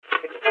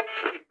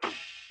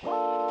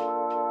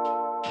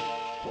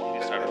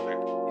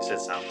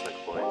said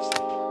Soundflick boys.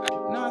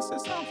 No, I said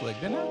Soundflick,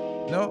 didn't I?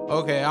 No?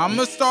 Okay, I'm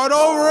gonna start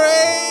over.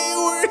 Hey,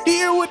 we're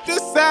here with the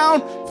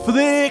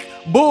Soundflick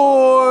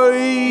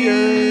boys.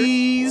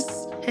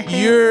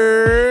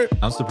 You're.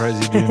 I'm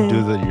surprised you didn't do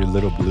your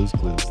little Blues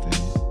Clues thing.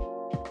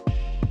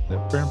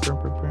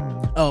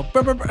 Oh,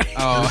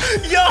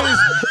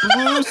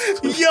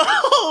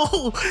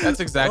 Yo! That's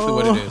exactly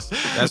what it is.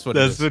 That's what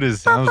it is. That's what it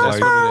sounds That's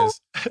like. what it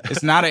is.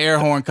 It's not an air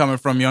horn coming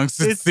from Young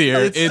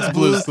Sincere. It's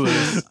Blues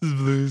Clues.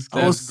 Blues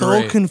I was That's so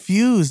great.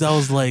 confused. I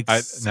was like,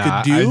 I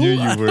Skidoo? knew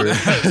you were.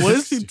 What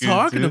is he Skidoo?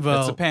 talking It's a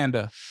about?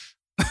 panda.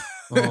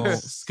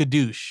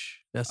 Skadoosh.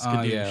 That's Oh,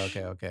 Skadoosh.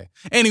 yeah, okay.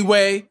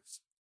 Anyway,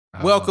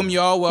 welcome,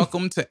 y'all.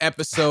 Welcome to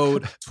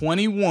episode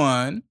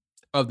 21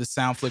 of the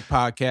Soundflick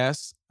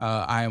podcast.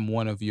 I am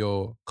one of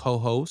your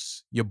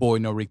co-hosts, your boy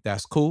Norik.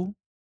 That's cool.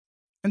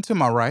 And to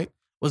my right,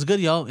 What's good,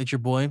 y'all? It's your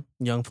boy,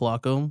 Young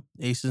Flacco,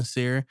 A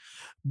Sincere,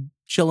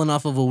 chilling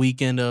off of a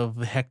weekend of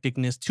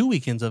hecticness, 2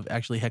 weekends of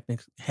actually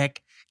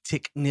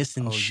hecticness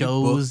and you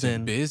shows booked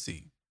and,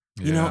 busy.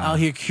 you know, out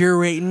here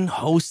curating,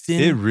 hosting.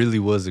 It really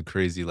was a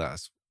crazy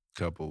last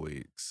couple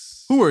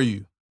weeks. Who are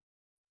you?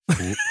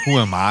 Who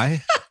am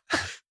I?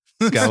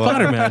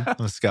 Spider-Man. I'm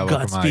Skywalker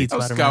Godspeed, Mike. Oh,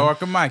 Spider-Man.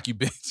 Skywalker Mike, you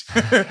bitch.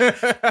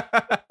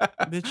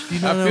 Bitch, do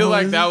you know I that feel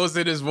like voice? that was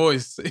in his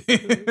voice.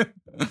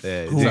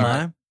 Yeah, Who am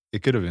I?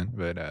 It could have been,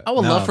 but I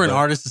would love for an but-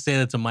 artist to say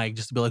that to Mike,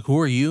 just to be like, who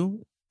are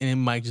you? And then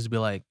Mike just be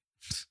like,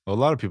 Well, a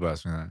lot of people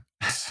ask me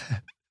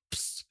that.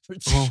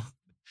 oh,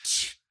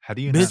 How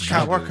do you Bitch,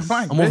 not know Skywalker this?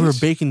 Mike. I'm over here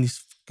Bitch. baking these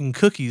fucking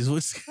cookies.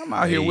 What's I'm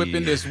out here whipping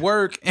Hey. this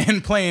work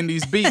and playing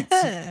these beats.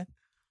 I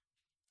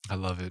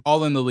love it.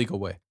 All in the legal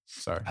way.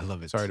 Sorry. I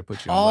love it. Sorry to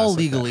put you on all blast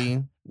like that.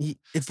 legally?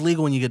 It's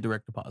legal when you get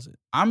direct deposit.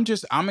 I'm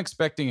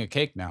expecting a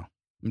cake now.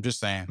 I'm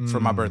just saying for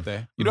my Mm.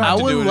 birthday. You don't I have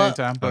to would do it lo-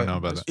 anytime. I don't But know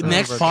about just that. for my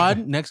Next birthday.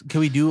 pod, can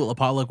we do a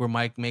potluck where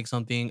Mike makes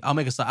something? I'll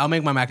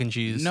make my mac and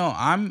cheese. No,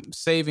 I'm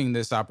saving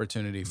this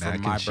opportunity for Mac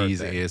my and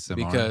cheese birthday ASMR.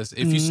 because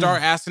if you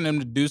start asking them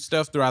to do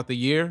stuff throughout the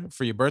year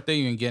for your birthday,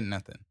 you ain't getting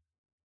nothing.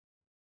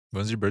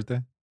 When's your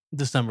birthday?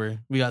 December.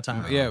 We got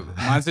time. Yeah,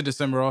 mine's in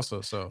December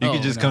also. So You Oh,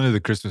 could just know. come to the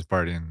Christmas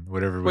party and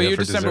whatever. we Wait, have you're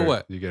for December dessert,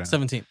 what? You get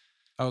 17th.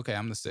 Okay,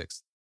 I'm the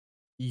 6th.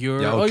 You're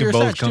Yeah, we oh, can you're a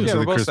both Sag come too. Yeah, to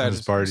we're the both Christmas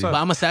Sagittarius. party. What's up?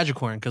 But I'm a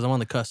Sagittarian because I'm on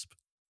the cusp.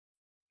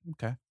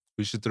 Okay.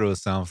 We should throw a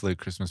Soundflick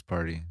Christmas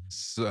party.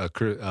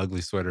 Ugly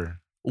sweater.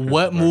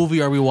 What party.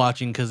 movie are we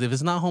watching? Because if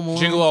it's not Home Alone,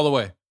 Jingle All the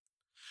Way.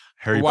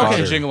 Harry We're watching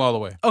Potter. Jingle All the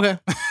Way. Okay.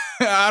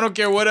 I don't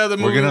care what other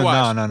movie We're gonna we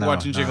watch. no. We're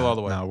watching Jingle All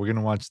the Way. No, we're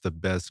gonna watch the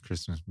best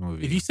Christmas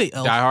movie. If you say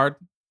Elf, Die Hard.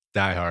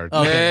 Die Hard.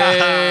 Okay.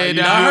 Hey, You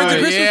Die know, I heard Hard.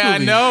 the Christmas Yeah, I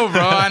movie. know,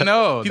 bro. I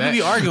know. People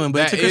be arguing,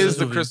 but that it's a Christmas is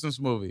the movie. Christmas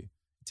movie.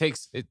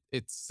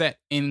 It's set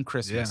in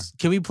Christmas.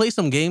 can we play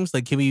some games?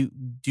 Like, can we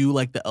do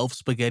like the Elf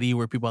spaghetti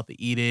where people have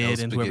to eat it Elf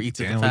and whoever spaghetti. eats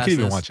it Damn, the we fastest? could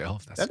even watch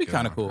Elf. That's That'd be a good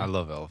kinda one. cool. I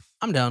love Elf.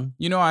 I'm down.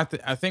 You know, I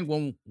think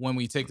when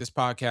we take this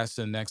podcast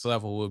to the next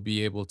level, we'll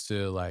be able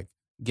to like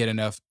get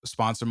enough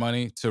sponsor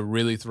money to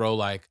really throw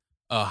like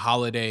a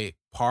holiday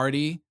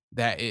party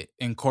that it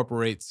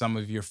incorporates some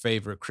of your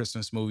favorite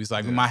Christmas movies.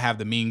 Like we Yeah. might have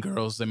the Mean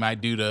Girls. They might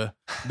do the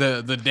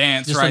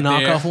dance Just right the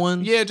knockoff there.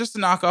 ones? Yeah, just the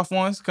knockoff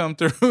ones come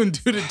through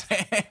and do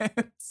the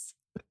dance.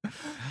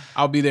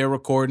 I'll be there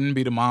recording,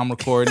 be the mom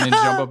recording, and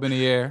jump up in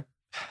the air.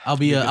 I'll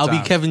be Good I'll be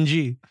times. Kevin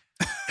G.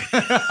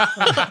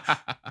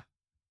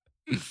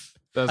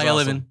 That's How y'all awesome.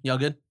 living? Y'all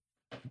good?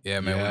 Yeah,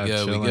 man, Yeah, we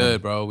good. chilling. We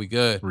good, bro. We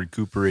good.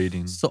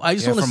 Recuperating. So I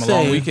just Yeah, want to from a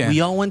long say weekend.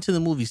 we all went to the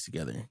movies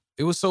together.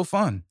 It was so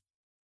fun.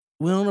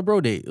 We went on a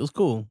bro date. It was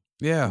cool.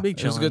 Yeah, Big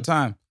it was a chillin'. good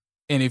time.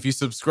 And if you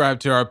subscribe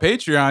to our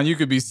Patreon, you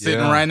could be sitting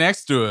Yeah. right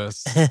next to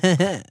us.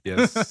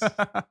 Yes.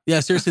 Yeah,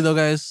 seriously though,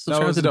 guys,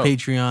 subscribe was to the dope.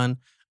 Patreon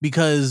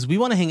because we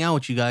want to hang out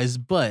with you guys.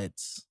 But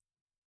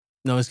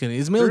no, it's kidding.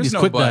 It's mainly There's these no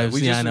quick but. dives.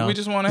 We yeah, just, I know. We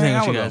just want to Hang hang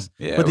out out with with you guys.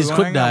 them. Yeah, But we these wanna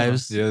quick hang out with them.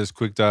 dives, Yeah, there's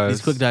quick dives.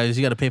 these quick dives,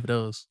 you got to pay for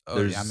those. Oh,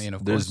 There's, yeah, I mean,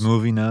 of there's course.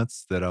 movie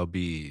nuts that I'll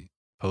be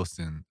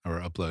posting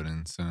or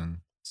uploading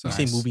soon. So You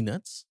say movie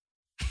nuts?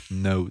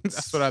 notes.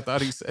 That's what I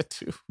thought he said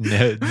too.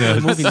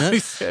 Notes. Movie He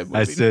nuts? said I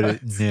movie said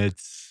nuts.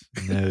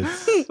 it.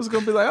 Nuts. I was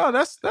gonna be like, oh,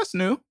 that's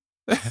new.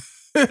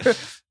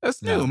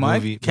 That's new, No,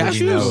 Mike. movie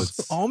Cashews?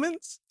 notes.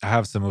 Almonds? I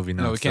have some movie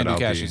notes. No, we can't do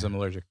that I'll be- cashews. I'm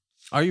allergic.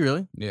 Are you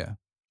really? Yeah,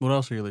 What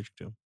else are you allergic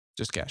to?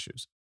 just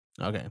cashews.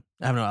 Okay,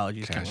 I have no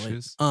allergies. Can't relate.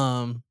 Cashews?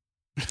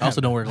 I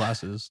also don't wear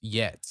glasses.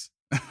 Yet.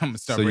 I'm gonna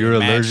start So bringing you're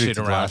mad allergic shit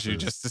to around you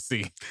glasses. just to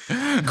see.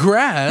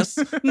 Grass?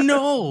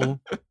 No.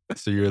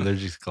 So you're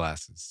allergic to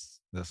glasses.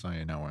 That's why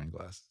you're not wearing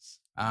glasses.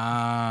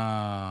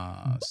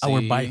 Ah, I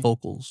wear see?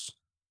 bifocals.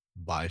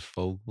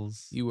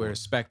 Bifocals. You wear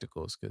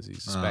spectacles because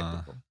he's a Ah.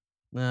 spectacle.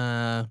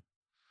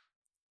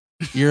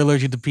 You're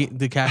allergic to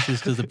the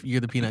cashews because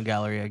you're the peanut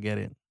gallery. I get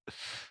it.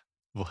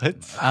 What?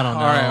 I don't know.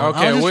 All right, I was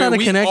okay. just trying to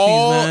we connect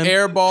all these,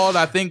 man. airballed.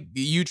 I think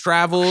you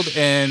traveled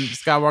and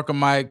Skywalker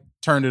Mike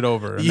turned it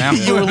over. You, Now-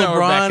 you were now we're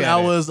back LeBron. at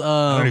I it. was.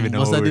 don't even know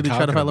What's what that we're dude that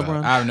tried to fight talking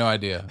about. LeBron? I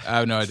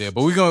have no idea.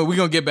 But we're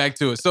gonna get back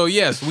to it. So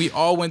yes, we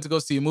all went to go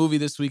see a movie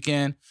this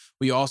weekend.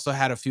 We also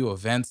had a few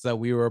events that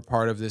we were a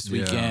part of this Yeah.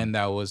 weekend.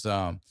 That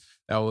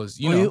That was,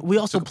 you know, we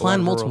also took up a lot plan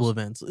of multiple roles.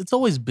 events. It's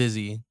always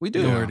busy. We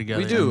do. when we're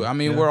together. We do. I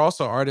mean, Yeah. we're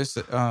also artists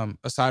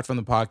aside from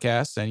the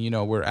podcast, and, you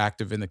know, we're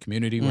active in the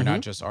community. We're not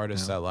Mhm. just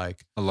artists Yeah. that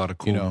like, A lot of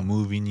cool know,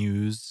 movie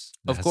news.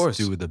 of that has course.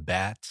 to do with the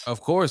bat.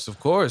 Of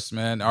course,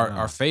 man. Our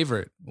Yeah.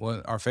 favorite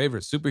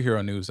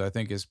superhero news, I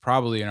think, is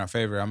probably in our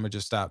favorite. I'm gonna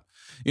just stop.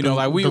 You know, The-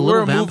 like the we're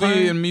little a movie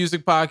vampire? and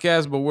music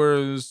podcast, but we're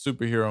a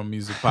superhero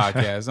music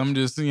podcast. I'm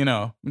just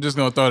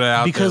gonna throw that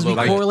out Because we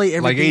there. a little bit.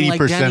 correlate like everything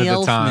like 80% Danny of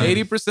the time. Elfman.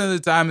 80% of the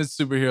time, it's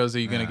superheroes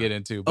that you're gonna Yeah. get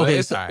into. But Okay,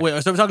 it's so, all right.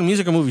 wait, so we're talking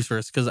music or movies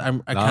first? Because I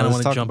kind of want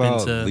to talk jump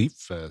about into. Leap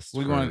Fest.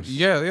 We want, first.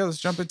 yeah. Let's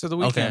jump into the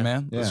weekend, Okay.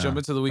 man. Let's Yeah. jump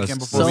into the weekend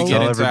Let's before we get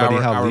tell into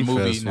everybody how our Leap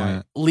movie Fest night.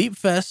 went. Leap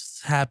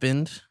Fest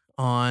happened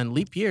on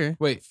Leap Year.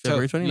 Wait,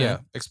 February 29th. yeah.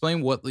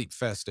 Explain what Leap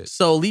Fest is.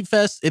 So Leap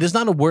Fest, it is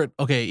not a word.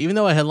 Okay, even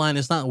though I headline,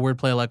 it's not a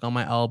wordplay like on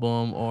my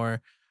album,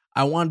 or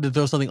I wanted to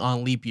throw something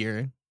on Leap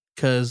Year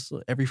because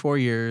every 4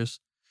 years,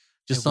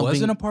 just It something.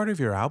 wasn't a part of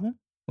your album.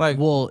 Like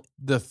well,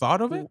 the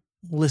thought of it.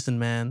 listen,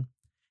 man,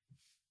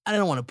 I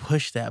didn't want to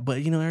push that, but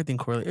everything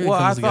correlates. Well,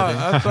 I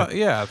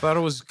thought it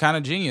was kind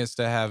of genius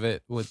to have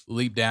it with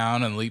Leap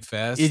Down and Leap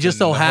Fest. It just and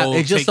so the whole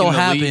it just so taking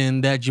the leap.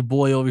 happened that your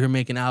boy over here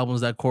making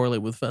albums that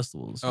correlate with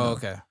festivals. Oh,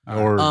 okay.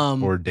 All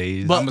right. Or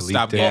days. but- I'm gonna Leap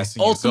stop Day.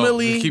 gassing.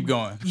 Ultimately- keep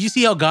going. You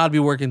see how God be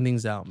working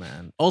things out,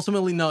 man.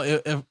 Ultimately, no.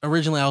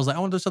 Originally, I was like, I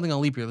want to do something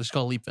on Leap Year. Let's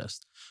call it Leap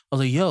Fest. I was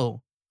like,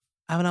 yo,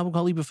 I have an album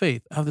called Leap of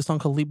Faith. I have this song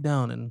called Leap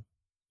Down, and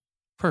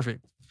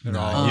perfect. It No,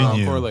 all you Um,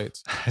 knew.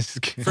 correlates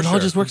Just kidding. For it all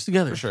sure. just works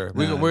together. for sure.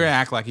 Nah. We're gonna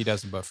act like he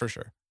doesn't, but for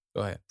sure.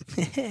 Go ahead.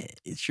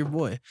 It's your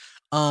boy.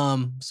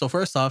 So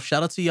first off,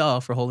 shout out to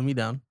y'all for holding me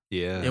down.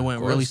 Yeah. It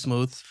went of really course.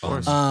 smooth. Of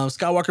course.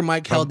 Skywalker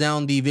Mike held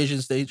down the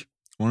Vision stage.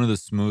 One of the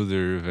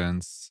smoother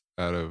events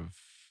out of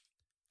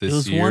this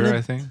was year, one of-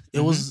 I think.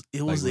 It was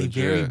Like, a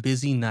very legit.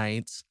 busy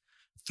night.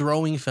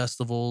 Throwing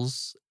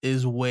festivals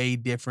is way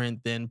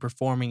different than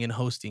performing and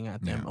hosting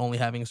at them. Yeah. Only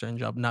having a certain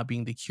job, not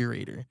being the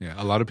curator. Yeah,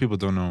 a lot of people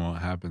don't know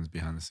what happens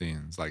behind the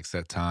scenes, like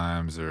set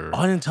times or. Oh,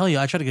 I didn't tell you.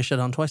 I tried to get shut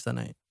down twice that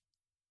night.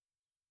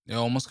 It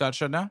almost got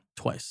shut down.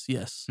 Twice,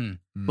 yes. Mm.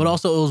 But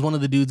also, it was one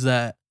of the dudes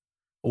that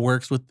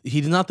works with.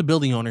 He's not the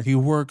building owner. He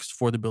works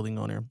for the building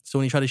owner. So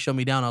when he tried to shut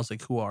me down, I was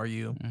like, "Who are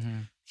you?" Mm-hmm.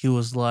 He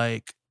was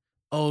like,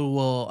 "Oh,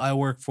 well, I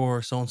work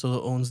for so and so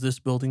that owns this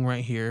building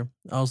right here."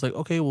 I was like,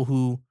 "Okay, well,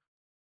 who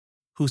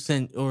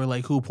sent or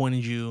like who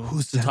appointed you Who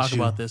to sent talk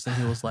you?" about this?" And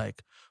he was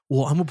like,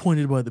 "Well, I'm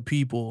appointed by the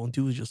people." And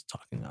dude was just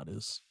talking out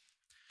his.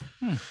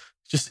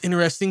 Just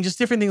interesting, just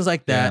different things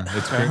like that.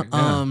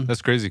 Yeah,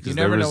 that's crazy You because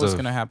there never know was what's a,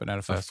 gonna happen at a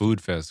a fest. food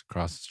fest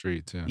across the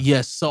street too.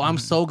 Yes, so I'm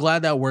Mhm. so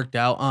glad that worked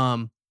out.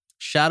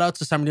 Shout out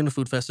to San Bernardino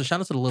Food Fest and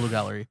shout out to the Little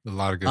Gallery. A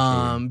lot of good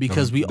food.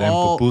 Because we them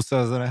all-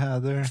 pupusas that I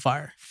had there,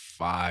 Fire.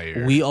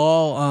 fire.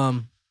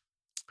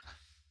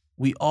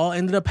 We all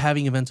ended up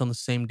having events on the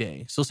same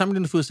day. So San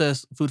Bernardino Food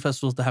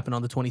Festival was to happen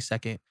on the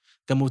 22nd.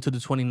 Got moved to the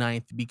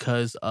 29th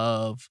because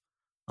of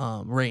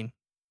rain.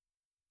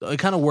 So it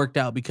kind of worked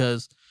out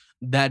because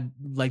that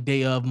like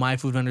day of my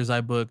food vendors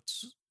I booked,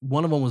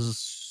 one of them was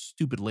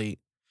stupid late.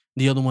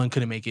 The other one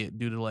couldn't make it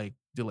due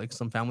to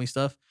some family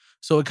stuff.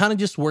 So it kind of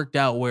just worked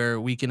out where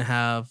we can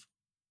have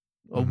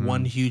a Mhm.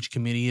 one huge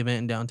community event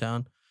in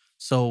downtown.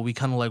 So we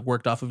kind of like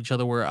worked off of each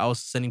other where I was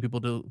sending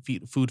people to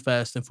Food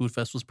Fest and Food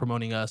Fest was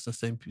promoting us and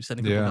sending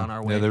people down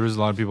our way. Yeah, there was a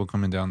lot of people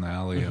coming down the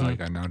alley. Mhm.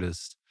 Like I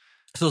noticed.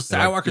 So Like,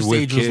 Skywalker with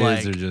stage was kids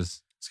like or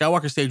just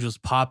Skywalker stage was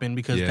popping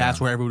because Yeah. that's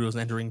where everybody was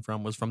entering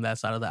from, was from that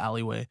side of the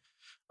alleyway.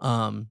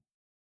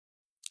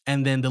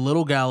 And then the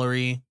Little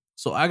Gallery.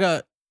 So I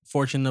got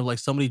fortunate of like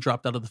somebody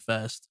dropped out of the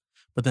fest.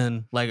 But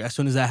then like as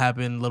soon as that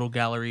happened, Little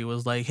Gallery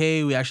was like,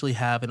 hey, we actually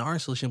have an art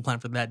installation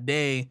planned for that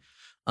day.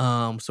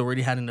 So we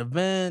already had an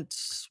event.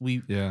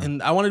 Yeah.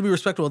 And I wanted to be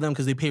respectful of them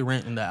because they pay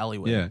rent in the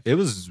alleyway. Yeah, it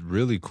was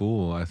really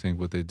cool. I think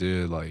what they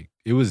did, like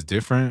it was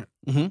different,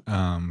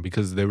 Mhm.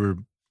 because they were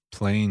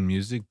playing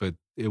music, but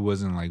it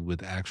wasn't like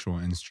with actual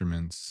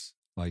instruments.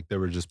 Like they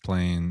were just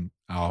playing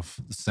off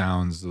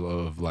sounds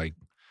of like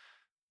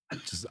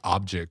just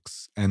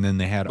objects, and then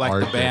they had Like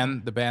art.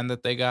 the band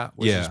that they got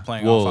was Yeah, just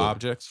playing well, off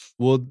objects.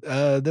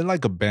 They're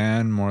like a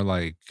band, more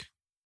like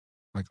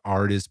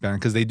artist band,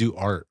 because they do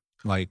art.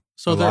 Like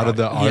So a they're- lot of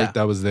the art yeah.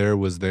 that was there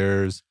was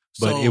theirs,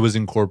 but it So- was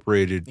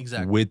incorporated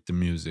Exactly. with the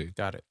music.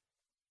 Got it.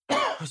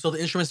 So the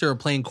instruments they were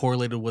playing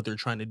correlated with what they're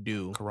trying to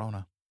do.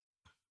 Corona.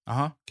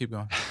 Keep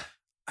going.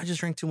 I just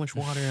drank too much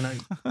water and I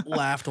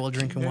laughed while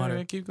drinking Yeah, water.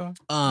 yeah, keep going.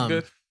 Um,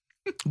 Good.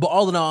 But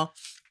all in all,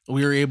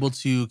 we were able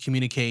to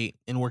communicate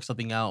and work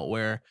something out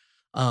where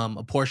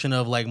a portion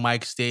of like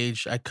Mike's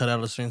stage, I cut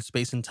out a certain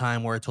space and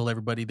time where I told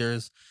everybody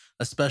there's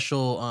a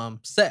special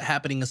set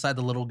happening inside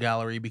the Little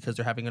Gallery because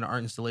they're having an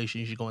art installation.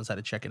 You should go inside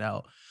and check it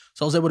out.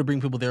 So I was able to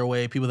bring people their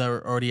way. People that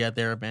were already at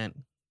their event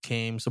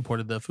came,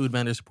 supported the food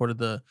vendors, supported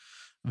the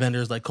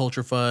vendors like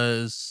Culture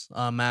Fuzz,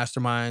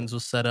 Masterminds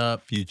was set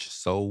up. Future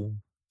Soul.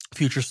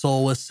 Future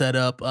Soul was set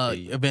up.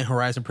 Hey. Event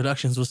Horizon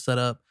Productions was set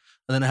up.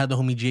 And then I had the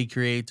homie J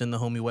Create and the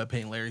homie Wet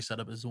Paint Larry set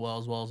up as well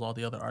as all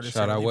the other artists.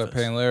 Shout at out Leap Wet Fest.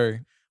 Paint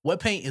Larry. Wet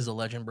Paint is a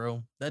legend,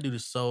 bro. That dude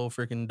is so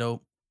freaking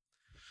dope.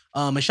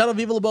 And shout out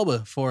Viva La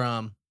Boba for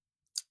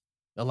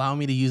allow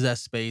me to use that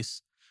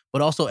space.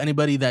 But also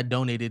anybody that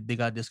donated, they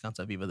got discounts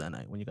at Viva that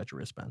night when you got your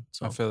wristband.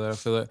 So I feel that. I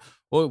feel that.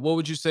 What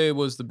would you say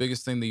was the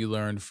biggest thing that you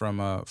learned from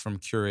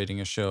curating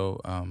a show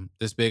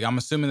this big? I'm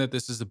assuming that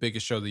this is the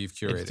biggest show that you've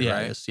curated,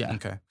 right? Yeah.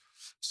 Okay.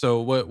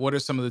 So what are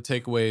some of the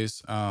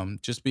takeaways?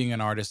 Just being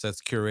an artist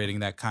that's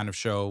curating that kind of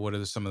show, what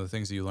are some of the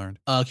things that you learned?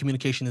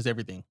 Communication is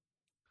everything.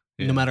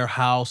 Yeah. No matter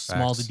how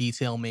small the Facts.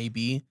 detail may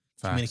be,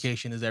 Facts.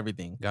 communication is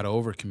everything. Got to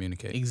over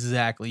communicate.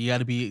 Exactly. You got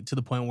to be to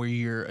the point where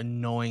you're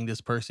annoying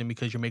this person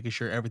because you're making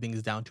sure everything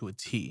is down to a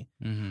T.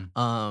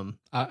 Mm-hmm.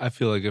 I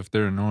feel like if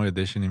they're annoyed,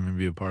 they shouldn't even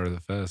be a part of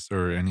the fest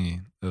or any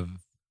of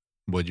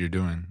what you're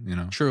doing, you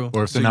know. True.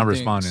 Or if they're not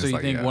responding, So it's you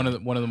like, think yeah. one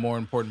of the more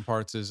important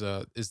parts is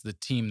the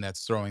team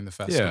that's throwing the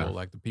festival,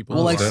 like the people.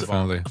 Well, who like, are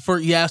involved.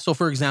 definitely. So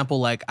for example,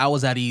 like I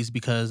was at ease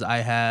because I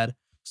had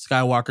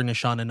Skywalker,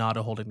 Nishan, and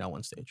Nada holding down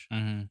one stage.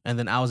 Mm-hmm. And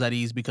then I was at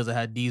ease because I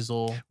had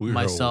Diesel, We were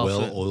myself. a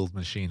and- well-oiled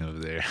machine over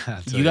there.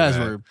 I'll tell you guys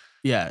that. were,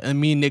 yeah. And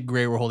me and Nick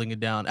Gray were holding it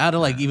down. I had to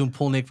like even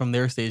pull Nick from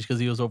their stage because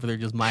he was over there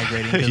just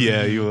migrating.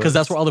 Yeah, you Because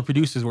that's where all the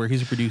producers were.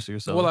 He's a producer.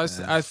 So Well, I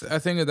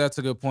think that that's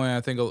a good point.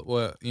 I think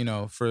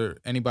for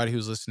anybody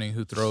who's listening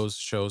who throws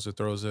shows or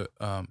throws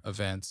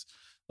events,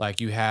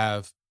 like you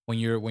have when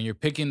you're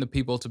picking the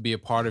people to be a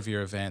part of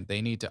your event, they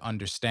need to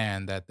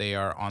understand that they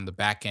are on the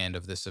back end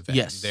of this event.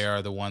 Yes. They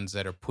are the ones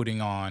that are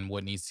putting on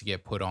what needs to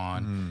get put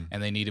on, Mm.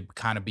 and they need to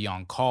kind of be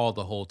on call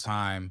the whole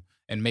time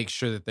and make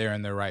sure that they're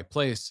in the right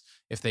place.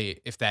 If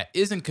that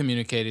isn't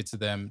communicated to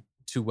them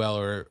too well,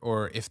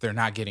 or if they're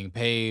not getting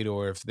paid,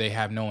 or if they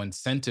have no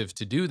incentive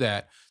to do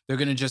that, they're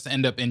going to just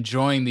end up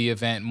enjoying the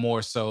event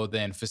more so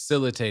than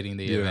facilitating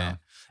the Yeah. event.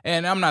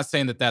 And I'm not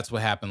saying that that's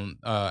what happened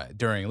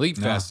during Leap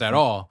No, Fest at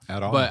all.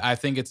 At all. But I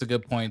think it's a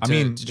good point. I To,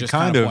 mean, to just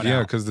kind of, point yeah,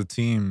 out. because the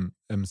team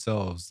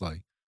themselves, like,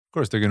 of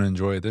course, they're gonna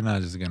enjoy it. They're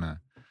not just gonna.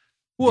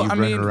 Well, be I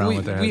running mean, around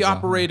with their we heads down.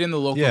 operate in the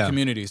local Yeah.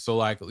 community, so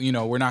like we're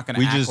not going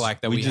to act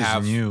like that. We just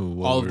have knew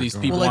what all we of were these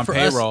doing. people Well, like on for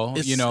us, payroll.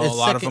 it's- A it's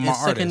lot of them are it's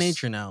second artists.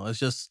 nature now. It's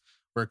just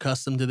we're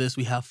accustomed to this.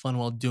 We have fun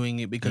while doing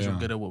it because we're Yeah.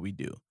 good at what we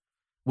do,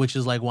 which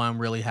is like why I'm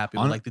really happy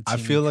with like the team. I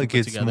feel we like put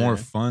it's together. more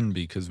fun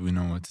because we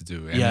know what to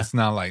do, and Yeah. it's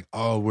not like,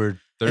 oh, we're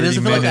 30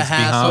 doesn't feel like a minutes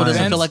hassle, behind. it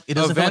doesn't feel like- it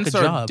doesn't feel like a Events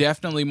are job.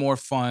 definitely more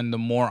fun the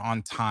more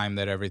on time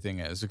that everything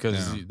is,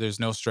 because Yeah. there's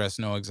no stress,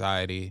 no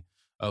anxiety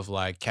of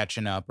like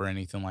catching up or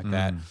anything like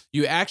that. Mm.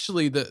 You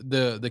actually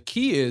the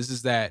key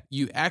is that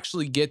you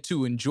actually get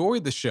to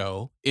enjoy the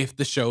show if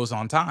the show's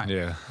on time.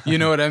 Yeah, You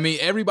know what I mean?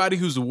 Everybody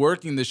who's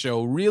working the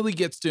show really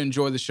gets to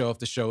enjoy the show if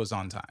the show is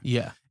on time.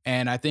 Yeah.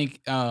 And I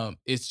think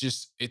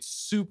it's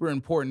super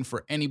important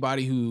for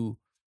anybody who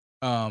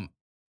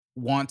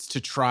wants to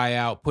try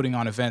out putting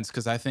on events,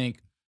 because I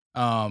think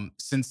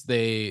since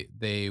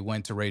they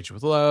went to Rage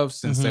with Love,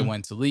 since they Mhm.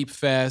 went to Leap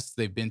Fest,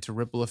 they've been to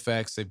Ripple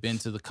Effects, they've been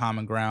to the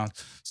Common Ground.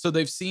 So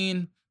they've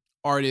seen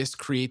artists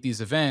create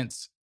these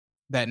events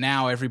that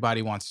now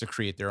everybody wants to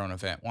create their own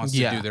event, wants to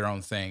Yeah. do their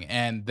own thing.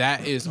 And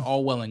that is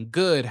all well and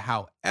good.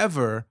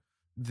 However,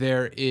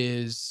 there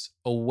is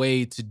a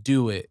way to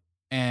do it.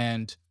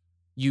 And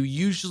you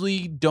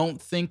usually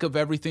don't think of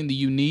everything that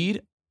you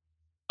need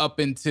up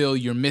until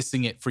you're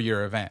missing it for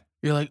your event.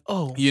 You're like,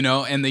 oh, You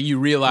know, and then you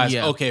realize,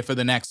 Yeah. okay, for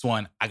the next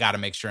one, I got to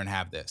make sure and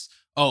have this.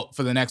 Oh,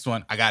 for the next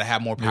one, I got to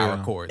have more power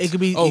Yeah. chords. It could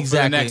be for the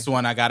exactly. next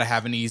one, I got to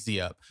have an easy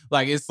up.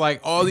 Like, it's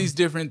like all these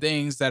different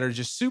things that are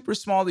just super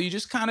small that you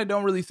just kind of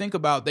don't really think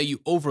about, that you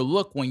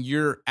overlook when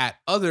you're at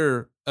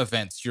other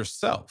events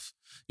yourself.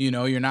 You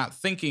know, you're not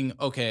thinking,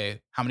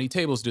 okay, how many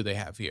tables do they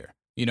have here?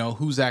 You know,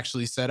 who's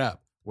actually set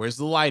up? Where's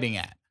the lighting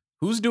at?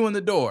 Who's doing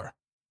the door?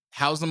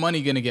 How's the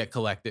money going to get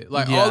collected?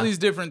 Like all Yeah. these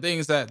different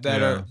things that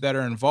Yeah.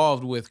 are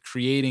involved with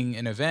creating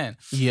an event.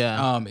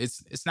 Yeah.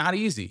 It's not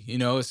easy. You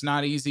know, it's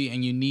not easy,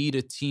 and you need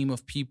a team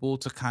of people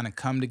to kind of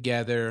come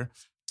together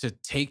to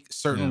take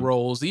certain Yeah.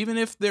 roles, even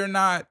if they're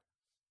not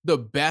the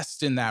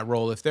best in that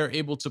role. If they're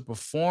able to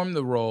perform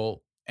the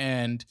role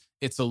and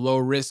it's a low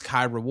risk,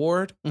 high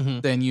reward,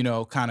 Mhm.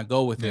 then kind of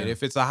go with it. Yeah.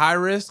 If it's a high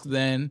risk,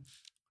 then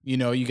you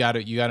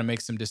gotta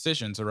make some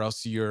decisions, or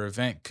else your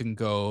event can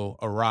go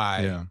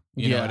awry. yeah.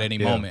 You know, Yeah. at any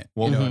Yeah. moment.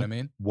 Well, you know Mhm. what I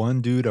mean?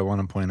 One dude I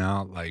want to point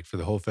out, like for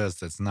the whole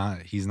fest, he's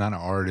not an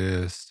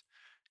artist.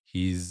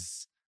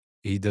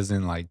 He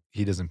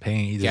doesn't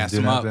paint. He doesn't Gas do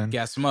him up. nothing.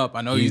 Gas him up.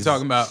 I know who you're He's-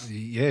 talking about.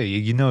 Yeah,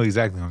 you know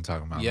exactly what I'm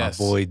talking about. Yes.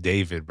 My boy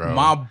David, bro.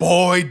 My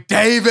boy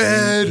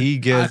David. He I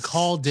gets.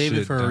 called David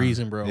shit for a done.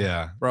 reason, bro.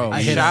 Yeah, Bro,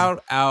 I hit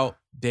shout out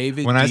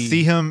David when I D.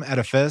 see him at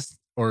a fest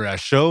or a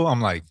show,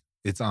 I'm like,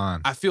 it's on.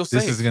 I feel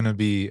safe. This is gonna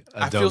be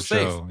a I feel dope safe.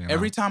 show. You know?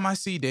 Every time I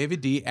see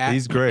David D at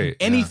He's great.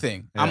 Yeah.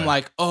 anything, I'm Yeah.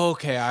 like, oh,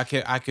 okay,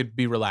 I could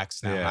be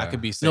relaxed now. I Yeah. could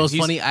be safe. You know, it's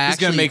He's- funny, I he's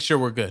gonna actually- make sure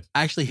we're good.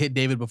 I actually hit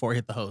David before I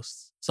hit the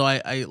hosts. So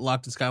I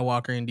locked in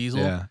Skywalker and Diesel.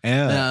 Yeah,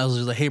 And and I was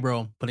just like, hey,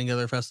 bro, putting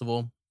together a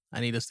festival. I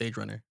need a stage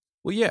runner.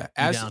 Well, yeah,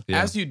 down.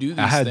 as you do these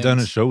I had things, done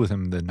a show with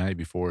him the night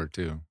before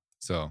too.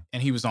 So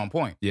and he was on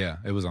point. yeah,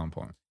 it was on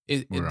point.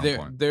 We're on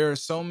point. There are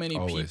so many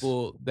Always.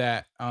 people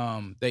that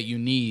you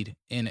need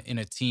in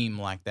a team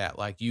like that.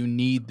 Like you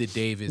need the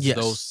Davids, Yes.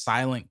 those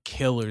silent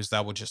killers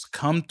that will just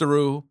come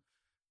through,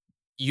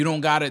 you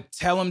don't got to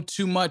tell them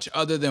too much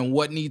other than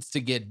what needs to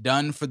get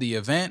done for the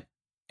event.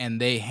 And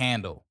they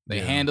handle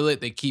it.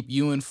 They keep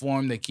you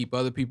informed. They keep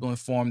other people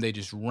informed. They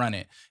just run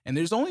it. And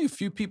there's only a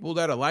few people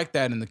that are like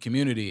that in the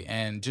community.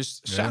 And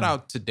just shout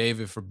out to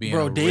David for being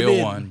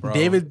real one, bro.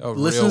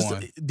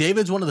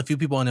 David's one of the few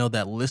people I know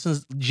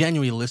that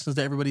genuinely listens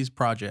to everybody's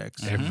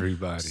projects.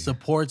 Everybody.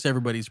 Supports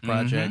everybody's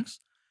projects.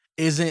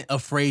 Isn't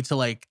afraid to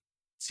like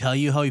tell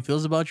you how he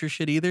feels about your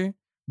shit either.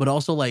 But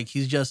also like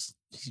he's just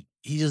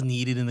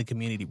needed in the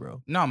community,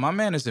 bro. No, my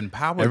man is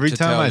empowered every to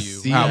time tell I you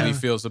see how him, he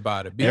feels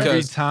about it. Because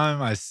every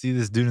time I see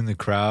this dude in the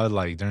crowd,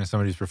 like during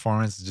somebody's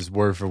performance, just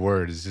word for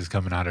word is just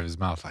coming out of his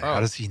mouth. Like, how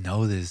does he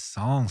know this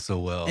song so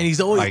well? And he's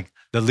always like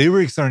the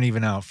lyrics aren't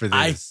even out for this.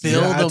 I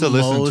feel I had to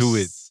listen to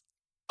it most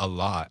a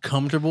lot.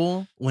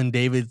 comfortable when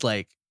David's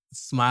like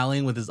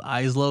smiling with his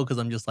eyes low because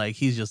I'm just like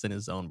he's just in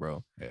his zone,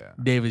 bro. Yeah,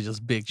 David's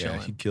just big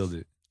chilling. he killed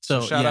it.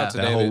 So shout out to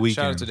that David. whole weekend,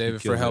 shout out to he David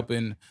for killed it.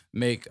 helping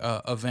make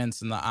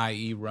events in the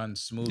IE run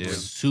smoothly. Yeah.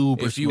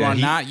 super. If you smooth. are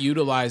not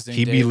utilizing,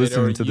 He'd be David,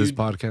 listening or to this you-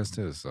 podcast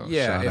too. So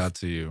Yeah, shout out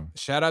to you.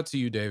 Shout out to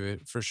you,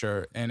 David, for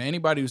sure. And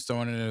anybody who's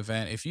throwing an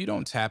event, if you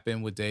don't tap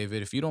in with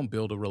David, if you don't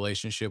build a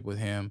relationship with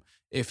him,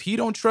 if he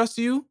don't trust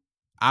you,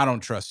 I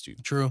don't trust you.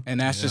 True, And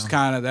that's just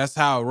that's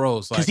how it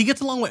rolls. because Like he gets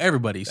along with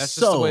everybody. that's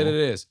so just the way that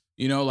it is.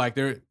 You know, like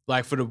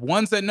for the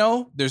ones that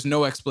know, there's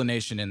no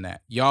explanation in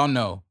that. Y'all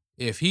know.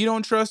 If he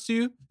don't trust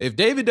you, if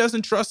David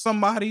doesn't trust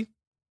somebody,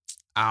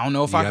 I don't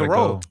know if You I can gotta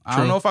roll. go. I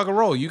don't know if I can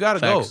roll. You gotta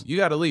Facts. go. You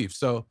gotta leave.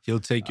 So,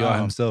 He'll take you out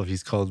himself.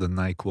 He's called the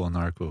NyQuil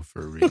narco for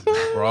a reason.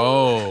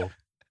 bro,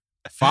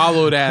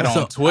 follow that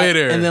on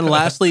Twitter. And then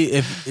lastly,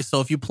 if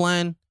you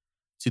plan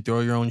to throw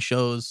your own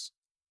shows,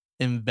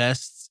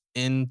 invest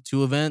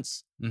into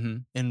events,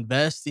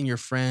 invest in your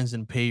friends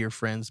and pay your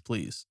friends,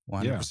 please.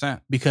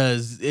 100%.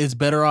 Because it's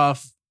better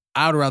off.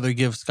 I'd rather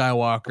give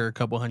Skywalker a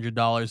couple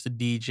 $100 to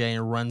DJ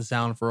and run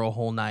sound for a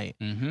whole night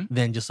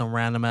than just some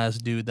random ass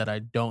dude that I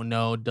don't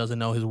know, doesn't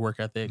know his work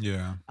ethic.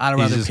 Yeah, I'd he's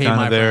rather just pay kind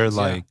my of there, friends.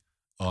 like,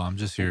 oh, I'm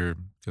just here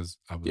because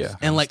I was. Yeah.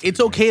 And like,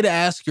 it's okay to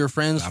ask your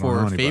friends I don't know for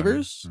anybody.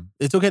 favors.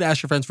 It's okay to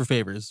ask your friends for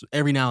favors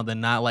every now and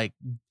then. Not like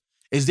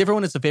it's different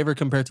when it's a favor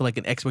compared to like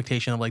an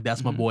expectation of like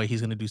that's my boy. He's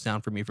gonna do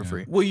sound for me for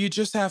free. Well, you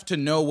just have to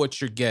know what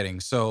you're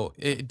getting. So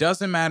it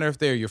doesn't matter if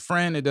they're your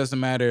friend. It doesn't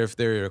matter if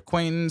they're your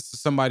acquaintance,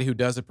 somebody who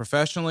does it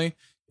professionally.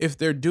 If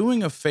they're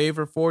doing a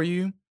favor for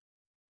you,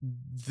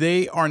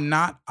 they are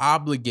not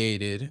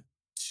obligated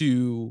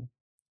to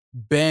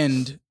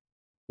bend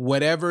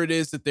whatever it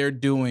is that they're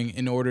doing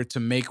in order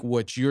to make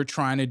what you're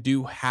trying to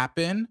do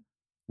happen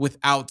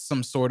without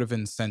some sort of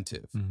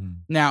incentive.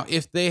 Now,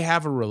 if they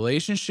have a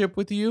relationship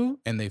with you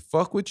and they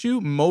fuck with you,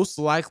 most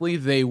likely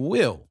they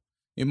will.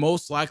 And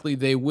most likely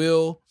they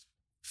will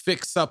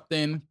fix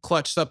something,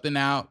 clutch something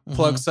out,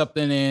 plug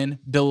something in,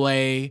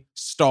 delay,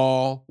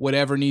 stall,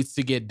 whatever needs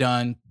to get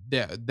done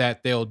that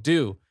they'll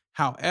do.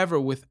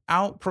 However,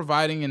 without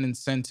providing an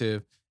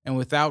incentive and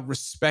without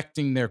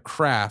respecting their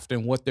craft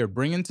and what they're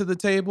bringing to the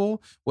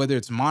table, whether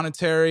it's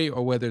monetary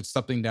or whether it's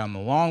something down the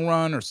long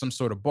run or some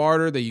sort of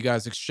barter that you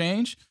guys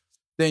exchange,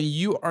 then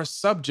you are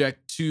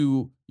subject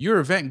to your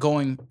event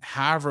going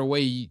however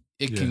way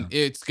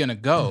it's gonna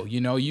go.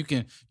 You know,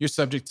 you're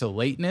subject to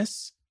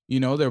lateness. You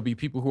know, there'll be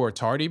people who are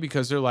tardy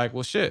because they're like,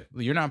 well, shit,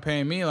 you're not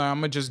paying me. Like, I'm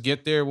gonna just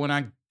get there when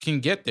I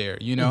can get there,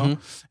 you know?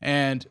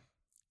 And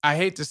I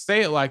hate to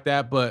say it like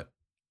that,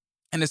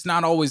 and it's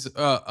not always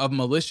a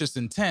malicious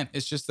intent.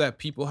 It's just that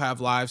people have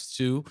lives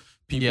too.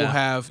 People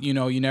have,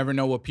 you never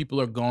know what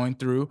people are going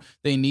through.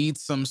 They need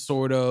some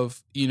sort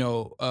of,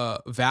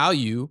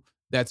 value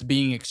that's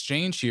being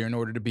exchanged here in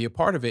order to be a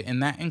part of it.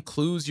 And that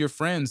includes your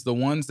friends, the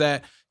ones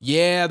that,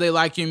 they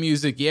like your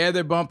music. Yeah,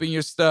 they're bumping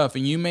your stuff.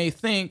 And you may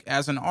think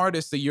as an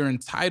artist that you're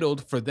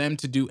entitled for them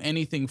to do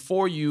anything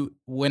for you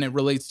when it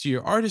relates to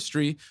your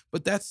artistry,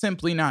 but that's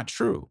simply not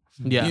true.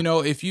 Yeah.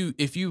 If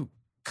you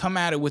come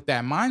at it with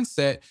that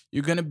mindset,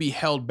 you're going to be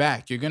held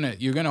back. You're going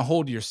to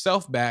hold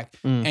yourself back,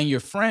 and your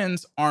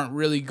friends aren't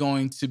really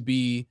going to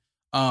be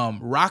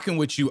rocking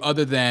with you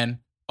other than,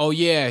 oh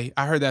yeah,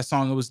 I heard that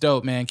song. It was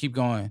dope, man. Keep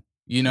going.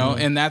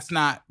 And that's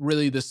not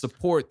really the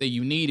support that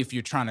you need if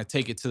you're trying to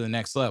take it to the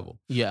next level.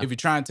 Yeah. If you're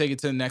trying to take it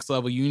to the next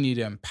level, you need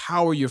to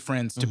empower your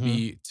friends to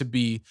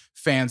be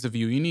fans of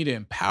you. You need to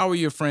empower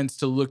your friends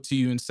to look to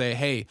you and say,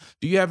 hey,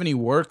 do you have any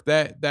work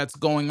that's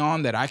going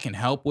on that I can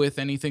help with?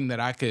 Anything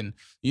that I can,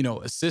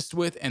 assist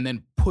with? And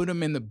then put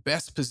them in the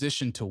best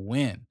position to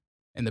win.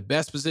 And the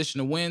best position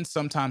to win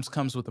sometimes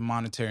comes with a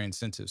monetary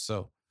incentive.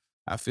 So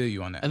I feel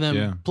you on that. And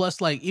then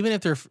plus, like, even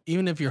if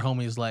your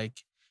homie's like,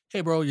 hey,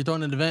 bro, you're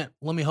throwing an event,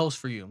 let me host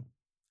for you.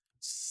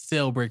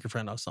 Still break your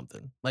friend off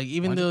something. Like,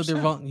 even 100%. Though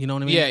they're, you know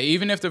what I mean? Yeah,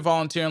 even if they're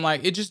volunteering,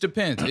 like, it just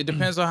depends. It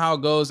depends on how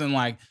it goes. And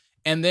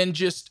then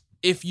just,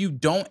 if you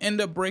don't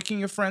end up breaking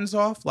your friends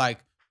off, like,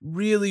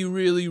 really,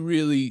 really,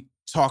 really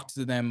talk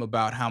to them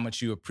about how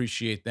much you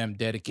appreciate them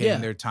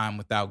dedicating their time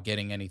without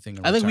getting anything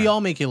in I think we return.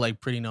 all make it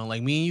like pretty known.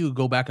 Like me and you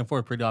go back and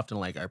forth pretty often.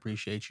 Like I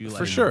appreciate you. Like,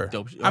 For sure.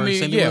 Dope. I Or mean,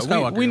 same thing yeah, with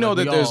Skywalker. we know Like,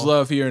 that we there's all-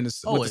 love here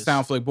with the always.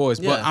 Soundflick Boys,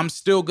 but Yeah. I'm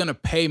still gonna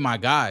pay my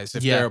guys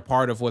if Yeah. they're a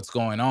part of what's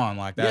going on.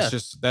 Like that's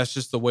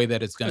just the way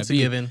that it's gonna It's a be.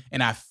 given.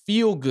 And I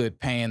feel good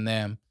paying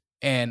them,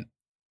 and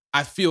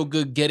I feel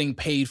good getting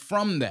paid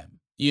from them.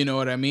 You know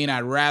what I mean?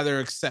 I'd rather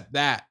accept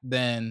that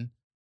than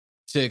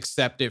to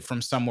accept it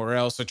from somewhere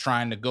else or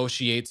try and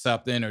negotiate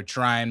something or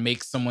try and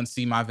make someone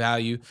see my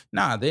value.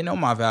 Nah, they know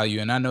my value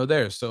and I know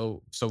theirs.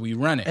 So we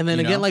run it. And then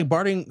you again, know? like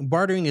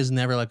bartering is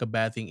never like a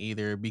bad thing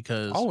either,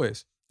 because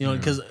always. you know,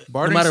 because no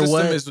Bartering matter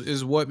system what,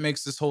 is what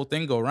makes this whole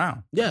thing go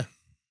round. yeah.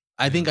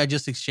 I think I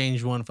just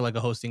exchanged one for like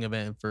a hosting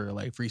event for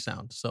like free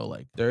sound. So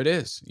like There it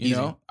is. You Easy.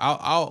 know,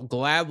 I'll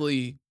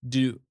gladly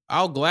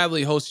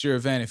host your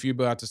event if you're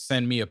about to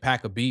send me a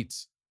pack of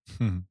beats,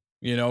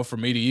 you know, for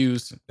me to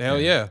use. Hell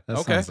yeah. That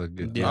Okay. sounds like a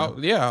good Yeah.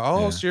 deal. I'll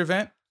host your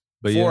event.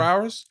 But 4 yeah.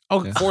 hours,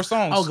 I'll, Yeah. 4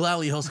 songs. I'll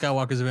gladly host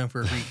Skywalker's event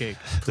for a free cake.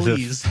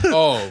 Please.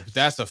 Oh,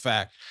 that's a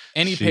fact.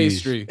 Any Sheesh.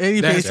 pastry Any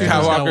that pastry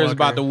from Skywalker is Skywalker.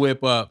 about to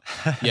whip up.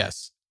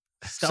 Yes.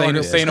 Say no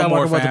Skywalker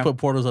more, about to fam. put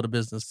Portals out of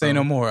business. Say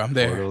bro. no more. I'm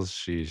there. Portals,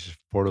 sheesh.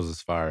 Portals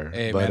is fire.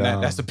 Hey, But,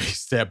 man, that's a big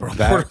step, bro.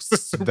 back- Portals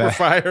is super back-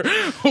 fire.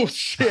 Oh,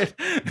 shit.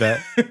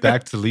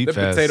 back to Leap the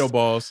Fest. potato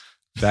balls.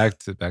 Back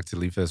to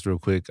Leap Fest real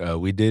quick.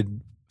 We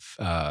did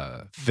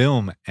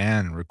film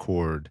and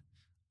record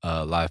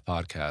a live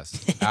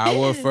podcast.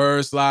 Our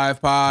first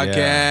live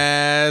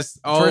podcast.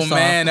 Oh, First off-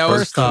 man, that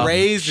was first off,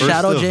 crazy.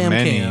 Shout out First of Jam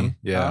many. Cam.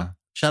 Yeah. Huh?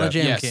 Shout out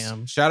Jam Yes.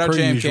 Cam. Shout out per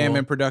Jam usual. Cam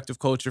and Productive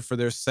Culture for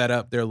their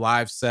setup, their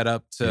live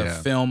setup to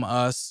Yeah. film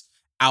us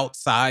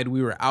outside.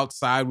 We were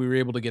outside. We were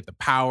able to get the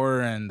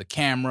power and the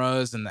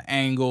cameras and the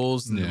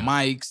angles and the Yeah.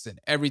 mics and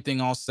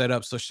everything all set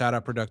up. So shout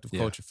out Productive Yeah.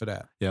 Culture for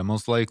that. Yeah,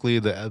 most likely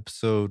the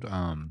episode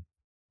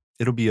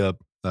it'll be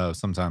up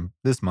sometime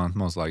this month,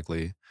 most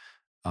likely.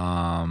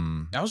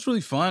 That was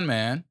really fun,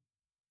 man.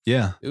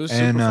 Yeah. It was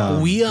super And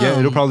fun. yeah,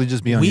 it'll probably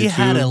just be on We YouTube.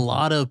 had a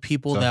lot of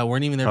people So, that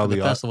weren't even there for the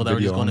probably festival that were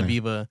just video going to only.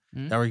 Viva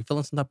Mhm. that were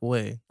feeling some type of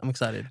way. I'm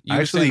excited. You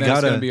were actually saying that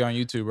it's got gonna a- be on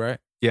YouTube, right?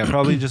 Yeah,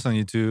 probably just on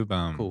YouTube.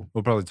 Cool.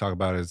 We'll probably talk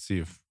about it, see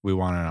if we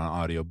want it on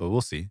audio, but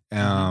we'll see.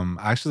 Mm-hmm.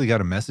 I actually got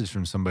a message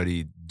from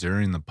somebody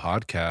during the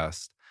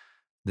podcast.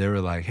 They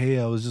were like, "Hey,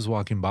 I was just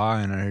walking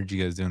by and I heard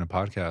you guys doing a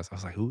podcast." I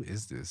was like, "Who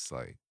is this?"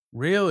 Like,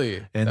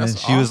 Really? and That's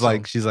then she was like,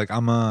 awesome. "She's like,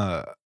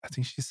 I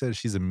think she said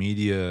she's a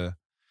media.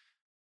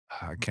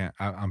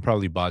 I'm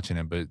probably botching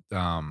it, but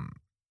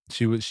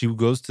she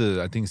goes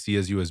to I think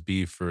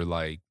CSUSB for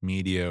like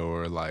media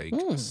or like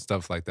Hmm.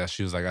 stuff like that.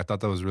 She was like, I thought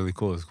that was really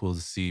cool. It's cool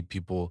to see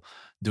people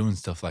doing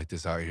stuff like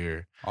this out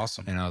here.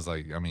 Awesome. And I was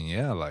like, I mean,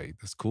 yeah, like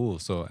that's cool.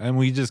 So, and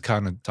we just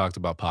kind of talked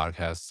about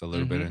podcasts a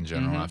little bit Mhm, in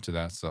general mhm. after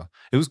that. So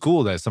it was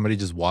cool that somebody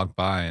just walked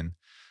by and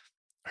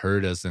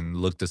heard us and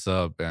looked us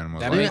up and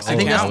was That like, makes I it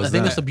think count. that's How was I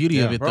think that's that? the beauty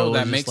of it Bro, though.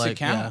 that is makes just it like,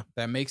 count. yeah.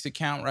 That makes it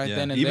count right Yeah,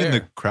 then and even there.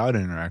 the crowd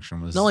interaction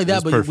was Not only it that,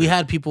 was but perfect. we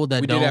had people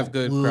that We did don't have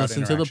good crowd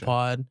listen to the interaction.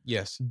 pod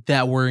Yes.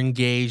 that were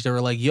engaged. They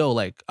were like, "Yo,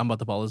 like I'm about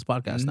to follow this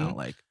podcast now." Mhm.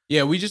 Like,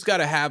 Yeah, we just got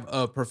to have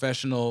a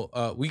professional.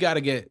 We got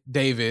to get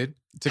David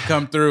to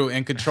come through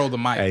and control the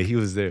mic Hey, he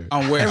was there.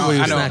 on where Everybody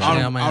was I know snatching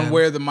out on, my on hand.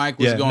 where the mic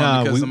was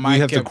going because we, the mic we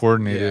have to kept-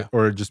 coordinate yeah. it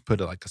or just put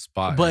it like a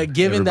spot. but and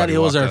given that everybody it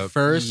was walk our up.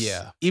 first,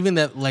 Yeah. even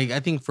that, like I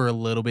think for a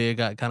little bit it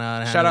got kind of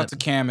out of hand. Shout out to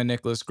Cam and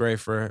Nicholas Gray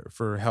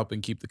for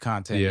helping keep the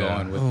content Yeah.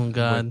 going with, Oh,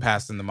 God. with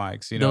passing the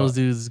mics. You know, those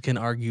dudes can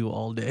argue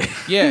all day.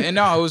 yeah, and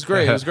no, it was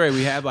great. It was great.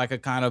 We had like a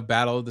kind of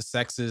battle of the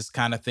sexes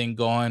kind of thing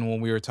going when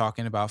we were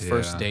talking about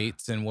first Yeah.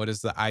 dates and what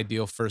is the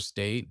ideal first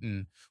date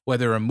and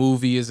whether a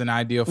movie is an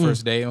ideal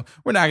first date.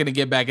 We're not going to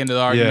get back into the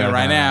argument Yeah,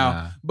 right nah, now,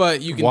 nah.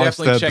 but you can Watch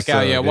definitely the check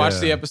out. Yeah, episode, watch yeah.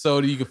 the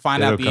episode. You can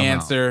find It'll out the come out.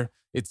 answer.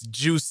 It's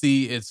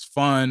juicy. It's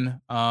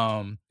fun.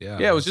 Yeah,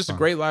 it was just a fun.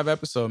 great live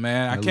episode,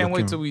 man. I Yeah, can't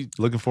wait looking- till we.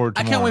 Looking forward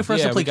to I can't more. wait for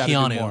us to we play gotta do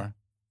Keanu. more.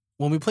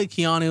 When we play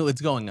Keanu,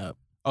 it's going up.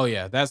 Oh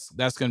yeah, that's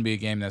gonna be a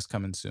game that's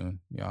coming soon,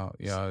 y'all.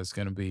 It's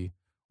gonna be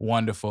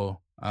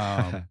wonderful.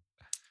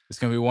 It's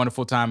gonna be a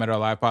wonderful time at our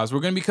live pods. We're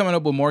gonna be coming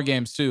up with more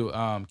games too.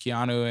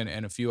 Keanu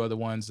and a few other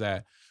ones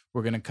that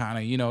we're gonna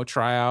kind of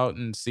try out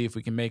and see if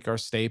we can make our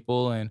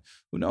staple. And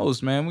who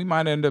knows, man, we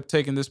might end up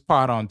taking this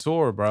pod on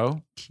tour,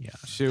 bro.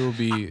 Shit will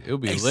be it'll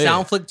be A lit.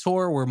 Soundflick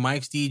tour where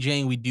Mike's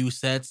DJing, we do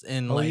sets,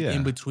 and Oh, like yeah.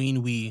 in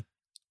between we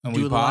And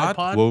do we the live pod?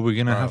 pod. What we're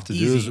gonna Bro, have to do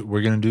is easy.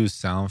 we're gonna do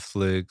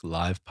Soundflick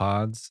live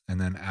pods,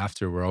 and then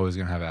after we're always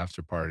gonna have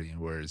after party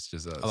where it's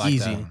just us. I like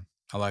Easy. that.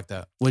 I like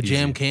that. with easy.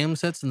 Jam Cam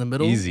sets in the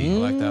middle. Easy. I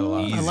like that a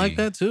lot. I like Easy.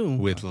 that too.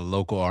 with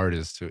local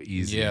artists too.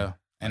 Easy. Yeah,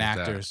 and Like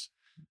that. actors,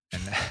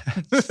 And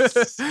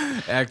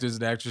actors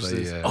and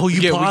actresses. yeah. Oh,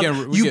 you We pod,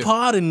 getting- we you get-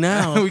 podding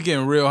now. we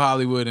getting real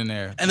Hollywood in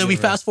there. And then we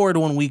fast forward to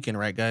one weekend,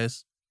 right,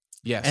 guys?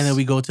 Yes. And then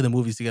we go to the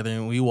movies together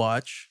and we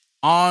watch.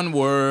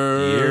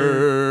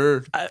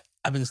 Onward.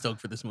 I've been stoked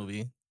for this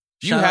movie.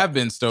 You Shout have out-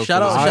 been stoked.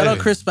 shout for out- this shout movie.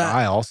 out Chris Pratt.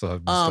 I also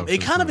have been stoked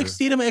It for kind this of movie.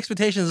 exceeded my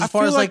expectations I as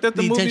far feel as like like that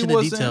the the movie attention to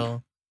wasn't-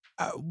 detail.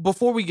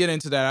 Before we get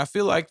into that, I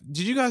feel like,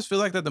 did you guys feel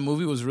like that the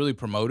movie was really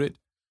promoted?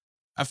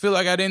 I feel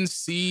like I didn't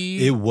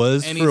see It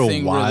was for a anything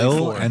really while,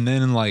 for it. and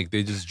then like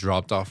they just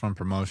dropped off on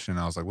promotion.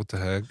 I was like, what the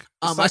heck? It's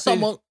I like saw.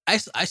 they-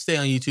 I stay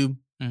on YouTube,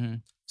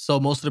 Mhm. so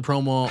most of the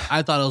promo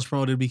I thought it was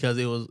promoted because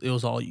it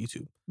was all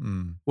YouTube.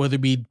 Mm. Whether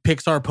it be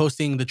Pixar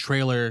posting the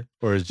trailer,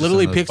 Or it's just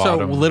literally in the Pixar.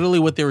 bottom. Literally,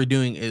 what they were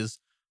doing is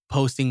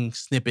posting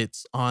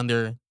snippets on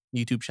their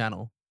YouTube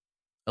channel.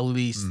 At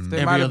least Mm. They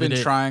every might have other been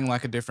day. trying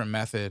like a different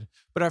method,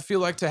 but I feel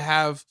like to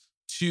have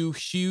two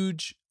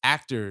huge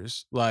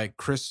actors like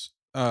Chris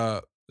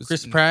Pratt.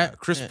 Chris Yeah. Pratt,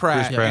 Chris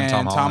Pratt and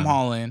and Tom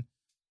Holland,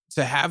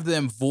 to have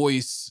them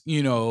voice,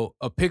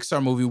 a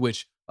Pixar movie,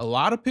 which a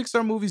lot of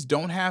Pixar movies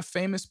don't have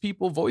famous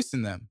people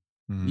voicing them.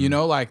 Mm. You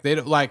know, like they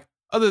don't like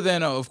other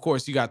than of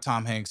course you got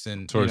Tom Hanks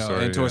and Toy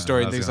Story, and Toy yeah,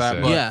 Story I and was things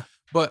gonna like that. say. But, Yeah,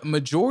 but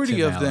majority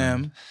Tim of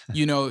them,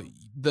 Allen.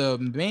 the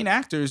main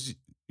actors,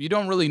 you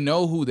don't really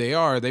know who they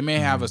are. They may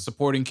have a Mhm.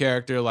 supporting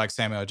character like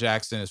Samuel L.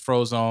 Jackson as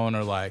Frozone,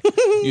 or like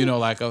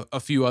like a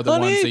few other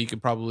Honey. ones that you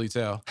could probably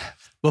tell.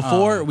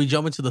 Before we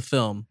jump into the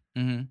film,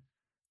 hmm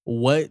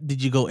what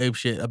did you go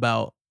apeshit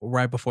about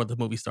right before the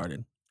movie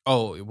started?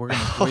 Oh, we're gonna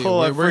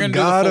I we're gonna do the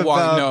forgot full walk.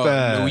 about No,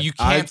 that. no, you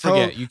I can't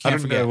forget. You I can't don't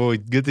forget. know. Well,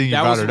 good thing you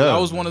That brought was it up.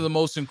 that was one of the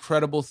most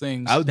incredible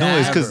things. No,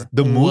 it's because ever.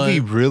 the movie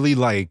What? really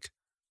like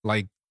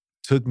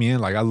took me in.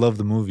 Like I love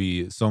the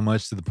movie so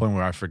much to the point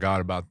where I forgot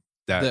about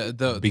that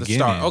the beginning.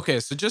 start. Okay,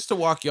 so just to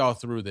walk y'all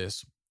through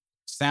this,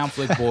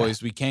 Soundflick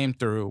boys, we came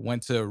through,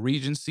 went to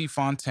Regency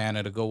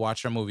Fontana to go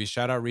watch our movie.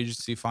 Shout out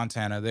Regency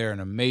Fontana. They're an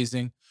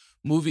amazing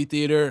movie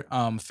theater,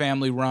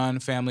 family run,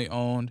 family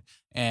owned,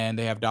 and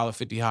they have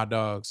 $1.50 hot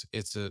dogs.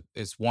 It's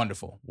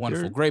wonderful,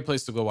 wonderful, Sure. great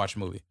place to go watch a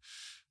movie.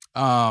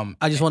 I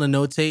just want to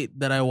notate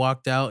that I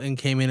walked out and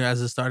came in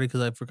as it started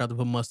because I forgot to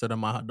put mustard on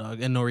my hot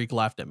dog, and Norik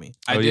laughed at me.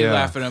 I Oh, did yeah.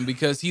 laugh at him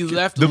because he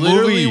left The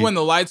literally movie- when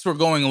the lights were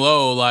going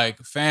low. Like,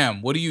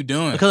 fam, what are you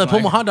doing? Because I put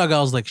my Like, hot dog, I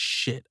was like,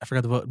 "Shit, I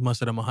forgot to put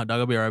mustard on my hot dog.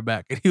 I'll be right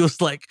back." And he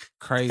was like,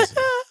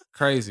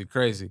 crazy,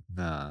 crazy.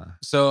 Nah.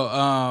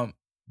 So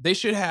they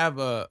should have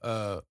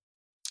a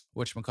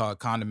whatchamacallit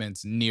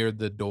condiments near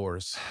the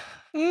doors.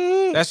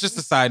 That's just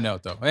a side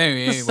note though.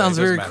 Anyway, "This it sounds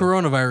doesn't very matter.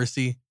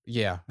 coronavirus-y."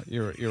 Yeah,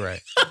 you're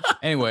right.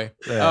 Anyway,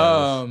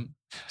 Yeah.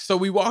 so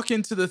we walk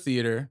into the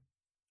theater,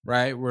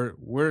 right?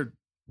 We're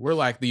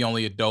like the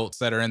only adults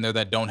that are in there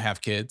that don't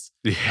have kids.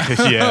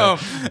 Yeah.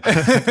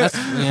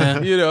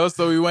 yeah.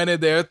 So we went in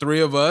there, three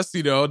of us,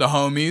 the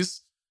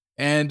homies,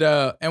 and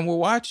we're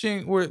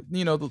watching.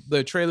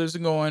 The trailers are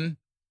going,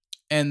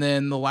 and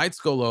then the lights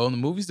go low, and the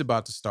movie's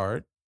about to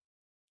start,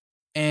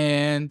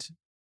 and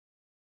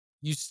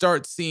you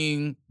start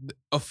seeing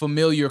a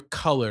familiar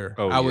color.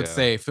 Oh, I would yeah.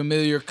 say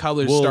familiar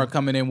colors Well- start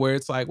coming in, where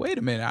it's like, wait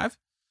a minute,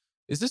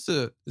 is this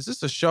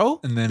a show?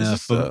 And then Is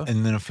this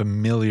a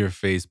familiar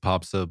face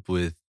pops up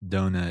with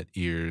donut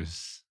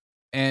ears.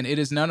 and it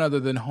is none other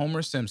than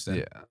Homer Simpson.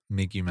 Yeah,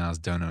 Mickey Mouse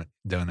donut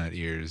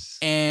ears.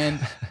 And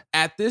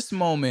at this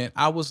moment,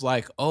 I was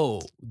like,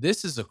 oh,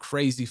 this is a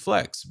crazy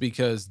flex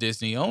because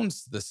Disney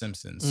owns The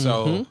Simpsons.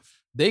 So Mhm.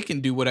 they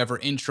can do whatever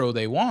intro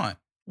they want.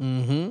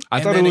 Mm-hmm. I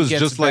and thought then it it was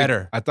gets just like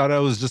better. I thought it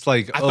was just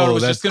like I thought it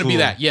was that's just going to be cool.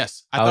 that.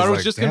 Yes. I I thought was it was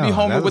like, just going to be damn,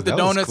 Homer that with the was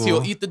donuts. He'll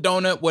cool. eat the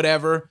donut,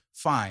 whatever.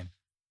 Fine.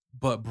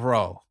 But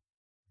bro,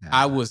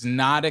 I Nah. was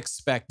not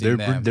expecting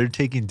them They're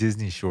taking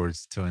Disney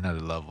shorts to another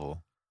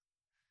level.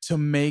 to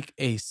make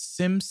a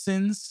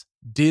Simpsons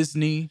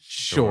Disney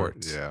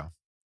short. Yeah.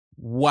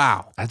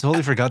 Wow. I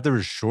totally forgot there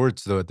were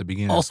shorts though at the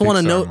beginning. Also of want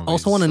to Pixar note.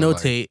 Also want to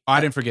movies, so, like, notate. Oh,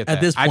 I didn't forget At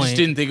that. this I just point-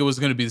 didn't think it was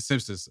going to be The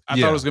Simpsons. I thought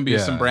Yeah, it was going to be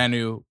some yeah. brand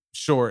new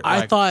short. I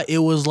like, thought it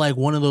was like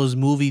one of those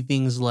movie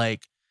things,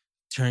 like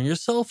turn your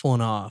cell phone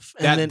off.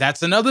 And then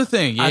that's another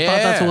thing. Yeah. I thought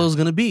that's what it was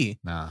gonna be.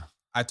 Nah.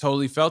 I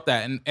totally felt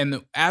that.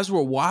 And as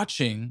we're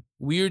watching,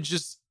 we're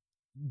just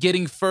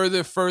getting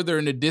further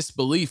into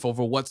disbelief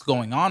over what's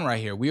going on right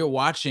here. We are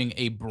watching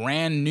a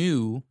brand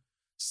new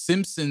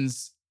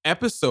Simpsons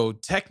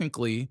episode,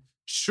 technically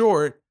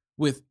short,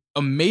 with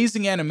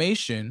amazing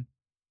animation,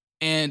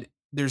 and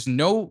there's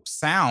no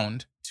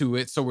sound to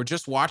it. So we're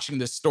just watching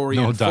this story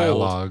No unfold.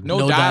 dialogue. No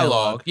No dialogue.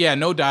 dialogue. Yeah,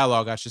 no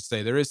dialogue, I should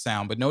say. There is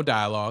sound, but no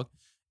dialogue.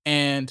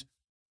 And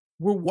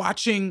we're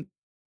watching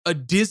a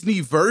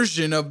Disney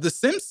version of The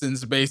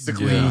Simpsons,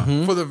 basically, Yeah.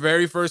 Mhm. for the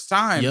very first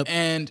time. Yep.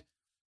 And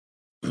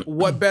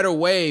what better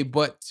way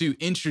but to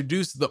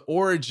introduce the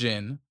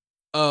origin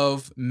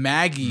of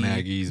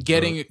Maggie's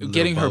getting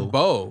little her bow.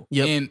 bow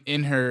Yep.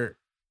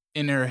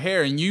 in her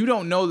hair. And you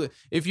don't know that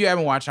if you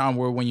haven't watched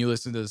Onward when you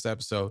listen to this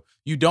episode,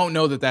 you don't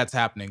know that that's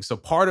happening. So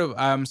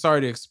I'm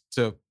sorry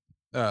to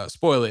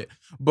spoil it,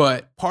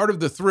 but part of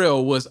the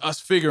thrill was us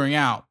figuring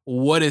out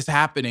what is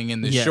happening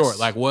in this Yes. short.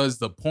 Like, what is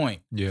the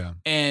point? Yeah.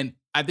 And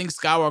I think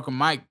Skywalker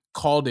Mike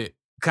called it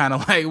kind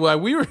of like, well,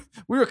 we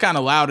were kind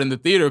of loud in the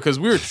theater because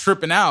we were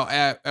tripping out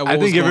at what I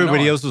was think going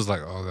everybody on. else was like,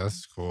 "Oh,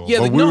 that's cool." Yeah,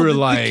 but no, we were the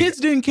like, kids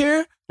didn't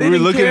care. They we were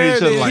didn't looking at care.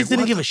 each other They- like, Kids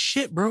didn't what give the- a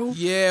shit, bro.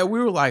 yeah, we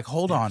were like,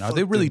 hold on, are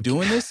they Fuck really them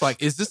doing this?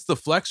 Like, is this the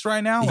flex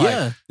right now? Like,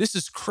 Yeah. this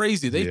is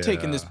crazy. They've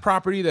taken this Yeah.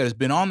 property that has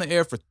been on the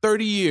air for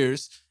 30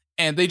 years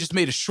and they just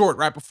made a short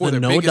right before The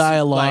their no biggest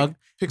dialogue,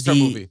 like, Pixar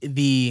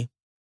movie.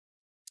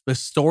 the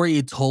story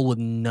it told with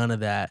none of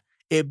that.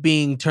 it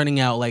being turning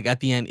out like at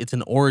the end, it's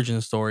an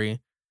origin story.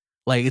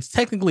 Like it's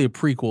technically a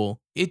prequel.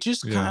 It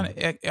just Yeah. kind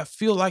of, I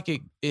feel like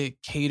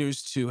it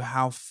caters to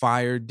how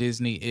fire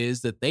Disney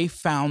is, that they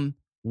found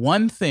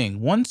one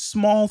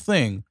small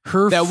thing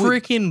Her that we-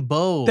 freaking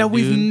bow that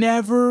we've dude.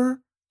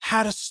 never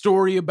had a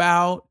story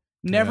about,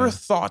 never Yeah.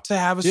 thought to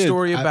have a Yeah,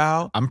 story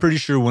about. I'm pretty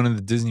sure one of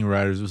the Disney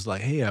writers was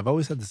like, "Hey, I've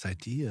always had this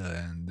idea,"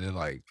 and they're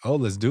like, "Oh,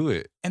 let's do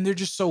it." And they're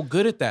just so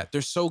good at that.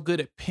 They're so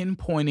good at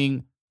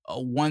pinpointing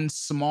one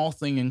small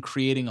thing and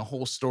creating a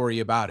whole story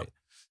about it.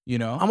 You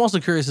know? I'm also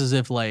curious as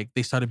if like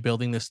they started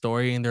building this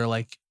story and they're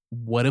like,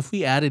 what if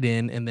we added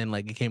in and then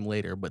like it came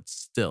later, but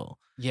still,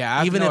 yeah, I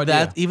have even no if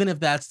idea. even if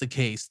that's the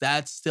case,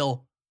 that's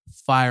still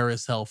fire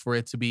as hell for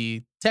it to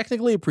be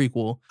technically a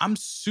prequel. I'm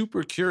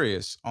super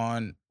curious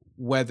on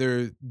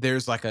whether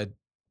there's like a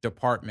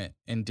department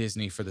in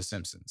Disney for The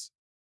Simpsons.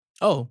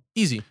 Oh,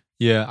 easy.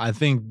 Yeah, I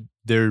think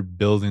they're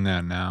building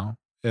that now.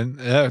 And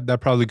that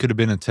probably could have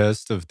been a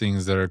test of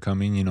things that are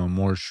coming,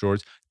 more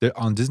shorts.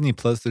 On Disney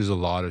Plus, there's a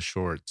lot of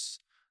shorts.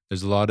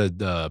 There's a lot of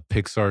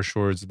Pixar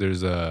shorts.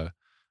 There's a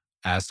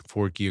Ask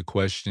Forky a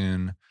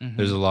Question.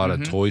 There's a lot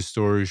of Toy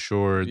Story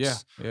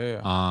shorts.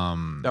 Yeah.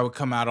 Um, That would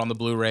come out on the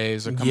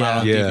Blu-rays or come Yeah. out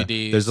on yeah,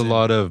 DVDs. there's a and-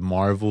 lot of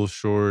Marvel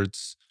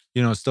shorts,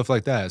 stuff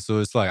like that. So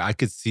it's like I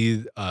could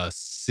see a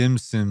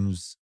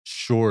Simpsons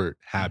short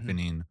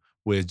happening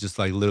with just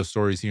like little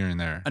stories here and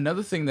there.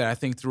 Another thing that I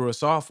think threw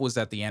us off was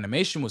that the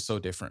animation was so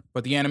different.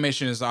 But the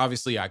animation is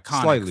obviously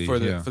iconic Slightly, for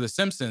yeah. the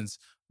Simpsons.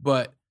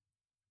 But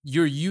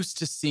you're used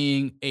to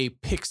seeing a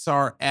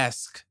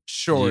Pixar-esque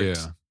short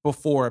Yeah.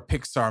 before a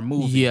Pixar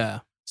movie. Yeah.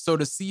 So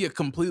to see a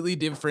completely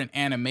different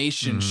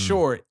animation Mhm.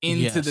 short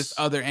into this Yes.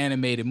 other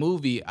animated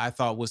movie, I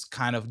thought was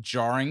kind of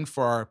jarring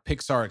for our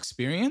Pixar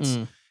experience.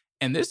 Mm.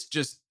 And this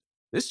just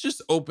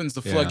opens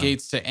the Yeah.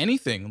 floodgates to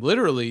anything.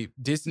 Literally,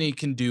 Disney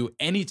can do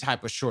any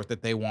type of short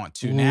that they want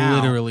to now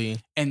Literally.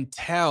 and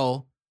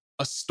tell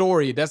a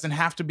story. It doesn't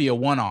have to be a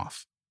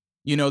one-off.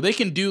 They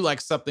can do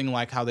like something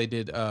like how they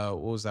did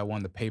what was that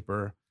one? The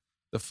paper,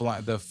 the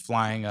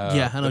flying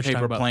Yeah, I know the what you're paper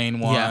talking about. plane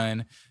Yeah.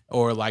 one,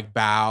 or like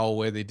Bow,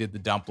 where they did the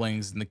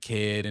dumplings and the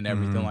kid and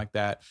everything Mhm. like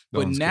that. That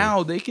But one's good.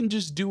 now they can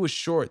just do a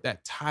short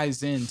that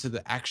ties into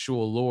the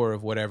actual lore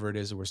of whatever it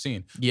is that we're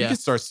seeing. We Yeah. can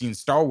start seeing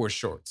Star Wars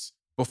shorts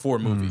before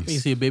Mm. movies. You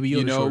see a Baby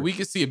Yoda short. We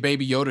could see a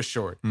Baby Yoda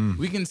short. Mm.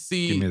 We can Give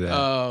see me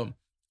that.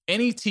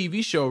 any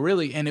TV show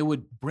really, and it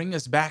would bring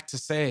us back to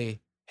say,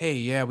 "Hey,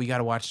 yeah, we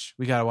gotta watch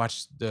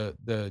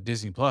the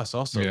Disney Plus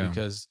also Yeah.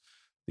 because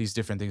these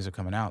different things are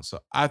coming out." So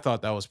I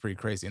thought that was pretty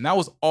crazy, and that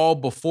was all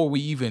before we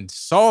even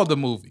saw the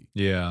movie.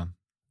 Yeah.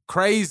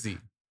 Crazy.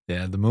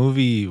 Yeah. The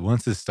movie,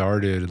 once it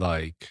started,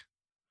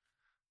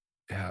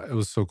 it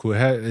was so cool.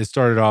 It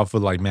started off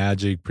with like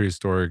magic,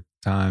 prehistoric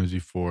times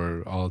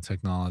before all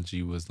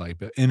technology was like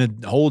in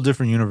a whole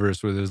different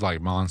universe where there's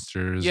like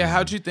monsters. Yeah, and-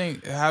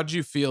 how'd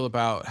you feel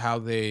about how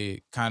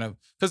they kind of,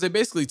 because they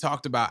basically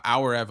talked about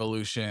our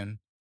evolution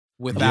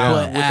Yeah.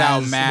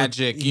 without As-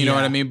 magic, you know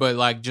what I yeah. mean? But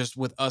like just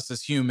with us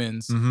as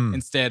humans, Mhm.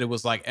 instead it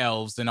was like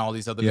elves and all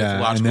these other Yeah, and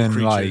mythological then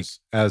creatures.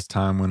 as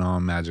time went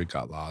on, magic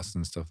got lost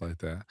and stuff like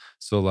that.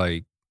 So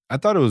like I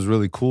thought it was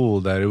really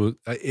cool that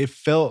it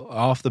felt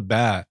off the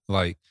bat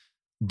like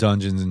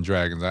Dungeons and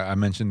Dragons. I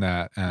mentioned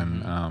that,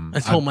 and Mhm. I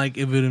told Mike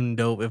it would have been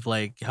dope if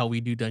like how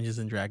we do Dungeons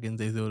and Dragons,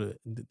 they would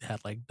have had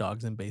like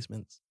dogs in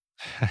basements.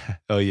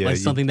 oh yeah, Like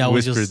you something that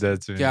was whispered just-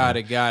 that to me. Got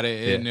it. Yeah.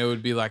 And it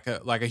would be like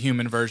a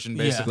human version,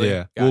 Yeah. basically.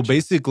 Yeah. Well, Gotcha.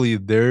 basically,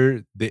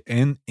 they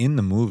in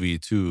the movie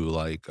too.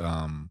 Like,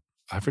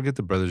 I forget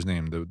the brother's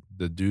name.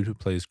 The dude who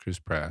plays Chris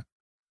Pratt,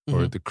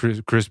 or Mhm.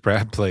 the Chris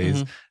Pratt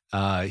plays.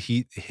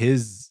 Mhm.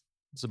 His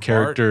It's a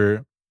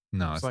character.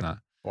 No, it's like not.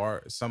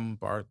 Bart, some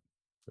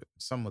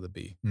with a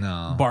B.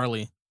 No,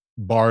 Barley.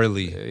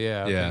 Barley.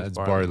 Yeah, I think Yeah, it's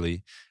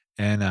Barley.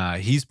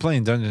 And he's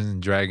playing Dungeons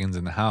and Dragons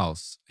in the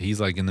house. He's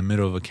like in the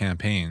middle of a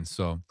campaign.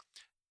 So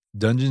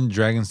Dungeons and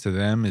Dragons to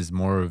them is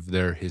more of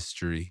their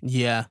history,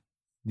 Yeah.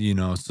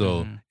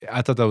 So Mhm.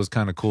 I thought that was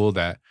kind of cool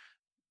that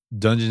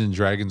Dungeons and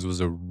Dragons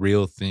was a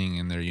real thing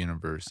in their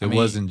universe. I It mean,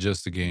 wasn't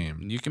just a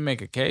game. You can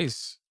make a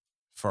case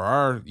for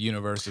our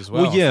universe as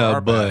well. Well, for yeah,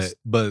 our past.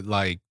 but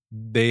like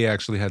they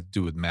actually had to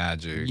do with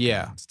magic,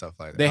 Yeah. and stuff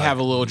like that. They Like, have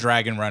a little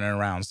dragon running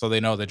around, so they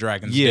know that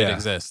dragons did Yeah.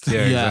 exist.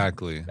 Yeah, Yeah.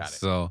 exactly. Got it.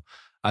 So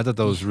I thought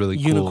that was really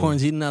cool.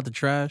 Unicorns eating out the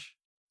trash.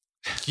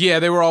 Yeah,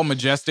 they were all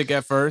majestic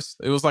at first.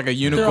 It was like a all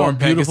unicorn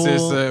Pegasus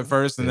beautiful. at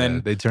first, and Yeah,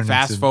 then they turned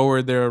fast into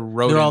forward, they're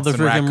rodents They're all the and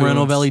freaking Reno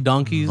raccoons. Valley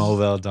donkeys.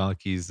 Mobile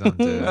donkeys. I'm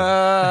dead.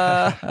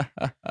 Uh,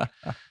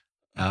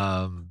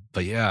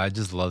 But yeah, I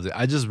just loved it.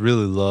 I just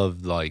really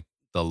loved like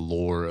the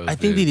lore of I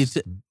think they it, need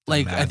to- the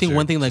Like I think one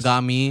magic, thing that just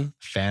got me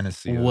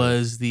fantasy of it.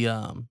 was the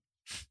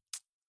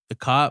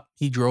cop.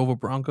 He drove a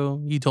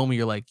Bronco. He told me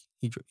you're like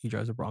he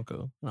drives a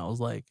Bronco, and I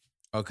was like,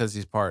 oh, because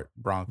he's part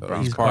Bronco. Bronco.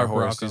 He's He's part part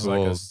horse. Bronco. He's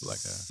Well, like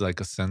it's like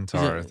a he's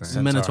centaur, I a think.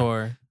 Centaur.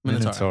 Minotaur.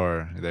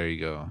 Minotaur. There you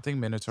go. I think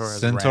Minotaur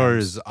has Centaur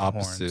ram's is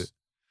opposite. horns.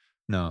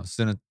 No,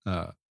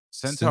 Centaur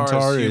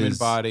Centaur is human is-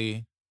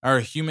 body or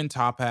human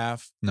top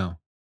half. no,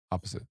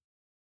 opposite.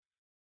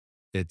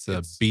 It's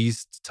a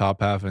beast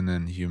top half and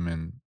then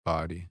human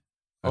body.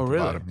 Oh, at the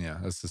really? bottom. Yeah,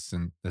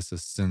 that's a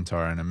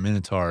centaur, and a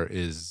minotaur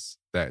is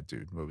that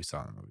dude. What we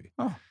saw in the movie.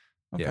 Oh,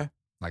 okay. Yeah.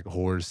 Like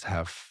horse,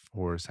 half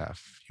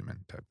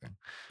human type thing.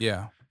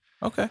 Yeah.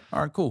 Okay.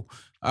 All right. Cool.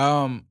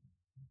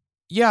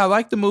 Yeah, I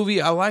liked the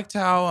movie. I liked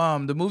how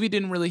the movie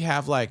didn't really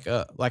have like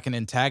an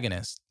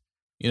antagonist.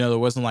 You know, there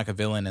wasn't like a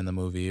villain in the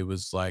movie. It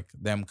was like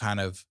them kind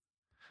of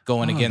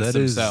going against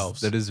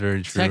themselves. That is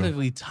very true.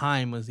 Technically,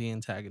 time was the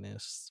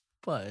antagonist,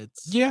 but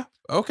Yeah.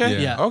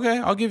 Okay. Yeah. Okay.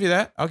 I'll give you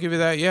that.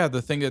 Yeah.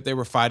 The thing that they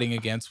were fighting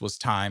against was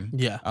time.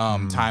 yeah,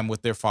 Time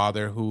with their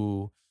father,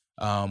 who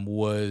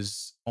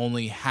was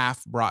only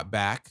half brought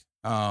back.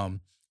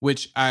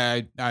 Which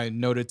I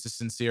noted to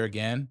Sincere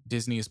again.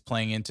 Disney is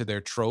playing into their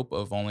trope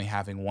of only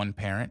having one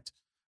parent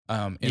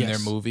in their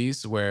Yes.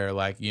 movies, where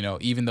like, you know,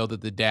 even though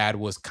that the dad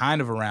was kind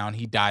of around,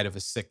 he died of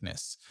a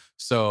sickness.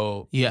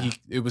 So Yeah.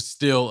 it was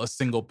still a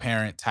single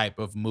parent type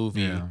of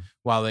movie Yeah.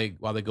 while they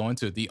go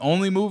into it. The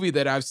only movie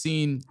that I've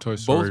seen Toy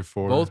Story both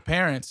 4. both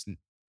parents,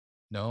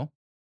 no,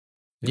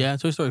 yeah.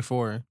 Toy Story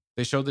 4.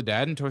 they showed the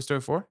dad in Toy Story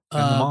 4. And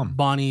the mom.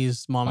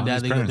 Bonnie's mom and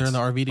dad. Bonnie's They're in the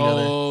parents. RV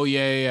together. Oh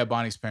yeah,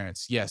 Bonnie's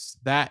parents. Yes,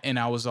 that. And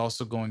I was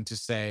also going to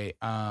say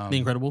The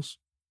Incredibles.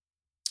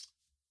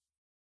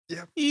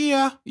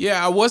 Yeah.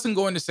 I wasn't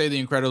going to say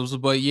The Incredibles,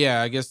 but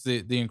yeah, I guess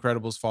the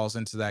Incredibles falls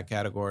into that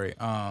category.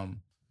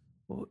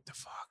 What the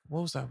fuck?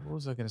 What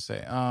was I gonna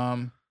say?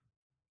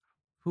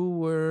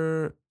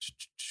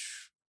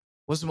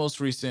 What's the most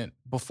recent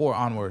before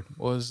Onward?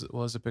 What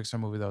was the Pixar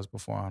movie that was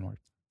before Onward?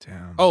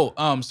 Damn.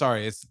 Oh,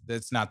 sorry,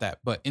 it's not that,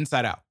 but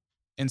Inside Out.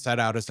 Inside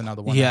Out is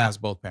another one that Yeah. has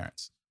both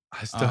parents.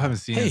 I still haven't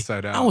seen hey,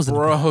 Inside Out. I was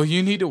Bro,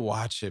 you need to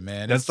watch it,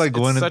 man. That's It's- like it's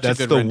one. such a That's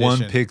good the one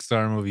rendition.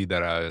 Pixar movie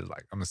that I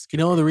like. I'm a skip. You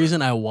know, the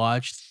reason I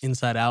watched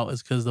Inside Out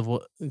is because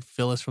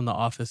Phyllis from The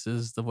Office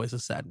is the voice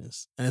of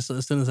sadness. And as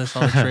soon as I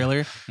saw the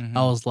trailer, Mhm.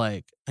 I was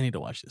like, I need to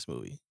watch this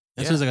movie.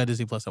 As soon as I got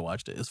Disney Plus, I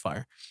watched it. It's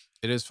fire.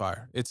 It is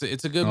fire. It's a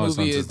good Oh, it's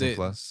on movie. Disney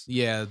Plus.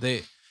 Yeah,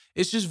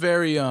 it's just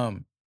very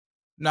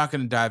not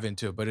going to dive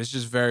into it, but it's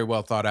just very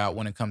well thought out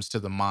when it comes to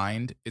the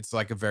mind. It's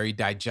like a very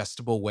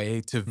digestible way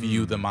to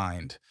view the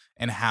mind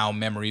and how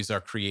memories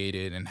are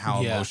created and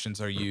how Yeah. emotions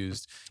are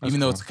used. That's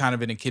Even though cool. it's kind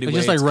of in a kiddie It's way,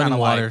 just like it's running kinda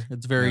water. like-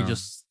 It's very Yeah.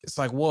 just it's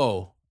like,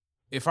 whoa,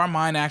 if our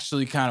mind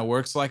actually kind of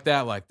works like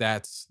that, like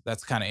that's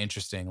kind of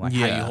interesting. Like how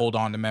you Yeah. hold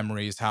on to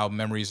memories, how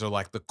memories are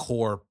like the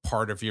core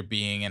part of your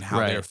being and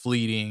how Right. they're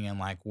fleeting and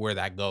like where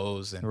that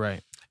goes. And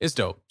right. it's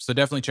dope. So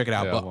definitely check it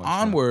out. Yeah, But I'll watch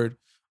that.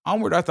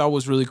 Onward I thought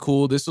was really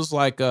cool. This was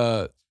like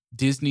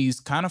Disney's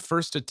kind of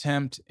first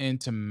attempt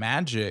into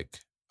magic,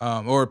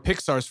 or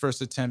Pixar's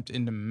first attempt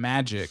into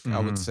magic, I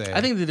would Mhm. say.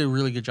 I think they did a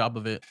really good job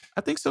of it.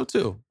 I think so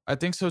too.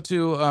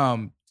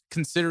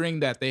 Considering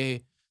that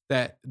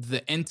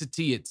the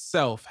entity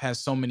itself has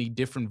so many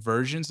different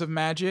versions of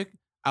magic,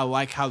 I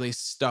like how they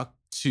stuck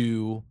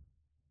to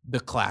the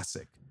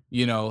classic.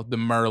 You know, the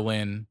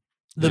Merlin,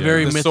 The Yeah.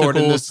 very the mythical sword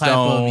and the type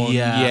stone. of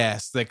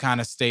Yes, they kind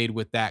of stayed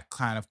with that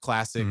kind of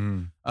classic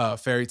Mhm.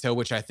 fairy tale,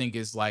 which I think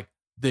is like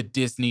the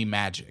Disney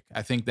magic.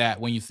 I think that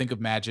when you think of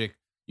magic,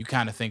 you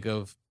kind of think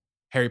of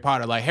Harry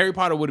Potter. Like Harry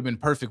Potter would have been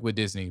perfect with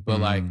Disney,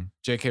 but like Mhm.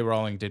 J.K.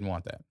 Rowling didn't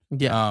want that.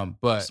 Yeah.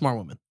 But Smart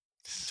woman.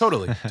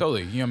 totally. You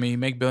know what I mean?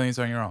 Make billions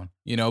on your own,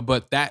 you know,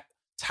 but that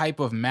type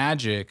of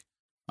magic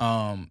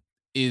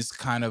is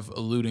kind of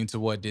alluding to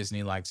what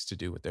Disney likes to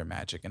do with their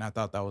magic. And I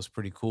thought that was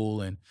pretty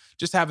cool. And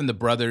just having the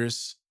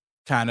brothers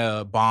kind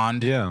of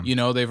bond. Yeah. You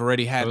know, they've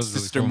already That had was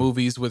really sister cool.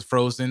 movies with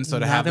Frozen. So to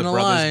Not have the gonna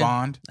brothers lie,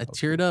 bond. I that was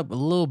teared up a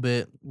little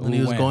bit when Ooh, he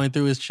was when? going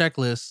through his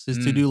checklist, his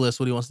Mm. to-do list,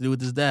 what he wants to do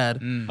with his dad.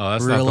 cool. Mm. Oh,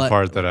 that's not the Reali-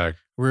 part that I.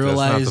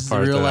 Realized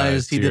part that I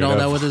he did teared all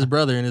that up with his on.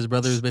 brother, and his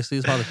brother is basically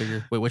his father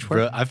figure. Wait, which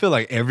Bro, part? I feel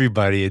like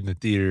everybody in the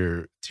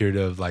theater teared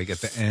up, like at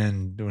the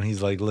end when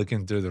he's like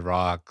looking through the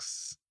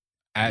rocks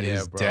at Yeah,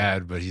 his bro.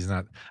 dad, but he's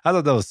not. I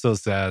thought that was so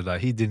sad. Like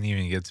he didn't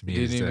even get to meet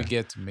Didn't his even dad.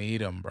 get to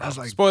meet him, bro. I was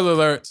like- Spoiler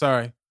alert.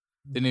 Sorry.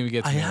 Didn't even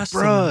get to I meet him. asked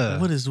Bruh.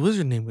 him what his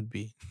wizard name would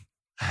be.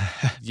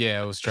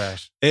 Yeah, it was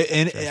trash.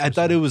 And Trash I thought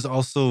person. it was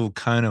also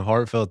kind of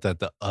heartfelt that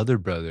the other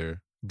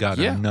brother got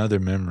Yeah. another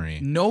memory.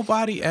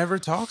 Nobody ever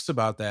talks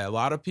about that. A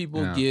lot of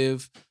people Yeah.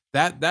 give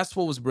that's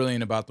what was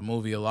brilliant about the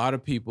movie. A lot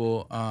of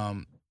people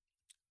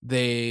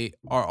they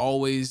are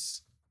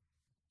always,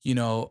 you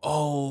know,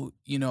 oh,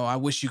 you know, I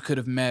wish you could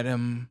have met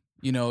him.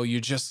 You know, you're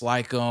just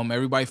like him.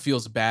 Everybody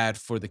feels bad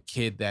for the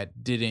kid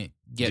that didn't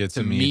get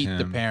to meet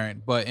the him.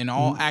 parent. But in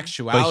all But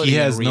actuality, he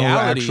has and no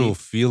reality, actual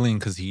feeling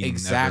because he never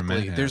exactly.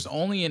 met him. There's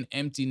only an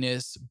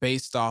emptiness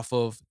based off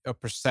of a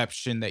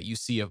perception that you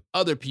see of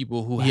other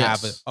people who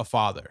Yes. have a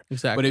father.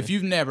 Exactly. But if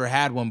you've never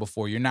had one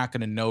before, you're not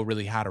going to know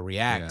really how to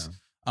react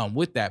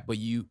with that. But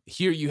you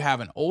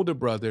have an older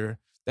brother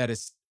that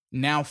is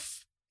now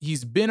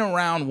he's been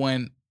around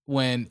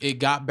when it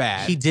got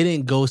bad. he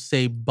didn't go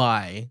say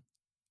bye.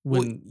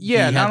 Well, When yeah,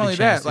 he had not the only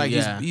chance that, like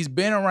to, he's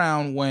been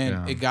around when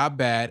Yeah. it got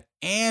bad,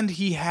 and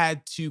he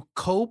had to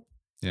cope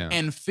Yeah.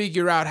 and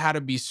figure out how to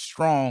be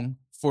strong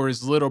for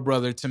his little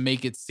brother to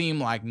make it seem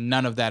like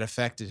none of that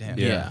affected him.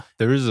 Yeah.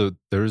 There was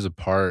a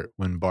part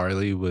when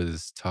Barley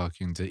was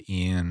talking to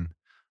Ian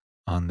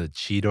on the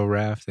Cheeto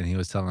raft, and he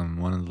was telling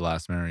him one of the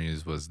last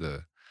memories was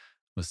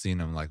seeing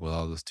him like with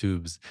all those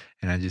tubes,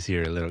 and I just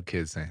hear a little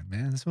kid saying,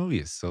 "Man, this movie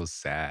is so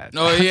sad."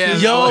 Oh yeah,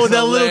 Yo,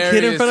 that little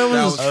kid in hilarious. front of him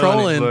That was funny.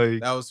 trolling.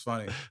 That was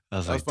funny. I was That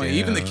was like, funny.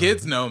 Even the "Damn."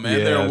 kids know, man.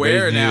 Yeah, They're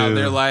aware they now. knew.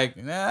 They're like,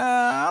 nah,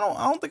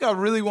 I don't think I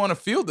really want to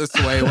feel this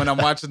way when I'm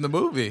watching the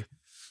movie.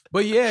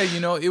 But yeah,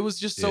 it was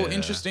just so Yeah,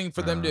 interesting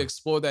for them to uh-huh.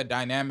 explore that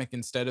dynamic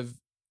instead of,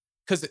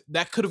 because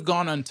that could have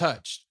gone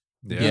untouched.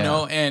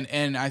 Yeah.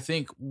 And I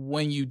think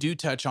when you do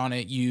touch on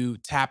it, you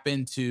tap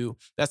into,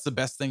 that's the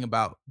best thing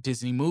about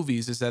Disney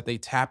movies, is that they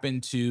tap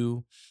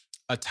into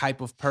a type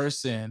of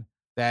person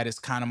that is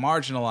kind of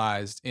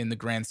marginalized in the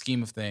grand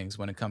scheme of things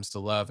when it comes to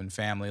love and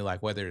family,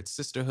 like whether it's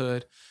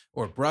sisterhood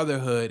or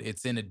brotherhood,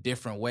 it's in a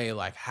different way.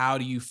 Like, how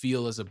do you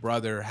feel as a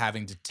brother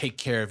having to take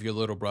care of your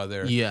little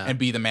brother Yeah. and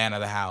be the man of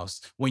the house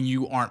when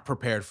you aren't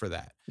prepared for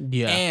that?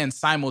 Yeah. And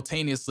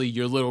simultaneously,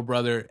 your little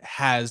brother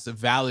has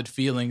valid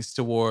feelings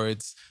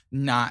towards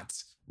not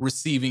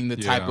receiving the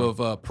type Yeah.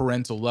 of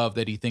parental love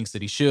that he thinks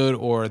that he should,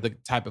 or the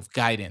type of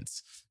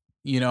guidance,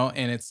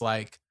 and it's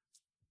like,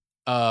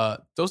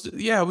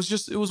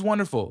 it was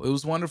wonderful. It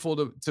was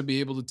wonderful to be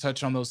able to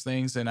touch on those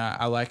things. And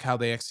I like how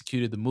they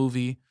executed the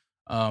movie.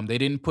 They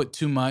didn't put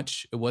too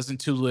much. It wasn't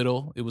too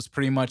little. It was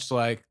pretty much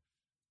like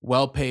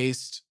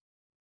well-paced.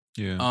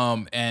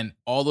 Yeah. And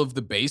all of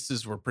the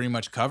bases were pretty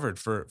much covered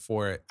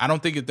for it. I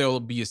don't think that there will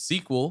be a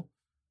sequel.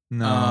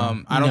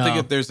 No. I don't think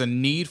No. that there's a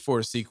need for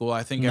a sequel.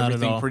 I think Not at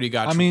everything all. pretty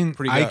got. I mean,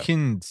 pretty I got,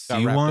 can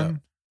see wrapped one,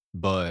 up.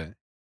 but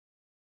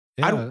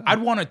yeah, I'd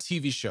want a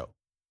TV show.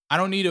 I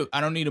don't need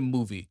a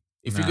movie.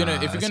 If you're gonna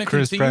it's continue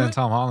Chris Pratt and it,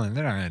 Tom Holland,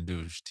 they're not gonna do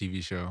a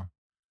TV show.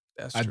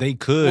 that's true. They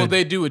could. Well,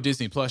 they do a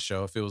Disney Plus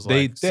show if it was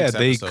they like six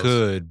they episodes.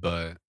 could,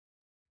 but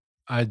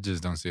I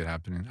just don't see it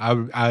happening.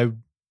 I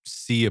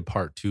see a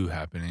part 2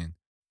 happening.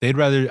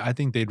 I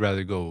think they'd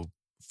rather go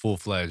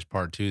full-fledged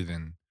part 2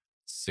 than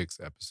 6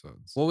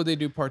 episodes. What would they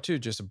do part 2?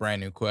 Just a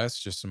brand new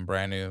quest, just some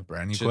brand new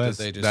Brand new shit that quest.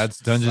 they just That's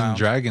Dungeons and found?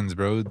 Dragons,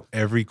 bro.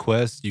 Every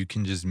quest you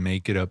can just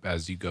make it up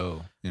as you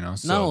go.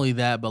 So Not only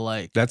that, but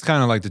like, that's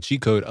kind of like the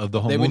cheat code of the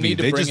whole They would movie. need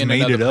to They bring just in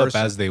made it another up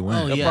person. as they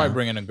went. Oh, They'll yeah. probably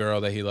bring in a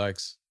girl that he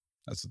likes.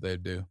 That's what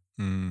they'd do.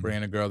 Mm. Bring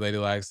in a girl that he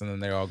likes, and then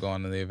they all go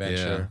on to the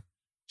adventure. Yeah.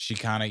 She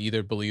kind of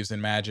either believes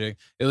in magic.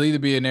 It'll either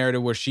be a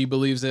narrative where she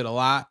believes it a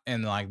lot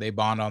and like they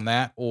bond on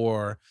that,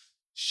 or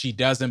she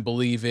doesn't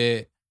believe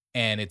it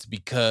and it's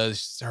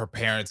because her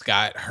parents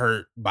got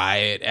hurt by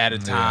it at a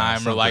Yeah,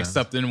 time, or like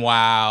something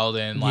wild,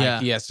 and like Yeah,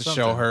 he has to show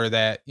something. her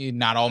that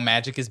not all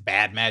magic is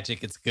bad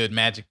magic, it's good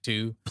magic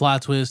too.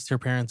 plot twist, her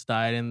parents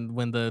died, and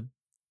when the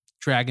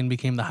dragon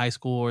became the high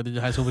school, or the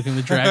high school became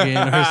the dragon,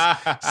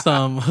 or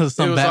some It was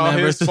all Batman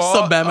his versus fault?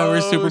 some Batman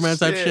versus Oh, Superman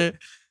type shit.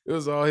 It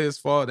was all his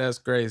fault. That's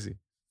crazy.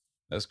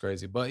 That's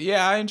crazy. But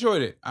yeah, I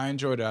enjoyed it. I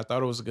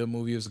thought it was a good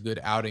movie. It was a good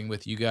outing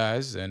with you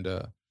guys. And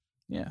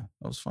yeah,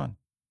 it was fun.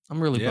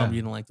 I'm really Yeah. bummed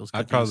you didn't like those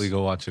cookies. I'd probably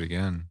go watch it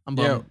again. I'm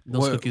bummed Yeah,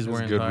 those what- cookies It was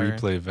a weren't good fire.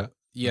 replay.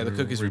 Yeah, the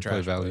cookies were replay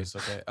trash. value. But it's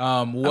okay.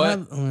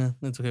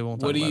 It's okay. We won't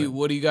talk What do about you it.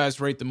 what do you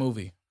guys rate the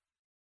movie?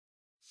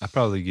 I'd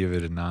probably give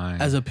it a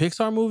 9. As a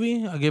Pixar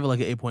movie, I give it like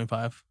an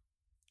 8.5.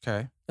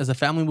 Okay. As a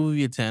family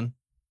movie, a 10.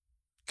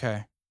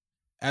 Okay.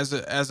 As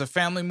a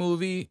family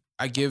movie,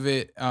 I give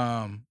it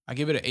an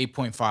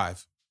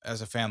 8.5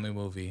 as a family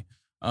movie.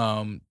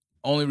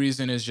 Only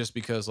reason is just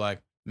because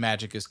like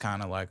magic is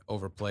kind of like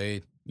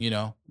overplayed,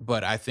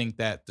 but I think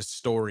that the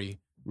story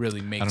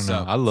really I makes don't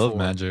know. up. I love for-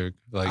 magic.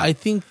 Like I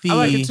think the I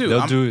like it too. they'll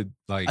I'm- do it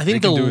like I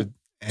think they can the- do it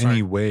sorry.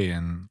 any way,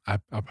 and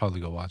I'll probably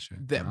go watch it.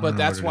 I don't But know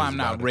that's what it why is I'm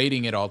not about it.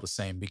 rating it all the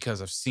same,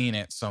 because I've seen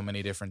it so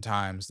many different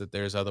times that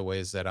there's other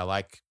ways that I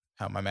like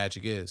how my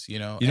magic is, You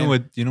know And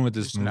what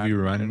this just not movie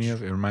reminded me of?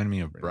 finished It reminded me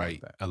of reading like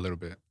Bright that. a little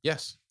bit.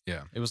 Yes.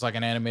 Yeah. It was like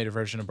an animated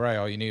version of Bright.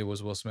 All you needed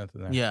was Will Smith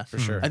in there. Yeah. For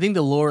sure. I think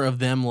the lore of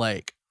them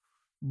like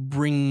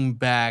bring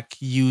back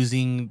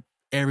using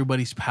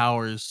everybody's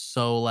powers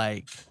so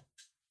like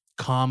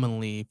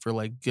commonly for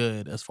like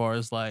good, as far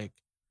as like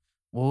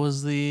what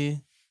was the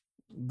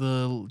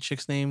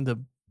chick's name? The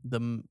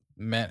the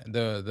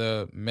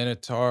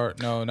Minotaur.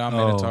 No, not Oh,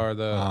 Minotaur.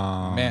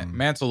 The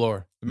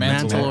Manticore. The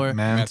Manticore.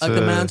 Manta- like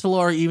the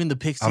Manticore, even the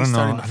pixies I don't know.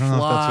 starting I to don't know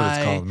if that's what it's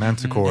fly. called.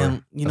 Manticore.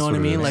 And you know That's what I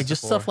it mean? is. Like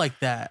just stuff like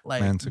that.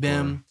 Like Manticore.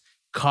 them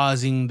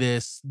causing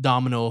this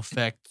domino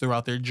effect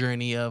throughout their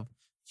journey of,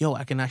 yo,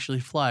 I can actually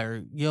fly,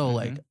 or yo, Mhm.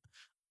 like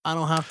I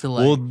don't have to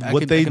like Well, I what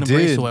can, they I can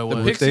embrace did- who I what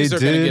The was. they Pixies are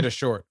going to did- get a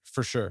short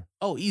for sure.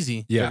 Oh,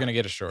 easy. Yeah. They're going to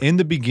get a short. In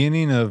the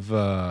beginning of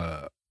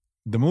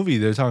the movie,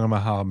 they're talking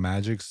about how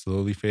magic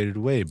slowly faded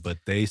away, but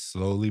they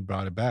slowly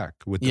brought it back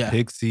with the Yeah.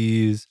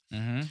 pixies,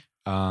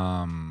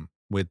 Mhm.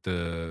 with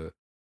the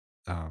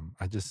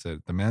I just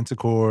said the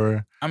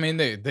Manticore. I mean,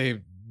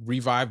 they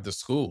revived the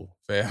school,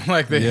 fam.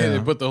 Like they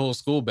Yeah. put the whole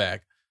school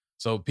back.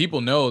 So people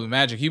know the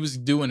magic. He was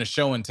doing a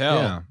show and tell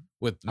Yeah.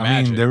 with I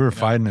magic. mean, they were you know?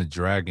 fighting a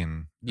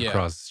dragon Yeah.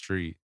 across the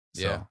street.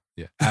 So. Yeah.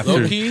 Yeah.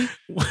 Low key,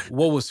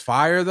 what was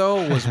fire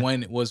though was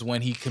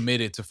when he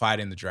committed to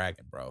fighting the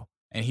dragon, bro.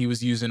 And he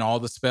was using all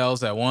the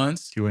spells at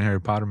once. He went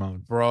Harry Potter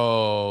mode.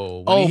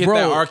 Bro, when he hit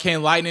that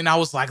arcane lightning, I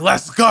was like,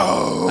 let's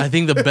go. I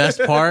think the best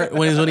part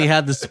when he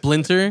had the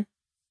splinter.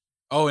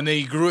 Oh, and then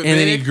he grew it and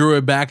then he grew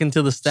it back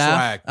into the staff.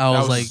 Swag. I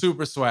was like,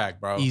 super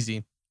swag, bro.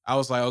 Easy. I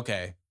was like,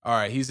 okay, all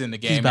right, he's in the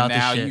game. And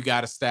now you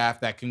got a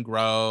staff that can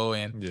grow.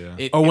 And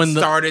it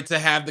started to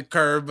have the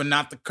curve, but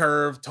not the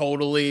curve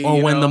totally.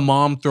 Or when the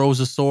mom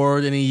throws a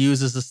sword and he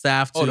uses the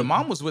staff to. Oh, the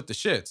mom was with the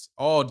shits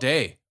all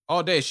day.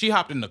 All day. She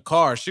hopped in the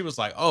car. She was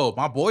like, oh,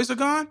 my boys are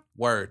gone?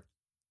 Word.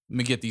 Let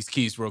me get these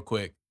keys real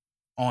quick.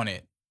 On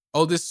it.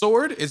 Oh, this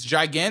sword is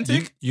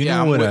gigantic? You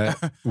know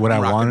what I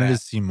wanted to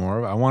see more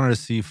of? I wanted to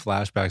see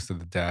flashbacks of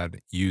the dad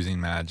using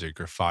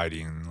magic or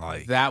fighting.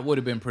 Like that would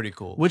have been pretty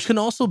cool. Which can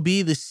also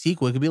be the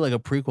sequel. It could be like a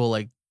prequel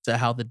like to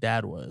how the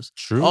dad was.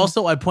 True.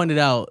 Also, I pointed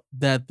out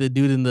that the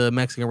dude in the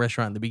Mexican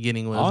restaurant in the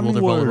beginning was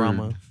Walter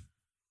Valderrama.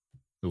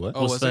 What?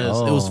 It was Fez.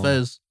 Oh. It was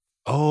Fez.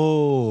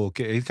 Oh,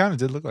 okay. It kind of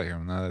did look like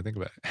him now that I think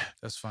about it.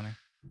 That's funny.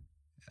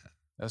 Yeah,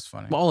 that's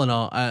funny. But all in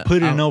all,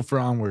 put a note for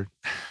Onward.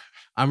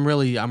 I'm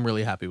really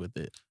happy with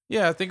it.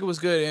 Yeah, I think it was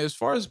good. As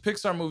far as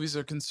Pixar movies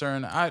are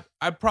concerned,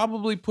 I'd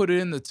probably put it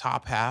in the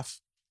top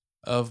half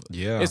of.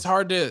 Yeah, it's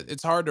hard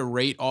to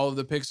rate all of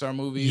the Pixar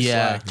movies.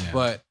 Yeah,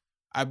 but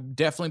I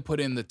definitely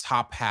put in the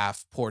top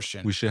half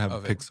portion. We should have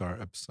a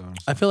Pixar episode.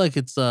 I feel like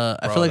it's I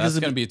feel like that's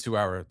gonna be a 2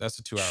 hour. That's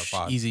a 2 hour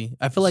pod. Easy.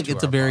 I feel like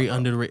it's a very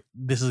underrated.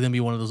 This is gonna be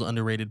one of those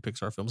underrated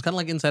Pixar films, kind of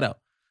like Inside Out.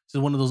 This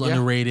is one of those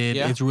underrated.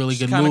 Yeah. It's a really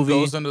good movie.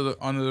 Goes under the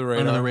radar.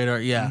 Under the radar,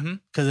 yeah,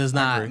 because it's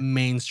not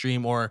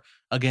mainstream. Or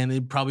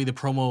again, probably the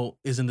promo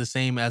isn't the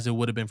same as it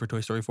would have been for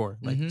Toy Story 4,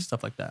 like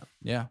stuff like that.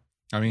 Yeah,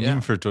 I mean,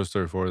 even for Toy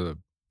Story 4, the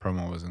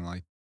promo wasn't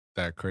like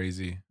that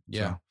crazy.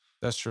 Yeah,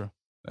 that's true.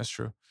 That's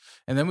true.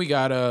 And then we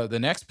got the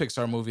next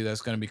Pixar movie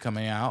that's going to be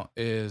coming out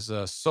is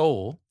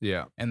Soul.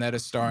 Yeah. And that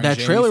is starring That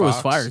Jamie trailer Foxx.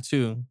 was fire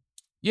too.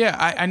 Yeah,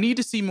 I need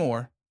to see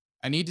more.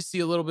 I need to see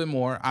a little bit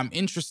more. I'm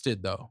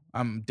interested though.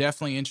 I'm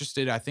definitely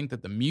interested. I think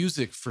that the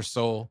music for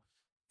Soul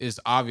is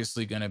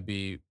obviously going to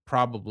be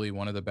probably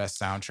one of the best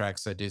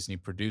soundtracks that Disney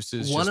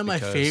produces. One of my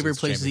favorite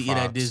places to eat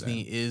at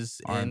Disney is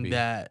in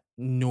that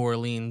New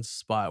Orleans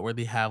spot where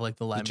they have like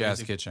the live Jazz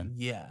music. Kitchen.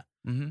 Yeah.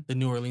 The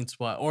New Orleans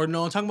spot. Or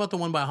no, I'm talking about the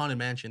one by Haunted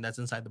Mansion that's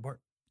inside the park.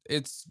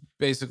 It's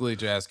basically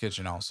Jazz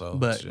Kitchen also.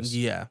 But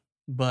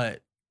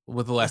but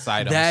with less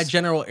items. That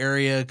general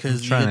area,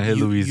 because trying to hit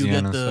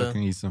Louisiana so I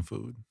can eat some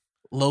food.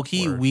 Low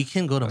key, we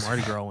can go to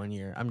Mardi Gras one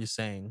year. I'm just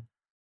saying.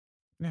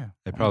 Yeah.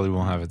 They probably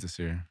won't have it this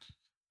year.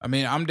 I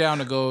mean, I'm down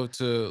to go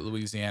to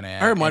Louisiana I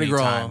heard Mardi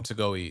Gras to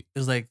go eat.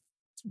 It's like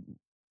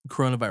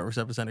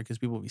coronavirus epicenter because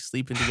people will be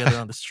sleeping together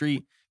on the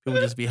street. People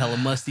just be hella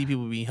musty.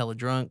 People be hella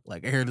drunk.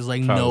 Like I heard there's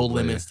like no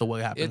limits to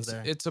what happens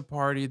there. It's a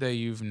party that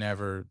you've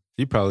never.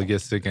 You probably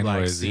get sick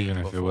anyways, even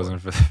if it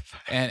wasn't for that.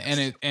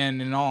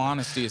 And in all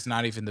honesty, it's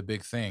not even the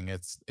big thing.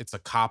 It's a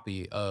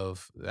copy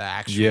of the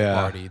actual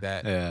party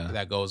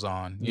that goes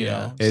on. You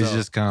know? It's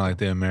just kind of like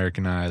the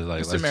Americanized,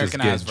 like let's just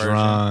get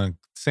drunk.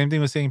 Same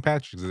thing with St.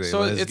 Patrick's Day.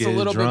 So it's a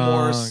little bit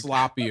more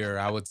sloppier,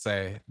 I would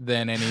say,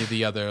 than any of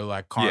the other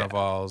like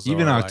carnivals.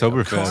 Even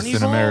Oktoberfest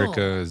in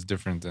America is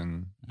different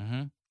than.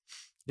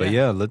 But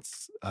yeah,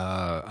 let's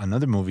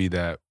another movie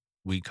that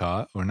we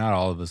caught, or not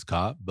all of us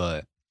caught,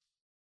 but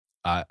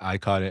I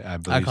caught it. I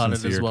believe I caught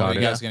it as well. You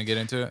guys gonna get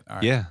into it? All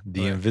right. Yeah,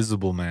 The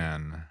Invisible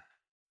Man.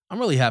 I'm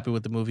really happy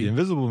with the movie. The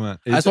Invisible Man.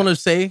 I just want to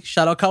say,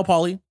 shout out Cal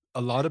Poly.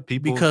 A lot of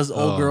people, because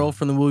old girl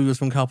from the movie was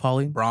from Cal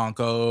Poly.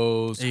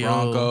 Broncos.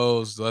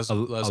 Let's go.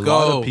 A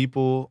lot of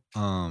people.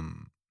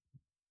 Damn,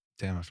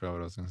 I forgot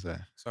what I was gonna say.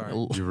 Sorry,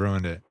 you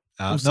ruined it.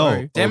 I'm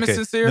sorry. Damn it,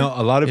 sincere. No,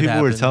 a lot of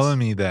people were telling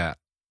me that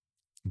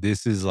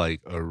this is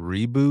like a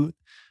reboot,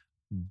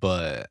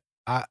 but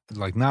I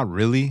like not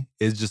really.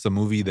 It's just a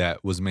movie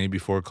that was made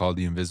before called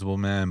The Invisible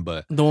Man,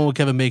 but the one with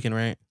Kevin Bacon,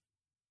 right?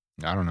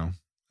 I don't know.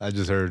 I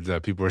just heard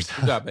that people were.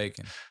 Who got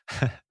Bacon?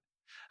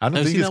 I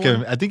don't think it's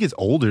Kevin. I think it's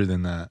older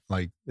than that.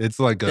 Like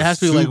it's like it has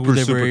to be like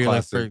the very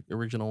classic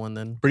original one.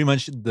 Then pretty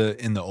much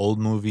in the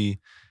old movie,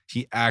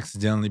 he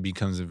accidentally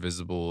becomes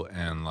invisible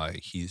and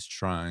like he's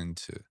trying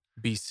to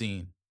be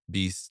seen,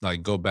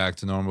 go back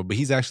to normal. But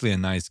he's actually a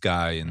nice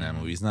guy in that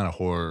movie. He's not a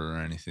horror or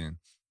anything.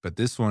 But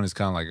this one is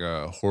kind of like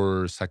a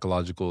horror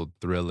psychological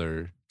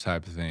thriller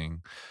type of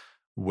thing,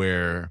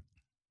 where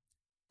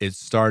it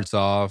starts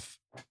off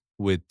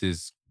with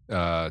this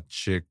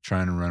chick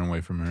trying to run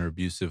away from her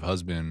abusive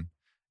husband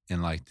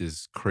in like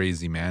this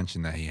crazy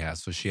mansion that he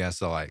has. So she has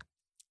to like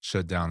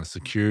shut down the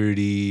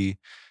security.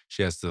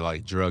 She has to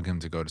like drug him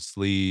to go to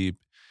sleep.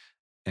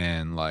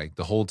 And like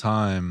the whole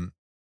time,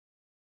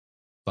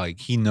 like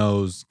he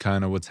knows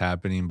kind of what's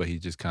happening, but he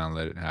just kind of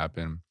let it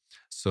happen.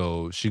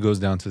 So she goes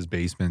down to his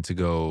basement to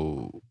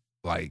go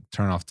like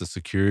turn off the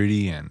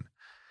security. And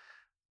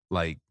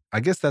like, I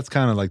guess that's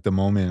kind of like the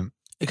moment.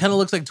 It kind of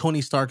looks like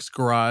Tony Stark's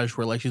garage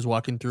where like she's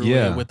walking through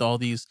it with all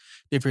these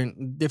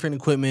different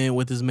equipment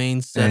with his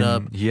main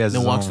setup. And he has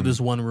then walks through this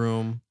one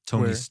room.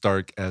 Tony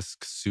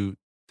Stark-esque suit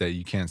that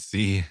you can't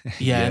see.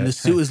 Yeah, and the yet.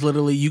 suit is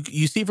literally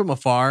you see from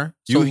afar.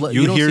 So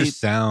you don't hear see,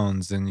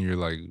 sounds and you're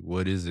like,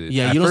 what is it?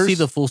 yeah, At you don't see first-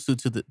 the full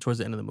suit towards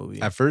the end of the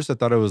movie. At first, I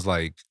thought it was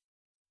like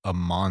a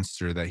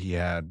monster that he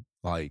had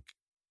like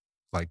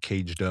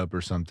caged up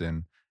or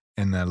something.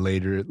 And then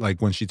later,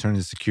 like when she turned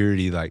to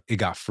security, like it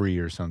got free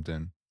or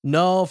something.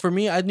 No, for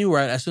me, I knew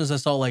right as soon as I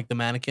saw like the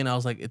mannequin, I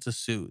was like, it's a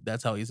suit.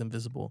 That's how he's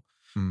invisible.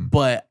 Mm.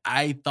 But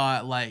I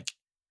thought like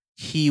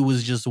he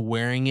was just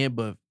wearing it,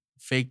 but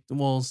fake.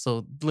 Well,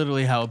 so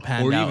literally how it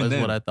panned Or out even is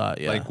then, what I thought.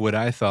 Yeah, Like what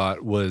I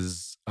thought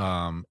was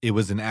it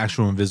was an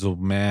actual invisible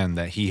man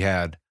that he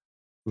had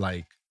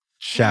like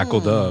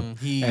shackled up.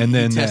 He, and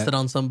then he that- tested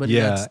on somebody.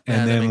 Yeah.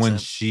 And that then makes when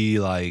sense. she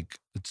like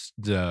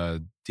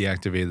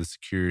deactivated the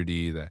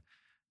security, that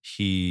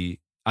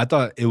I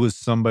thought it was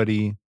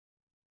somebody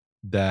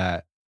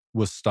that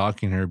was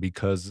stalking her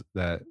because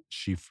that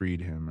she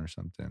freed him or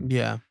something.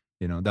 Yeah,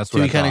 You know, that's so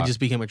what he I kind of thought. just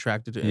became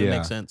attracted to it. It Yeah.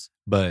 makes sense.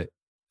 But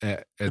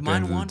at the mind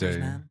end of the wanders,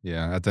 day, man.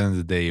 yeah, at the end of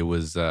the day, it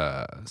was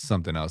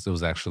something else. It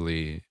was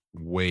actually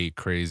way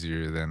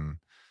crazier than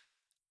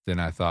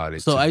I thought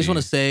it. So to I just want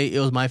be. to say it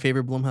was my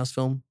favorite Blumhouse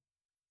film.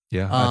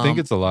 Yeah, I think Um,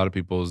 it's a lot of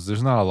people's.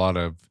 There's not a lot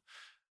of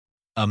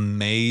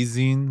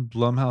amazing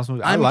Blumhouse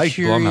movies. I I'm like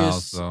curious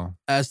Blumhouse though.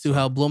 As to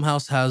how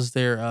Blumhouse has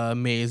their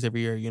maze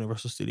every year at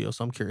Universal Studios,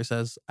 so I'm curious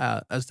as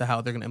to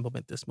how they're gonna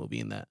implement this movie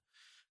in that,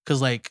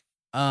 because like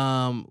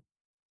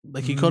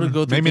you could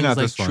go through Maybe things not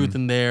like this Truth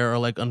one. in There or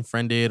like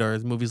Unfriended or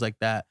movies like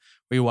that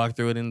where you walk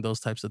through it and those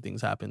types of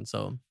things happen.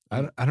 So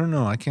I don't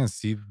know. I can't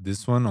see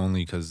this one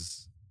only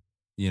because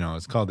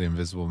it's called The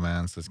Invisible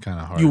Man, so it's kind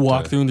of hard. you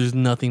walk to... through and there's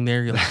nothing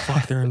there. You're like,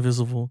 fuck, they're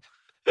invisible.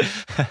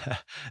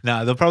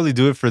 Nah, they'll probably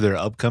do it for their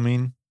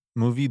upcoming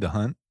movie, The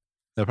Hunt.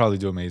 They'll probably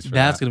do a maze for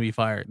That's that. gonna be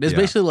fire. It's Yeah.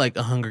 basically like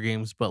a Hunger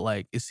Games, but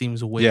like it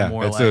seems way Yeah,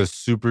 more it's like a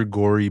super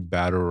gory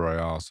battle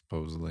royale,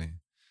 supposedly.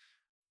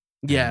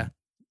 yeah. And-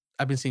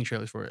 I've been seeing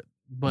trailers for it,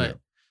 but Yeah.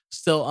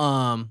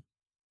 still,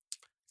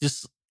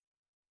 just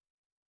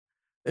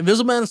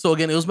Invisible Man. So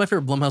again, it was my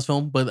favorite Blumhouse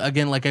film, but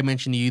again, like I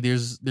mentioned to you,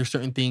 there's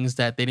certain things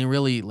that they didn't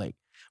really like.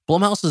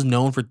 Blumhouse is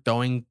known for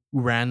throwing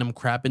random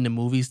crap into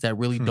movies that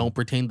really don't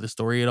pertain to the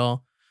story at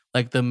all.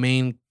 Like the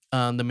main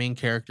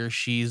character,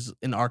 she's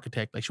an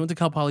architect. Like she went to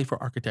Cal Poly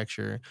for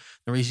architecture.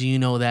 The reason you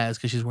know that is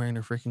because she's wearing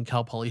her freaking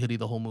Cal Poly hoodie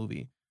the whole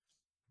movie.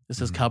 This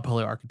says Mhm. Cal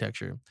Poly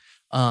architecture.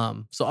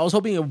 So I was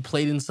hoping it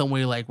played in some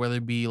way, like whether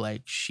it be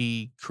like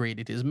she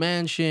created his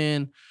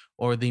mansion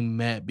or they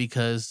met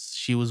because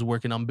she was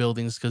working on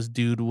buildings because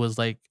dude was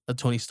like a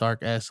Tony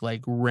Stark-esque,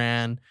 like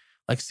ran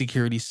like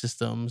security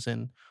systems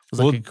and was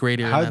like Well, a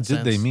creator. How in that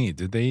did they sense. meet?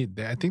 Did they?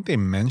 I think they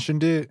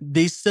mentioned it.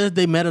 They said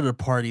they met at a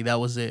party. That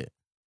was it.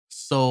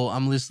 So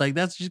I'm just like,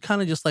 that's just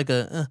kind of just like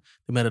they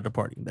met at a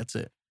party. That's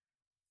it.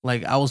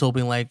 Like I was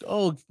hoping like,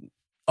 oh,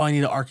 I need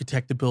an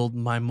architect to build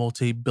my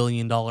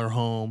multi-billion-dollar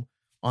home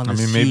on I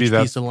this mean, maybe huge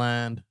that's- piece of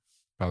land.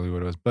 Probably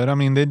what it was. But I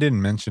mean, they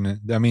didn't mention it.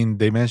 I mean,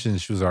 they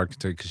mentioned she was an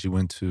architect because she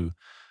went to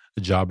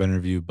a job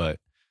interview, but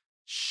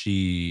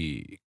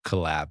she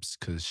collapsed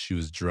because she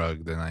was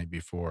drugged the night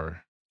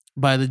before.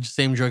 By the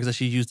same drugs that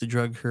she used to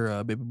drug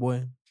her baby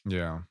boy.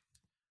 Yeah.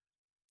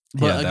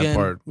 But Yeah, that again,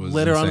 part was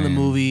later on in the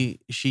insane. movie,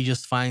 she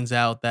just finds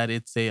out that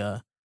it's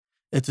a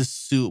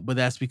suit, but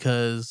that's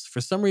because for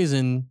some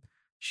reason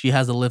she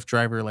has a Lyft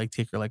driver like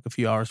take her like a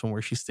few hours from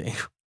where she's staying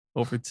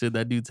over to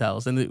that dude's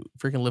house, and the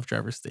freaking Lyft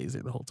driver stays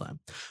there the whole time.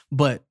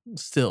 But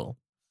still,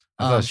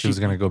 I thought she was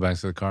going to go back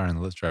to the car and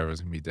the Lyft driver was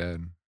going to be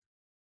dead.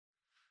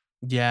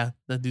 Yeah,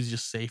 that dude's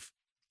just safe,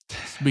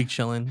 just big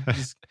chilling.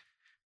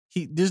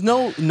 There's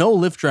no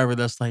Lyft driver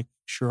that's like,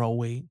 sure, I'll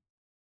wait.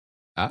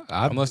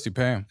 Unless you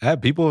pay him.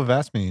 People have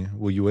asked me,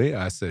 will you wait?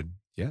 I said,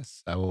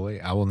 yes, I will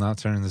wait. I will not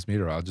turn this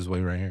meter. I'll just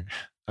wait right here.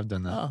 I've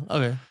done that. Oh,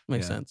 okay,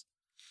 makes Yeah. sense.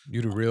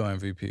 You the real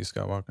MVP,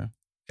 Scott Walker.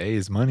 Hey,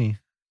 it's money.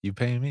 You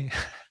paying me?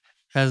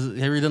 Have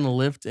you done a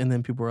Lyft and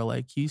then people are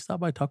like, can you stop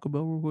by Taco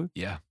Bell real quick?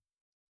 Yeah.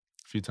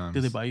 A few times.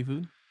 Did they buy you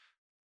food?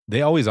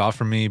 They always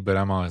offer me, but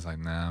I'm always like,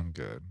 nah, I'm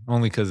good.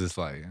 Only because it's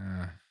like,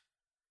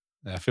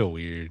 I feel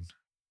weird.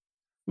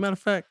 Matter of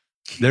fact,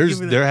 There give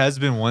me that. has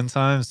been one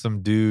time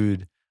some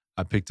dude,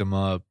 I picked him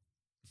up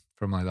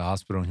from like the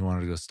hospital and he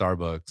wanted to go to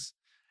Starbucks.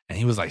 And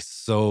he was like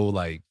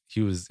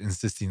he was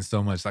insisting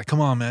so much, like,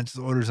 come on, man, just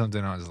order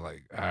something. I was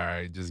like, all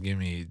right, just give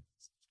me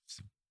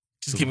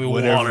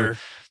whatever. water.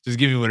 Just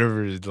give me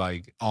whatever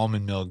like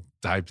almond milk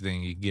type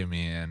thing you can give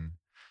me. And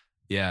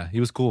yeah,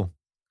 he was cool.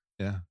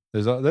 Yeah.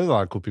 There's a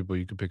lot of cool people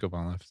you can pick up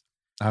on Lyft.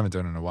 I haven't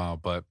done it in a while,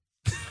 but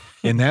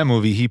in that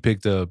movie, he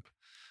picked up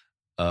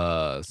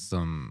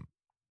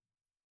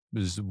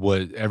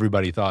what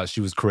everybody thought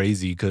she was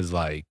crazy because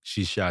like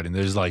she's shouting.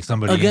 There's like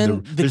somebody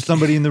Again, there's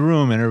somebody in the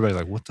room, and everybody's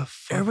like, "What the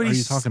fuck are you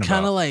Everybody's talking kind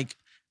of about?" like,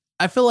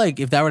 I feel like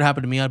if that would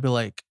happen to me, I'd be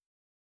like,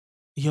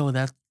 yo,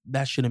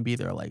 that shouldn't be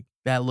there. Like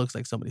that looks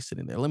like somebody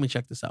sitting there. Let me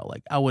check this out.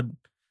 Like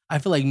I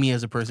feel like me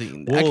as a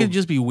person, I Well, could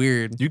just be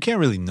weird. You can't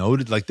really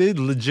notice. Like they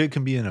legit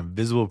can be an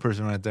invisible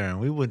person right there,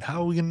 and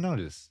how are we gonna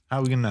notice? How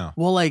are we gonna know?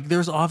 Well, like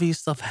there's obvious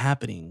stuff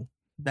happening.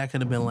 That could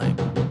have been like,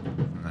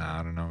 Nah,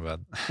 I don't know. about.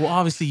 Well,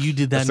 obviously you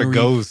did that. That's a Nuri.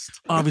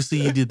 ghost.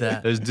 Obviously you did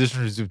that. There's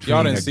difference Y'all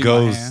between didn't a see my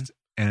hand. ghost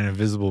and an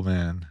invisible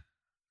man.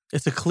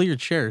 It's a clear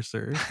chair,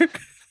 sir.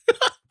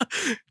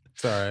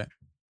 It's all right.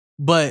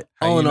 But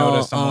How all you in know all,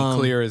 that someone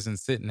clear isn't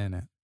sitting in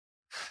it?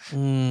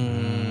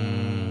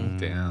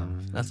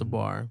 Damn. That's a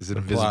bar. It's an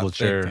The invisible plot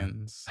chair.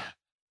 thickens.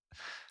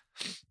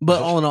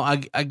 But all in all,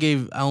 I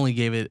only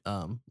gave it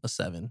a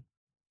 7.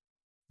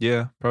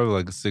 Yeah, probably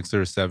like a 6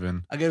 or a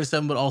 7. I gave it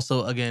 7, but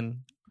also again,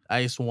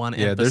 I just want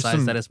to Yeah, there's emphasize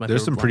some that it's my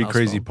there's favorite some pretty Blumhouse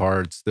crazy film.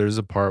 parts. There's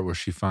a part where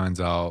she finds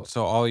out.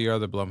 So all your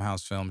other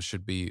Blumhouse films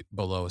should be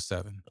below a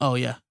 7. Oh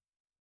yeah,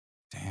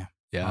 Damn.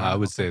 Yeah, Wow, I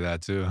would okay. say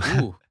that too.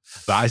 Ooh.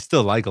 But I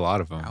still like a lot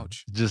of them.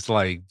 Ouch. Just the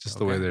way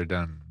Okay. they're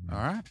done. All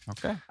right.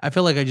 Okay. I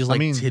feel like I just I like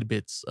mean,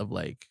 tidbits of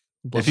like.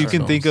 If you Blumhouse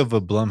can think films. of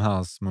a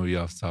Blumhouse movie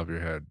off the top of your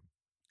head,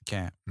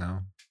 Can't. no,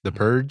 The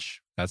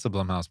Purge. That's a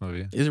Blumhouse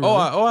movie. Is it Oh,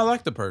 really? I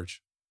like The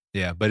Purge.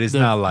 Yeah, but it's the,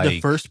 not like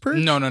the first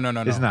Purge. No.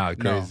 It's not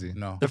No, crazy.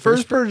 No. The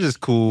first Purge is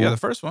cool. Yeah, the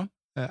first one.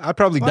 I'd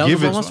probably that was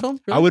give a it. Blumhouse film.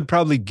 I Really? would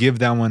probably give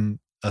that one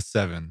a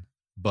 7,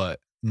 but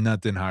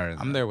nothing higher than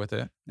I'm that. there with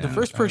it. The Yeah.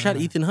 first Purge had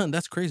Ethan Hunt.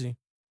 That's crazy.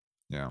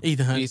 Yeah.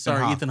 Ethan Hunt. Ethan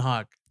Hawke. Ethan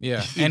Hawke.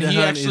 Yeah, Ethan and he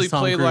Hunt actually is Tom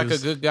played like a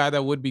Cruise. good guy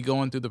that would be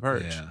going through the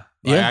purge. Yeah. Like,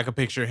 Yeah. I could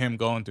picture him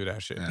going through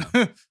that shit.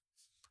 Yeah.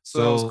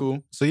 So that was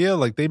cool. So yeah,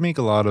 like they make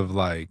a lot of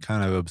like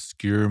kind of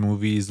obscure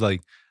movies.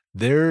 Like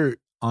they're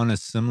on a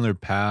similar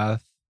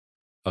path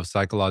of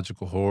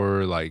psychological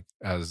horror, like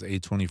as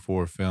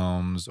A24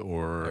 films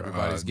or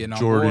Everybody's getting on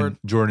Jordan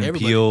board. Everybody.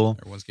 Peele.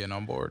 Everyone's getting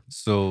on board.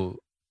 So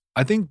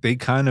I think they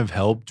kind of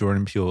helped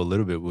Jordan Peele a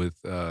little bit with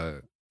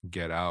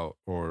Get Out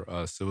or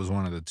Us. It was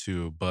one of the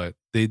two, but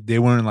they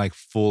weren't like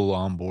full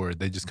on board.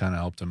 They just kind of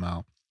helped him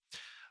out.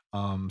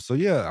 So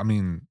yeah, I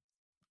mean,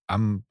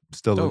 I'm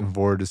still Dope. looking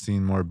forward to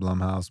seeing more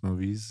Blumhouse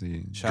movies.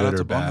 Shout good out or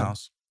to bad.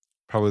 Blumhouse.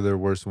 Probably their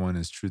worst one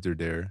is Truth or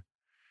Dare.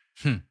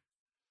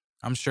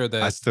 I'm sure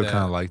that I still that-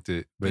 kind of liked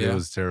it, but yeah. it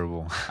was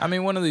terrible. I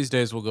mean, one of these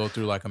days we'll go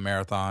through like a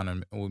marathon,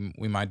 and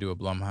we might do a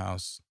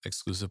Blumhouse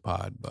exclusive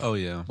pod. But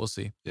yeah, we'll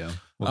see. yeah.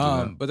 We'll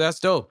do that. But that's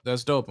dope.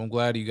 That's dope. I'm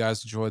glad you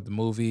guys enjoyed the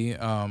movie.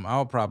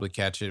 I'll probably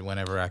catch it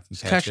whenever I can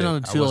Just catch catch it on a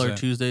I $2 wasn't-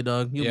 Tuesday,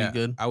 dog. You'll yeah, be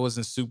good. I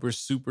wasn't super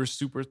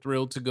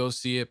thrilled to go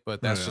see it,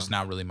 but that's Yeah. just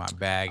not really my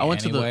bag. I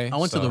went anyway, to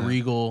the so-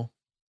 Regal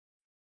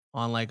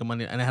on like a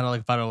Monday, and I had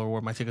like $5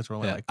 reward. My tickets were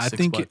only Yeah, like I $6.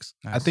 think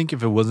I Nice. think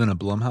if it wasn't a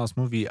Blumhouse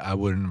movie, I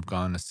wouldn't have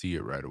gone to see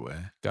it right away.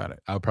 Got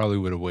it. I probably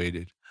would have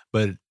waited,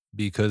 but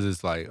because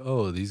it's like,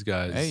 oh, these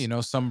guys. Hey, you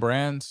know, some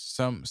brands,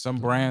 some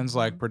brands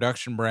like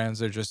production brands,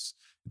 they're just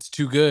it's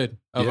too good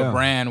of a Yeah.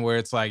 brand where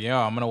it's like, yo,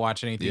 I'm gonna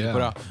watch anything you put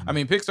Yeah. out. I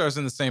mean, Pixar's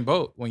in the same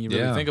boat when you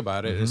really Yeah. think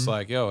about it. It's Mhm.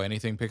 like, yo,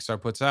 anything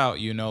Pixar puts out,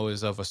 you know,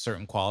 is of a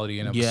certain quality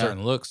and of a Yeah.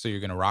 certain look, so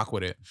you're gonna rock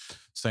with it.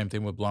 Same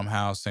thing with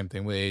Blumhouse. Same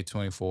thing with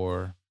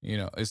A24. You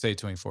know, it's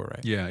A24,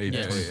 right? Yeah, Yeah,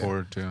 yeah,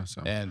 A24 too.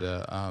 So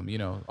And you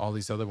know, all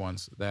these other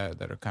ones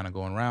that are kind of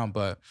going around.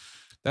 But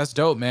that's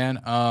dope, man.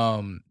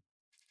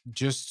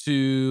 Just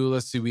to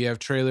let's see, we have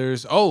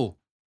trailers. Oh,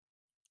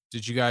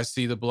 did you guys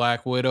see the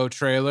Black Widow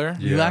trailer?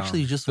 Yeah. You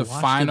actually just The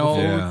watched final, it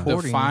before Yeah. the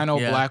recording. final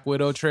Yeah. Black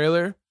Widow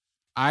trailer.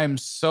 I am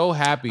so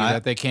happy I-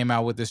 that they came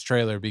out with this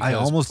trailer because I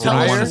almost Tell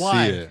don't us want to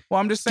why. see it. well,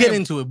 I'm just saying. Get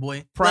into it,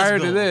 boy. prior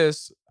Let's to go.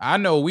 this, I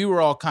know we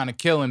were all kind of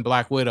killing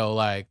Black Widow.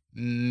 Like,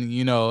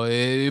 you know,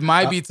 it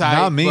might be tight.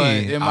 Not me. But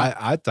it might,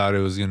 I thought it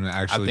was gonna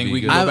I actually. think be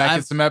we good. can go I've- back in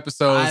I've- some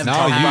episodes and I've-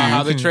 talk No, about you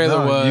how the can-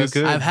 trailer no, you was.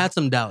 could. I've had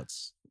some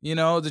doubts. You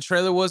know, the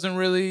trailer wasn't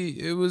really.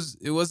 It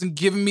wasn't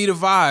giving me the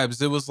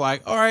vibes. It was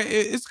like, all right,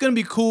 it's gonna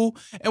be cool,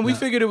 and we No.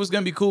 figured it was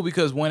gonna be cool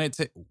because when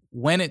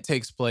it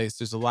takes place,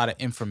 there's a lot of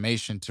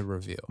information to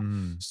reveal.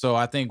 Mm. So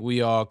I think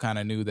we all kind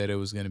of knew that it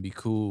was gonna be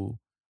cool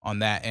on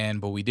that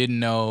end, but we didn't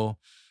know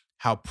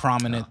how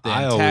prominent the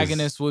I always-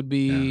 antagonist would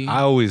be. Yeah, I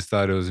always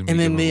thought it was gonna be. And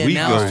then good, they but we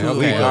announced go, too,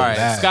 we Okay, go all right.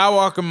 back.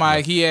 Skywalker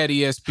Mike, he had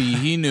ESP.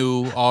 He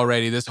knew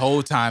already this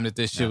whole time that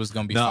this shit was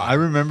gonna be. No, fire. I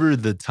remember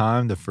the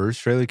time the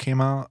first trailer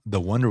came out, the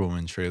Wonder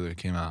Woman trailer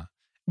came out.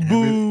 And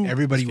Boo.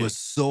 everybody Just was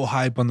so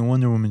hype on the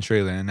Wonder Woman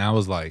trailer, and I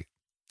was like,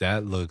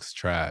 that looks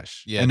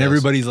trash. Yeah, it and does.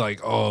 everybody's like,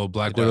 oh,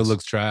 Black It Widow does.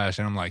 looks trash.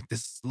 And I'm like,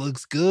 this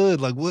looks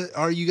good. Like, what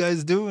are you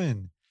guys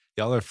doing?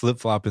 Y'all are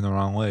flip-flopping the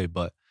wrong way.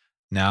 But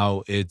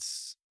now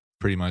it's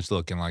pretty much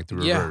looking like the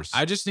reverse.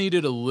 I just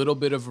needed a little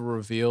bit of a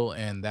reveal,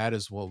 and that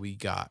is what we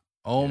got.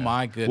 Oh Yeah.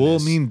 my goodness.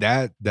 Well, I mean,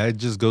 that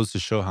just goes to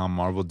show how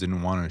Marvel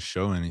didn't want to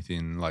show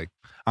anything. Like,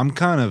 I'm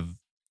kind of,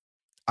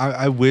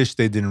 I wish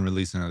they didn't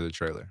release another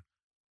trailer.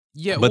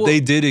 yeah, But well, they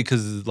did it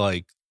because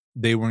like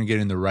they weren't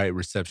getting the right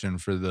reception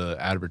for the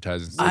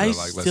advertising. So I they're like,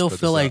 let's still put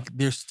feel this like out.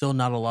 there's still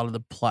not a lot of the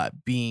plot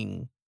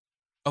being.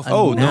 Of Oh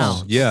course, no,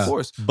 announced. yeah, of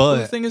course. But Well,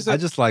 the thing is I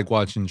that- just like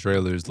watching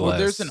trailers. Well, less.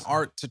 there's an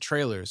art to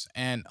trailers,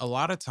 and a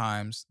lot of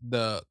times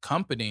the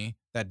company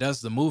that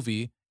does the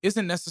movie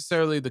isn't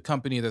necessarily the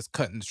company that's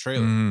cutting the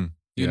trailer. Mhm.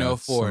 You Yeah, know,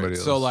 it's for somebody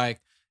it. So else.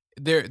 like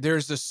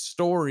there's a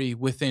story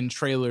within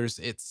trailers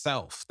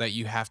itself that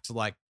you have to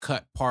like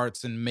cut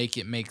parts and make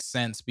it make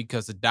sense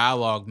because the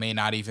dialogue may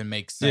not even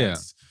make Yeah.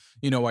 sense,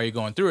 you know, while you're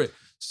going through it.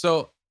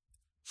 So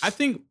I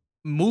think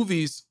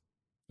movies,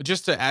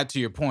 just to add to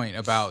your point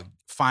about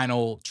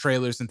final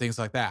trailers and things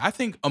like that. I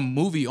think a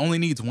movie only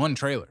needs one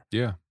trailer.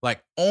 Yeah.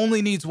 Like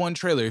only needs one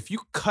trailer. If you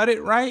cut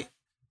it right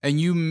and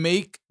you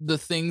make the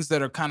things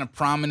that are kind of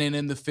prominent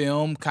in the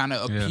film kind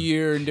of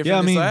appear in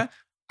different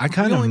I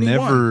kind of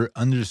never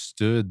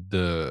understood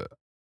the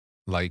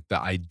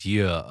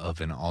idea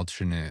of an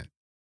alternate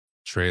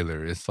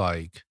trailer. It's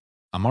like,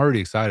 I'm already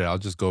excited. I'll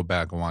just go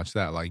back and watch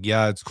that. Like,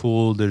 yeah, it's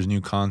cool. There's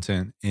new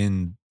content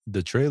in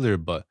the trailer,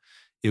 but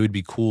it would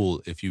be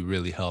cool if you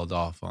really held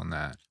off on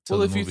that till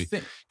the movie.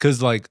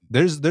 Because like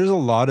there's a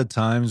lot of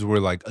times where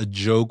like a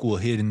joke will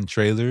hit in the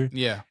trailer.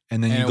 Yeah.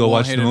 And then you go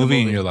watch the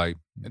movie and you're like,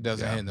 it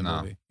doesn't hit in the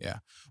movie. Yeah.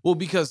 Well,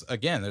 because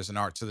again, there's an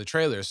art to the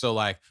trailer. So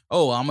like,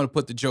 oh, I'm going to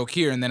put the joke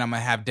here and then I'm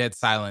going to have dead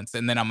silence.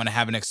 And then I'm going to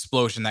have an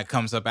explosion that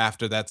comes up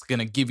after that's going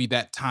to give you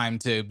that time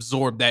to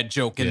absorb that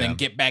joke and then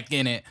get back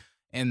in it.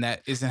 And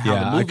that isn't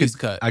how the movie's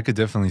cut. I could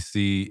definitely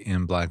see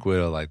in Black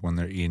Widow, like when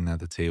they're eating at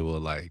the table,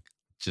 like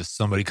just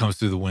somebody comes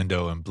through the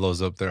window and blows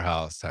up their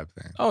house type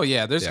thing. Oh,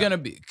 yeah. There's going to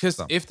be,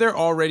 because if they're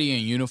already in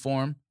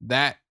uniform,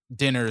 that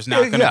dinner is not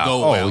going to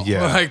go well.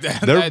 Yeah. Like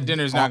that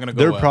dinner's not going to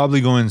go well. They're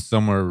probably going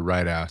somewhere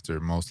right after,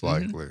 most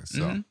likely.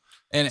 So,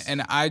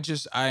 and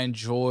I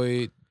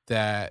enjoyed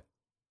that.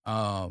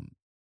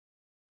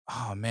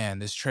 Oh man,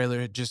 this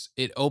trailer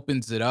it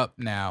opens it up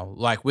now.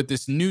 Like with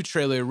this new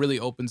trailer, it really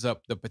opens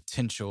up the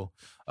potential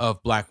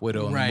of Black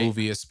Widow in the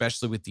movie,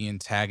 especially with the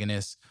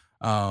antagonist,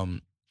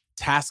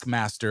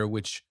 Taskmaster,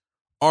 which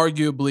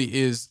arguably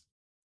is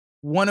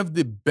one of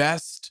the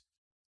best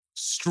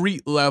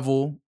street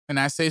level. And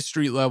I say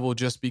street level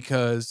just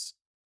because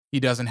he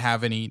doesn't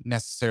have any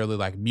necessarily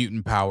like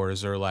mutant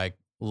powers or like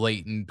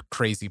latent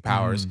crazy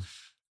powers,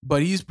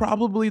 but he's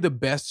probably the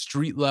best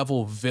street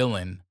level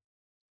villain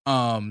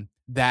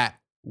that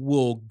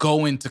will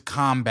go into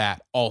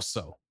combat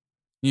also.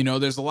 You know,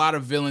 there's a lot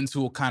of villains who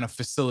will kind of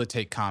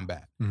facilitate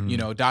combat. You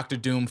know, Dr.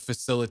 Doom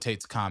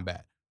facilitates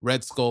combat.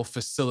 Red Skull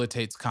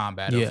facilitates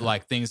combat of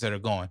like things that are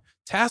going.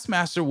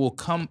 Taskmaster will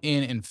come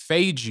in and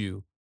fade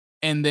you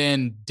and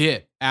then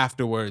dip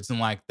afterwards. And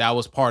like, that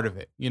was part of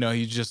it. You know,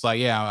 he's just like,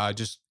 yeah, I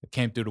just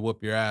came through to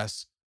whoop your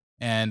ass.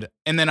 And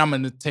then I'm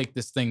going to take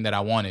this thing that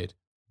I wanted.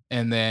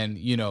 And then,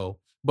 you know,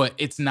 but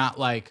it's not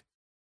like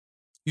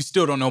you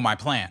still don't know my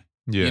plan.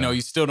 Yeah. You know, you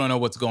still don't know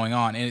what's going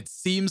on. And it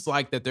seems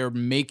like that they're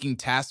making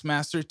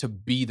Taskmaster to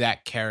be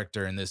that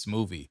character in this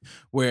movie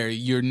where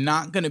you're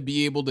not going to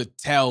be able to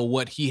tell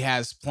what he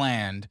has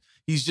planned.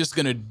 He's just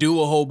going to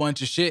do a whole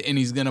bunch of shit and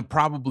he's going to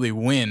probably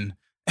win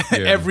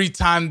every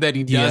time that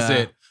he does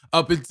it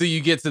up until you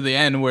get to the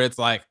end where it's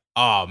like,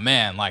 oh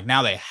man, like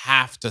now they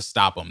have to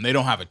stop him. They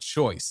don't have a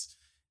choice.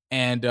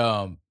 And,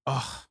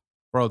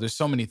 bro, there's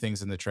so many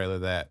things in the trailer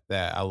that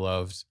I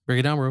loved. Break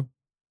it down, bro.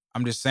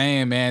 I'm just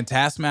saying, man,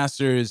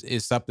 Taskmaster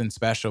is something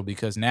special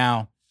because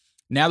now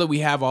that we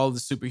have all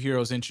the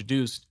superheroes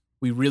introduced,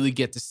 we really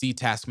get to see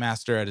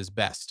Taskmaster at his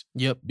best.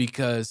 Yep.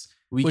 Because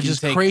which is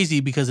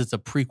crazy because it's a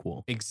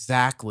prequel.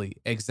 Exactly.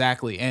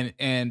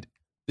 And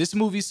this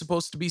movie's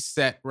supposed to be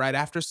set right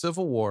after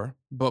Civil War,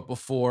 but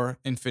before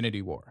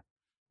Infinity War.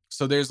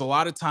 So there's a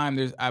lot of time.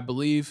 I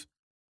believe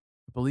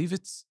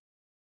it's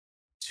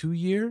 2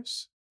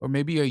 years or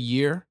maybe a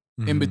year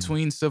in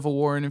between Civil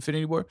War and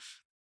Infinity War.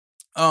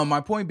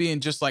 My point being,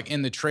 just like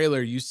in the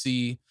trailer, you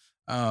see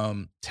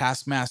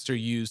Taskmaster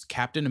use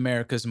Captain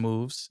America's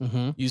moves.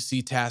 You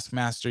see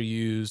Taskmaster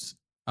use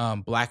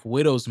Black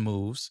Widow's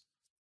moves.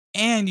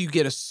 And you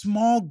get a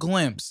small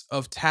glimpse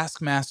of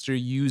Taskmaster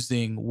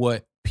using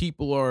what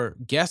people are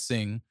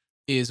guessing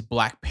is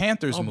Black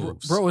Panther's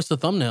moves. Bro, it's the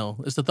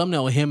thumbnail. It's the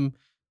thumbnail of him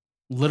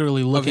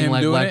literally looking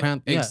like Black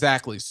Panther. Yeah.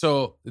 Exactly.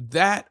 So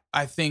that,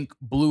 I think,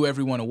 blew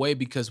everyone away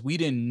because we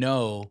didn't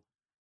know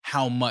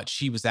how much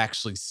he was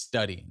actually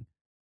studying.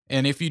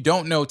 And if you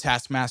don't know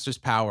Taskmaster's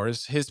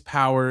powers, his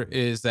power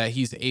is that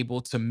he's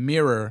able to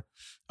mirror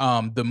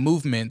the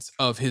movements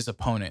of his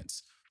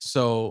opponents.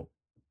 So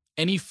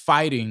any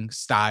fighting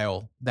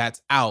style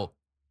that's out,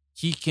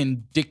 he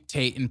can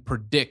dictate and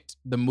predict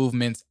the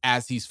movements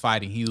as he's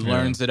fighting. He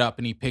learns it up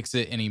and he picks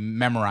it and he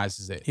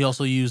memorizes it. He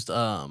also used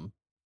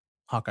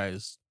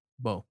Hawkeye's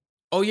bow.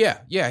 Oh yeah.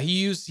 He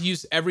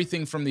used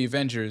everything from the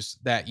Avengers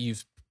that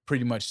you've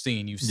pretty much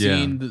seen. You've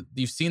seen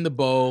the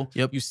bow.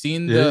 Yep. You've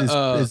seen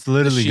it's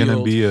literally going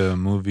to be a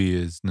movie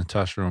is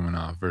Natasha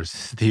Romanoff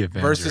versus the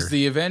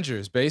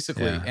Avengers,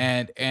 basically. Yeah.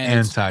 And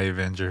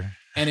anti-Avenger.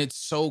 And it's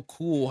so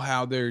cool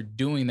how they're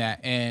doing that.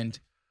 And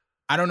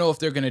I don't know if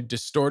they're going to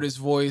distort his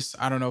voice.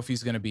 I don't know if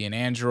he's going to be an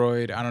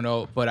android. I don't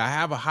know. But I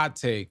have a hot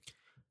take.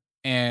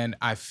 And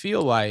I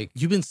feel like...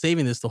 You've been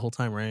saving this the whole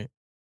time, right?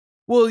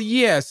 Well,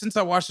 yeah. Since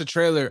I watched the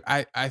trailer,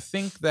 I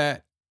think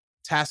that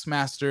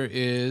Taskmaster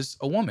is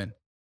a woman.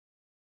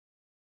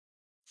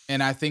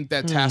 And I think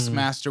that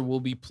Taskmaster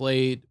will be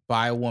played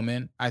by a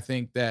woman. I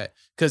think that...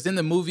 Because in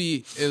the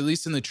movie, at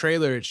least in the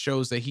trailer, it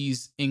shows that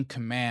he's in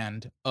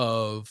command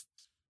of...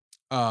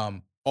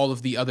 all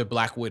of the other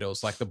Black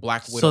Widows, like the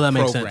Black Widow program.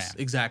 So that makes sense.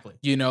 Exactly.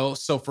 You know,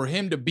 so for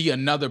him to be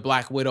another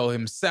Black Widow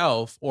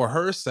himself or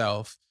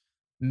herself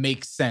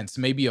makes sense.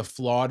 Maybe a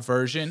flawed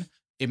version.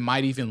 It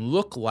might even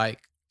look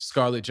like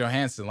Scarlett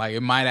Johansson. Like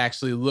it might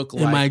actually look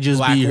It like might just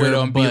Black be her,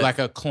 Widow and be but- like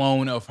a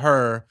clone of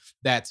her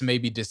that's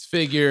maybe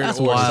disfigured That's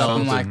or wild.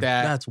 something like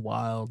that. That's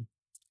wild.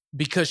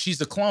 Because she's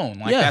a clone.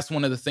 Like Yeah. that's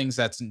one of the things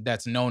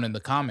that's known in the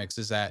comics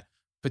is that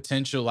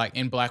potential, like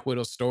in Black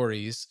Widow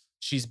stories,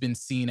 she's been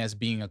seen as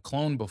being a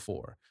clone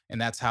before. And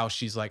that's how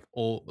she's like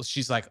old.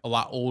 She's like a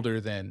lot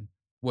older than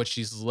what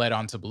she's led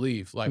on to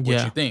believe, like what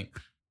Yeah. you think.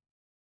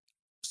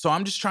 So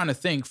I'm just trying to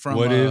think from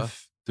What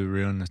if the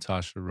real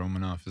Natasha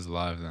Romanoff is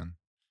alive then?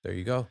 there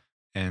you go.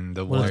 And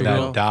the What if one the that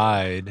real-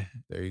 died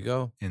There you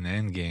go. in the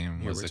end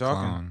game Here was we're a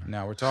talking. clone.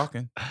 Now we're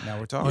talking. Now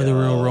we're talking. Or the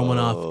real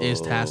Romanoff is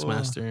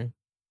Taskmaster.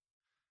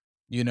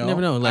 You know,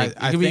 never know, like,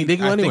 I it could be- think, they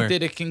can go I think anywhere.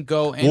 that it can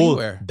go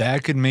anywhere. Well,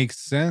 that could make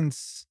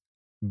sense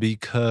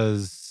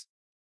because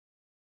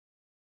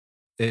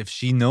if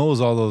she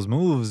knows all those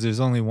moves, there's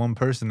only one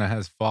person that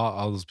has fought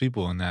all those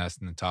people, and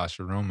that's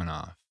Natasha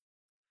Romanoff.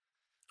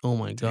 Oh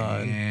my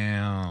god.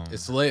 Damn.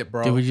 It's lit,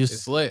 bro. Did we just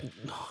It's lit.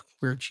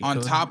 Weird cheat On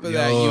code. top of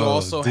that, you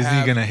also Disney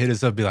have. gonna hit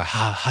us up, be like,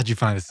 how'd you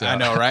find this out? I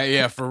know, right?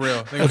 Yeah, for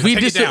real. If we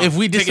Take it down. if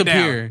we Take it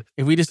down.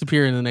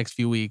 disappear in the next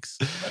few weeks,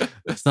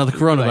 it's not the Like, it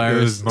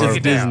coronavirus. was Marvel.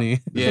 It's Disney.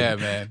 Yeah,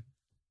 man.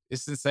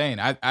 It's insane.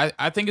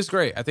 I think it's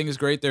great. I think it's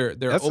great. They're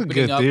That's a opening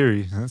good up.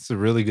 theory. That's a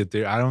really good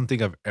theory. I don't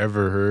think I've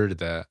ever heard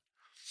that.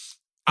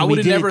 I We would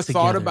have did it never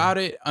thought together. about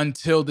it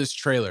until this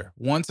trailer.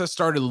 Once I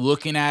started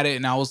looking at it,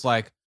 and I was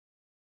like,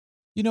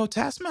 you know,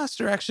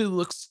 Taskmaster actually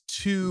looks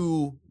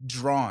too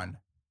drawn.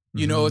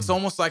 You know, it's Mhm.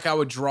 almost like I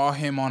would draw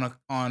him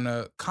on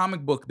a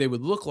comic book. They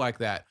would look like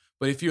that.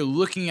 But if you're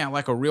looking at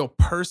like a real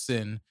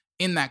person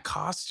in that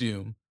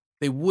costume,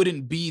 they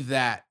wouldn't be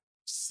that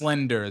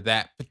slender,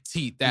 that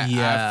petite. That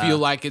Yeah. I feel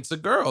like it's a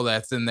girl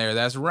that's in there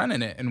that's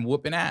running it and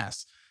whooping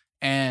ass.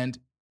 And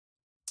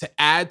to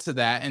add to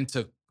that and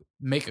to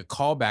make a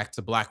callback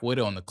to Black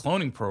Widow and the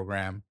cloning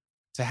program,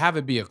 to have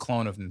it be a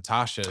clone of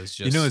Natasha is just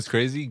You know, it's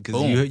crazy because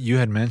boom. you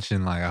had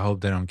mentioned like, I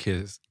hope they don't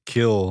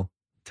kill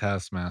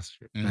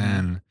Taskmaster. Mhm.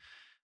 And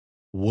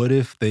what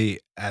if they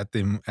at the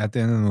end of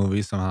the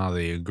movie somehow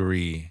they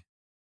agree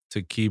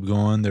to keep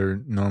going their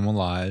normal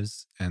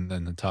lives, and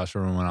then Natasha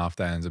Romanoff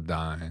that ends up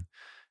dying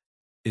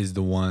is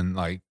the one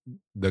like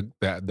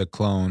the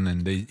clone,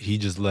 and he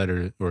just let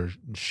her, or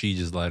she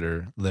just let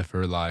her live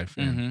her life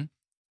and Mhm.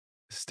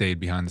 stayed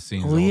behind the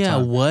scenes. Well, the whole yeah.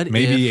 time. What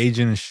Maybe if?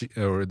 Agent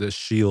or the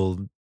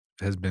Shield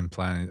has been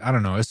planning. I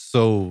don't know. It's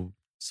so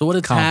So what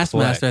if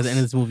Taskmaster at the end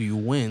of complex. this movie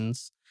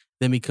wins,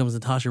 then becomes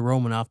Natasha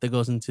Romanoff that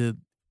goes into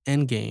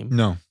Endgame?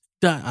 no.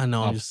 I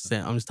know. I'm just Opposite.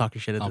 saying. I'm just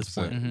talking shit at this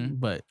Opposite. point. Mhm.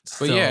 But But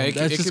still, yeah, it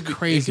that's could just be- it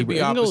crazy. could be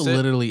bro. It can go opposite.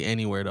 literally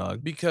anywhere,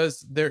 dog.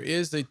 Because there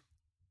is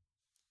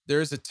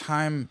a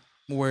time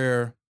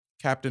where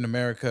Captain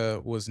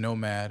America was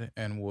Nomad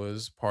and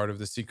was part of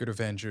the Secret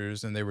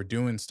Avengers, and they were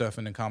doing stuff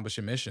and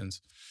accomplishing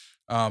missions.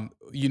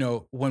 You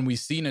know, when we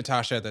see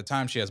Natasha at that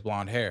time, she has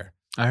blonde hair.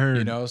 I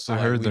heard. know, so, I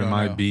like, heard we there don't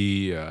might know.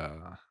 be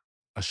a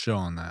show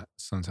on that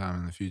sometime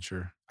in the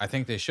future. I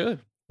think they should.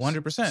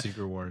 100%.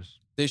 Secret Wars.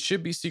 They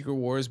should be Secret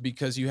Wars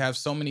because you have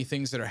so many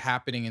things that are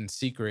happening in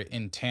secret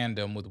in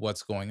tandem with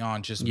what's going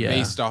on, just Yeah.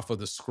 based off of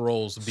the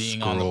scrolls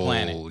being on the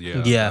planet. Scroll,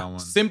 Yeah. Yeah. that one.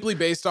 Simply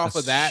based off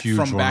of That's that a huge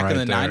from one back in right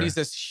the there. 90s,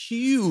 that's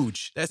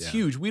huge. That's Yeah.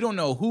 huge. We don't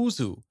know who's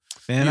who.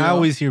 And you I know?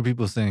 always hear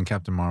people saying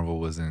Captain Marvel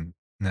wasn't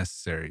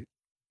necessary.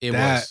 It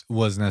That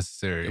was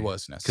necessary. It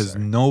was because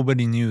necessary.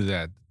 nobody knew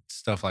that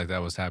stuff like that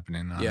was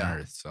happening on Yeah.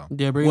 Earth. So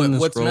Yeah, bring in the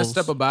What's messed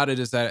scrolls. up about it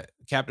is that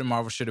Captain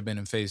Marvel should have been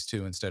in phase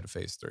 2 instead of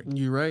phase 3.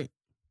 You're right.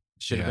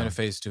 Should have been Yeah. a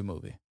phase 2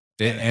 movie.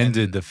 it And-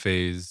 ended and- the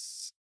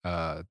phase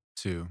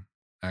 2.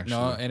 Actually,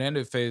 No, it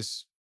ended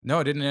phase. No,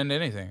 it didn't end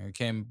anything. It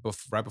came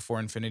right before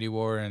Infinity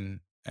War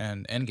and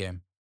Endgame.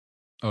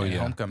 oh and yeah,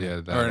 Homecoming.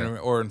 yeah,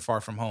 or in Far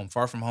From Home.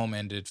 Far From Home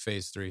ended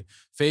phase 3.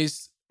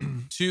 Phase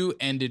 2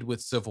 ended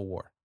with Civil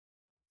War.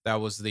 That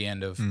was the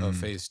end of Mhm.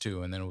 phase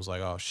 2, and then it was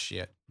like, oh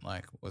shit,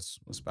 like what's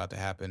about to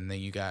happen? And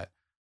then you got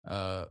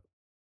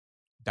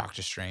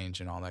Doctor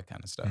Strange and all that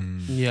kind of stuff.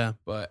 Mm. Yeah.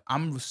 But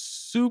I'm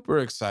super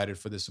excited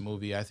for this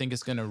movie. I think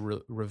it's going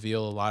to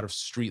reveal a lot of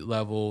street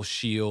level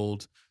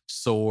shield,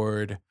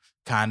 sword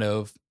kind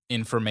of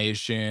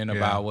information Yeah.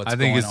 about what's I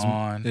think going it's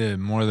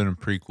on. more than a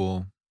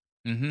prequel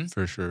hmm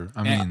for sure.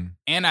 I And mean,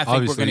 And I think we're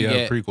obviously, going to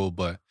yeah, get. prequel,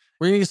 but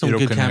We're gonna get some It'll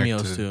good connect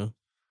cameos to- too.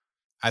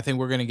 I think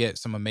we're gonna get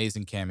some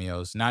amazing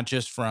cameos, not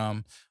just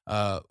from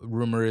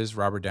rumor is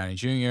Robert Downey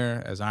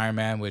Jr. as Iron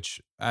Man,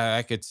 which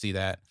I could see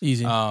that.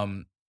 Easy.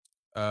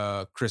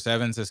 Chris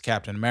Evans as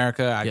Captain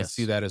America, I can Yes.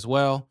 see that as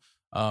well.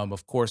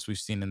 Of course, we've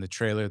seen in the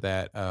trailer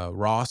that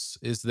Ross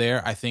is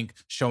there. I think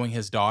showing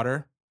his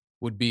daughter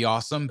would be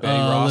awesome. Betty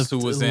Ross, who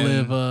was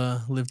in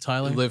Liv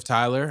Tyler. Liv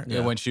Tyler Yeah.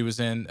 when she was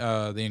in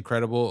The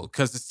Incredible,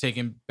 because it's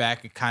taken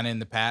back kind of in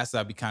the past.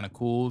 That'd be kind of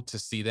cool to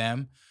see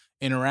them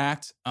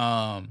interact.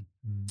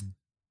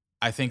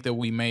 I think that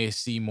we may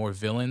see more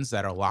villains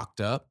that are locked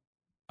up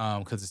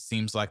because it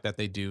seems like that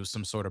they do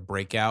some sort of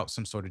breakout,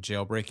 some sort of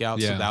jail breakout.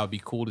 So Yeah. that would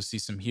be cool to see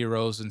some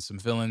heroes and some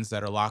villains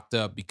that are locked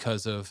up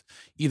because of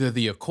either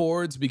the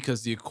Accords,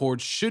 because the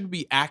Accords should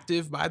be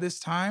active by this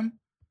time.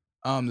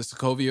 the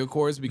Sokovia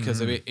Accords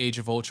because of Age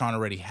of Ultron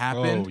already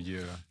happened. Oh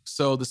yeah.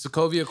 So the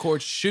Sokovia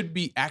Accords should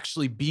be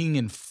actually being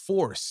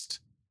enforced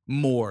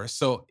more.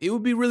 So it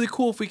would be really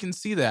cool if we can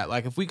see that.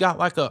 Like if we got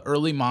like a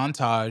early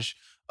montage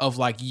of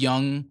like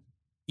young,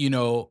 young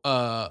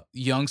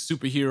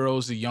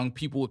superheroes or young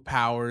people with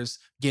powers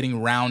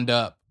getting round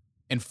up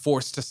and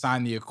forced to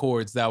sign the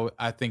Accords,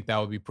 I think that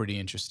would be pretty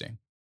interesting.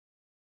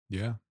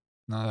 Yeah.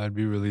 No, that'd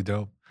be really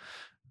dope.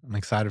 I'm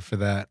excited for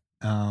that.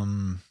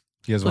 You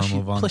guys want to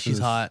move on? Plus, to she's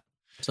this? hot.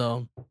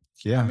 So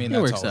Yeah. I mean, It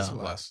that's works always out. a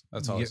plus.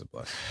 That's always a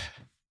plus.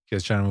 You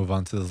guys trying to move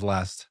on to this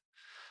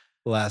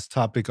last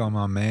topic on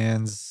my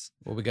man's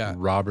What we got?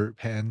 Robert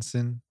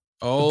Pattinson.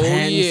 Oh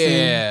Pattinson.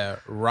 yeah,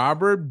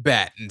 Robert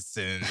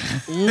Pattinson.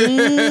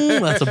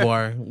 That's a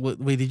bar.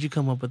 Wait, did you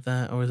come up with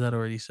that, or was that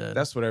already said?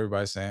 That's what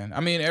everybody's saying. I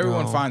mean,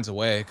 everyone Oh. finds a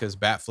way because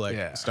Batfleck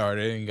Yeah.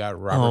 started and you got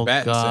Robert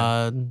Pattinson.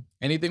 God,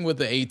 Anything with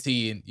the AT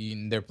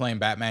and they're playing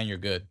Batman, you're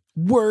good.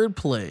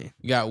 wordplay.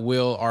 You got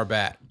Will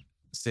Arbat.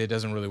 See, it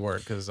doesn't really work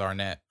because it's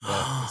Arnett,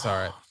 but it's all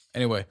right.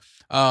 Anyway,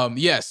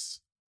 yes,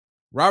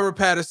 Robert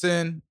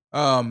Pattinson.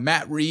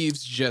 Matt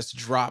Reeves just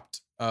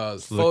dropped looking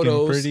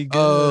photos pretty good.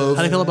 of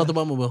How do you feel about the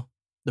Batmobile?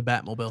 The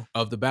Batmobile.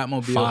 the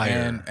Batmobile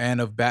Fire.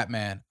 and of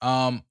Batman.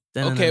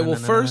 Okay, well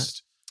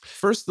first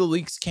the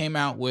leaks came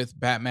out with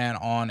Batman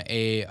on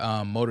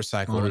a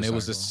motorcycle, and it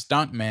was a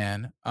stunt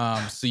man.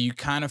 So you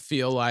kind of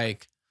feel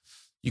like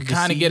you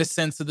kind of get a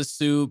sense of the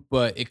suit,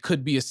 but it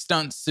could be a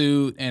stunt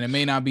suit, and it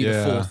may not be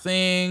the full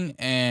thing.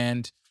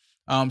 And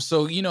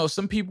so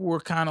some people were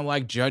kind of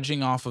like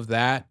judging off of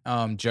that,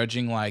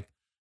 judging like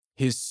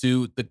his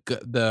suit,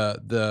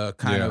 the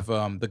kind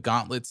of the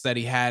gauntlets that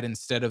he had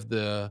instead of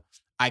the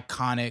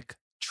iconic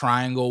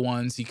triangle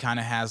ones. He kind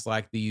of has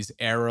like these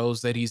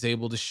arrows that he's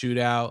able to shoot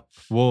out.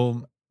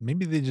 Well,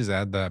 maybe they just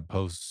add that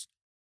post.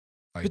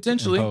 Like, in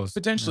Potentially,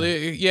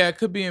 post. yeah, it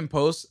could be in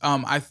post.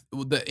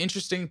 The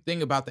interesting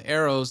thing about the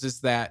arrows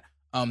is that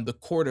the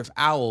Court of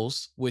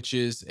Owls, which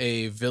is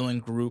a villain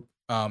group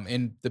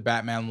in the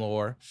Batman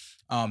lore,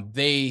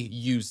 they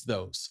use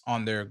those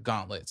on their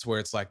gauntlets, where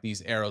it's like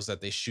these arrows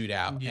that they shoot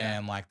out,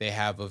 and like they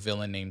have a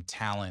villain named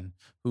Talon,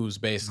 who's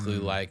basically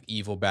like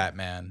evil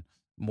Batman,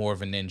 more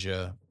of a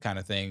ninja kind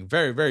of thing.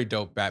 Very, very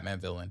dope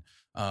Batman villain.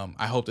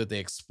 I hope that they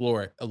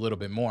explore it a little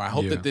bit more. I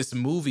hope that this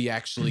movie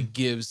actually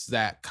gives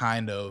that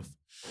kind of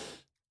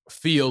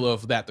feel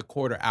of that the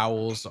Court of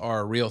Owls are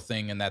a real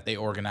thing and that they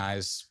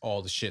organize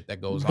all the shit that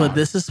goes on. But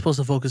this is supposed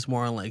to focus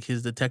more on like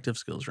his detective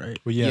skills, right?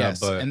 Well, yeah, Yes,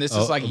 but and this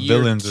is like year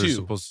villains 2. are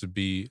supposed to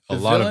be a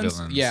The lot of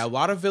villains. Yeah, a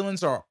lot of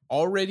villains are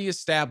already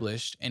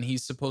established, and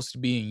he's supposed to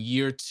be in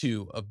year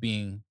 2 of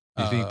being.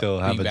 You think they'll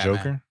have a Batman.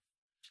 Joker?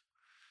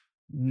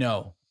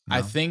 No, I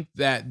No? think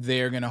that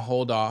they're gonna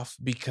hold off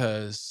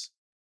because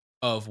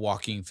of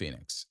Joaquin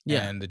Phoenix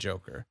and the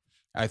Joker.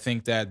 I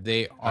think that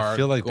they are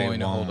feel like they going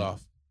to hold won't.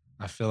 off.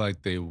 I feel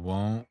like they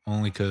won't,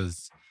 only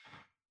because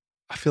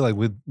I feel like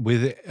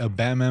with a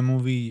Batman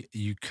movie,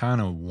 you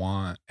kind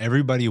of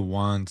everybody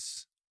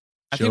wants.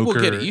 I think we'll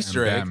get an Joker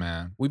Easter and egg.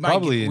 Batman. We might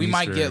Probably get, an we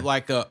might Easter get egg.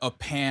 like a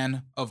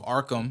pan of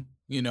Arkham,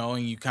 and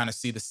you kind of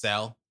see the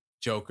cell,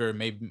 Joker,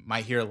 maybe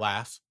might hear a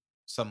laugh,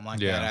 something like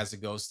that as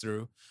it goes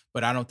through.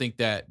 But I don't think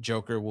that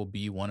Joker will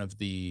be one of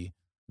the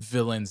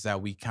villains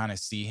that we kind of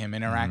see him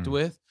interact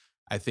with.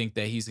 I think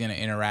that he's going to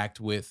interact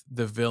with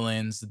the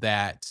villains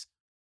that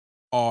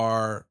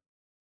are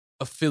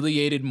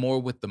affiliated more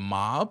with the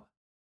mob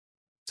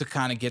to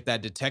kind of get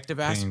that detective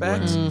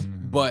aspect,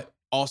 Penguin. but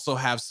also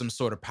have some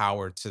sort of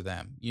power to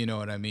them. You know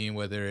what I mean?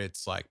 Whether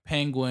it's like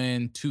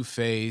Penguin,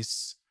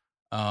 Two-Face,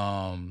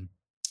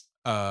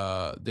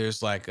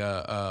 there's like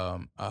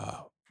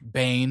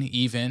Bane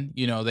even,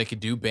 they could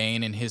do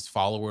Bane and his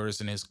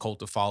followers and his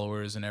cult of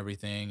followers and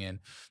everything. And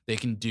they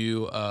can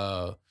do,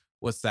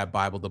 what's that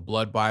Bible? The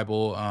Blood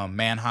Bible,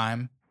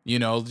 Mannheim,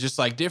 just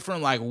like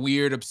different, like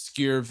weird,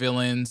 obscure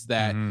villains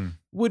that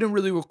wouldn't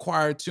really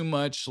require too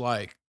much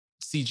like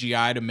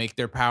CGI to make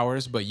their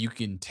powers, but you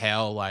can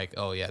tell like,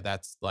 oh yeah,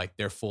 that's like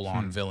their full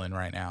on villain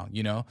right now.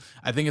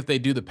 I think if they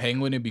do the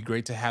Penguin, it'd be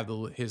great to have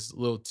his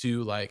little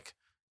 2 like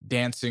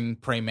dancing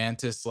praying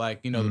mantis,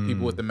 like, the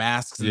people with the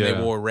masks and they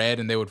wore red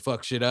and they would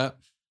fuck shit up.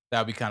 That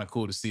would be kind of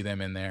cool to see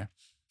them in there.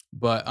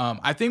 But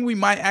I think we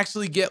might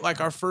actually get like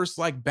our first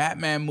like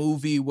Batman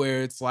movie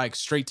where it's like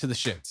straight to the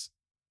shits.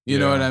 You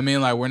know what I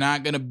mean? Like we're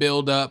not going to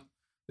build up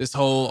this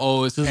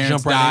whole, his Just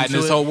parents jump right died and into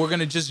this it. whole, we're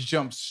going to just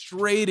jump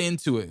straight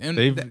into it.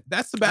 And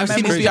that's the I've Batman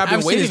seen movie I've been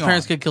his waiting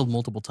parents on. get killed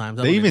multiple times.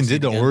 I They don't even need to see did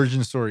it the again.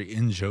 origin story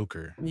in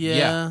Joker.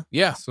 Yeah.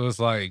 Yeah. So it's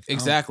like,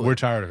 Exactly. we're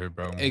tired of it,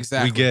 bro.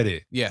 Exactly. We get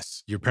it.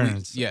 Yes. Your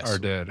parents are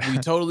dead. We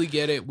totally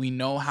get it. We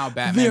know how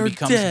Batman They're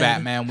becomes dead.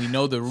 Batman. We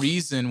know the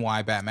reason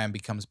why Batman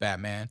becomes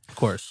Batman. Of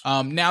course.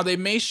 Now they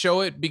may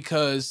show it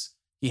because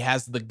he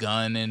has the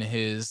gun in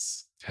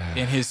his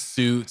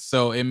suit,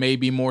 so it may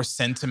be more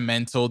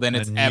sentimental than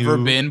it's ever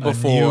been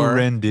before.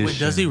 Wait,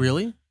 does he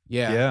really?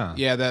 Yeah.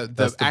 The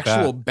That's the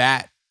actual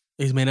bat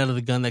He's made out of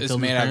the gun that is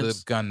killed his made out of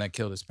parents? the gun that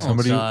killed his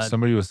parents. God.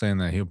 Somebody was saying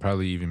that he'll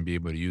probably even be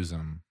able to use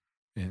them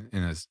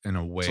in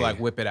a way. to like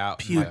whip it out.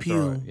 Pew, and, like,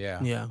 throw it. pew.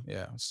 Yeah.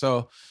 Yeah.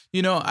 So,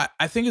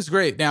 I think it's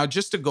great. Now,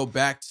 just to go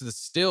back to the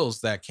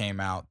stills that came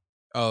out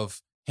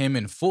of him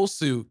in full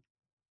suit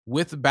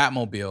with the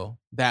Batmobile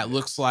that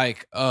looks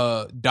like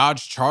a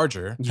Dodge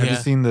Charger. Have you Yeah.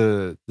 seen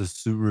the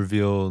suit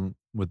reveal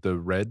with the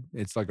red?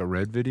 It's like a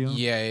red video.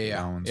 Yeah.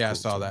 That one's Yeah, I cool,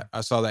 saw too. that.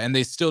 I saw that. And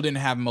they still didn't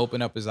have him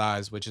open up his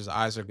eyes, which his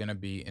eyes are going to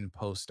be in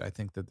post. I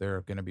think that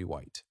they're going to be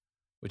white,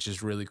 which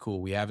is really cool.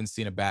 We haven't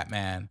seen a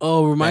Batman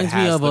Oh, that reminds me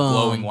has of the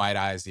glowing white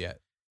eyes yet.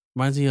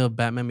 Reminds me of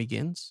Batman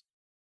Begins.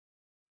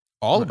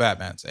 All the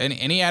Batmans,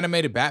 any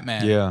animated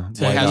Batman, Yeah.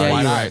 he has Yeah,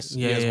 white you're eyes. right.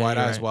 He Yeah, has yeah, white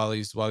you're eyes right.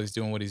 while he's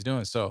doing what he's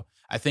doing. So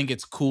I think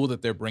it's cool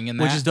that they're bringing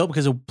that. Which is dope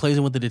because it plays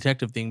in with the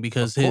detective thing.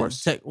 Because Of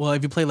course. if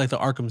you play like the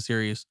Arkham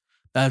series,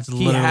 that's He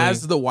literally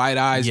has the white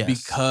eyes Yes.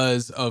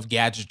 because of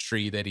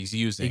gadgetry that he's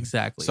using.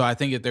 exactly. So I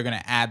think that they're going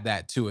to add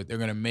that to it. They're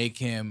going to make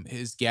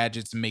his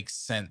gadgets make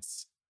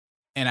sense.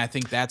 And I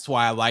think that's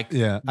why I like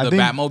Yeah. the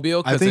Batmobile,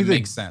 I because think it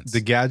makes sense. The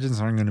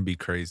gadgets aren't going to be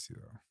crazy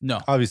though. No,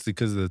 Obviously,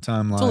 because of the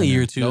timeline. it's only a year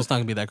or and- two. Nope. It's not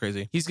gonna be that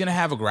crazy. he's going to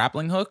have a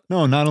grappling hook.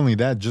 No, not only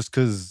that, just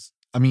because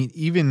I mean,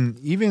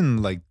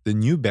 even like the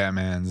new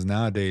Batmans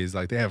nowadays,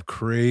 like they have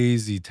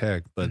crazy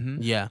tech, but Mhm.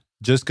 Yeah.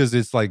 just because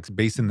it's like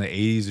based in the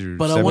 80s or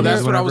But I 70s, wonder- Well,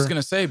 that's what I was whatever.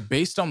 going to say.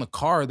 Based on the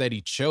car that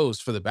he chose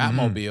for the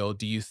Batmobile,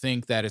 do you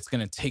think that it's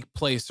going to take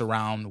place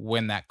around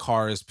when that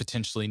car is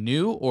potentially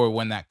new or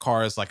when that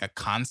car is like a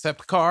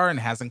concept car and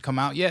hasn't come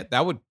out yet?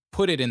 That would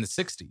put it in the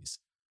 60s,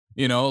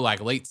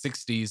 like late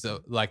 60s,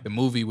 like the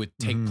movie would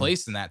take Mhm.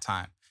 place in that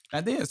time.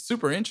 And I think it's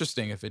super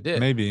interesting if it did.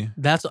 Maybe.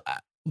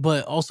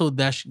 But also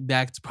that's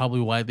probably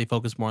why they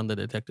focus more on the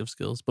detective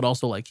skills. But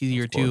also like he's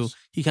year Of 2, course.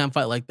 he can't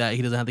fight like that.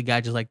 He doesn't have the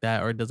gadgets like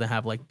that, or doesn't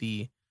have like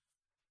the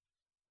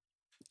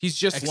He's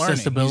just learning.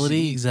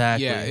 accessibility.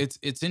 Exactly. Yeah,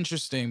 it's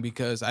interesting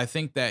because I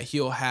think that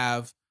he'll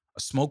have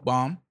a smoke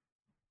bomb.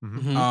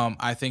 Mhm.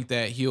 I think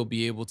that he'll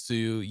be able to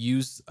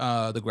use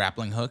the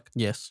grappling hook.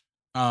 Yes.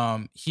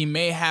 He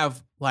may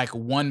have like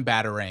one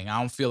batarang. I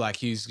don't feel like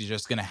he's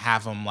just gonna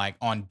have him like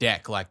on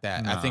deck like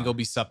that. I think Nah. it'll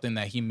be something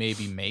that he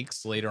maybe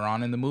makes later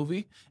on in the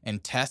movie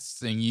and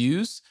tests and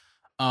use.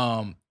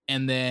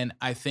 And then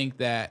I think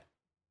that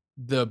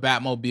the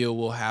Batmobile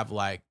will have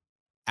like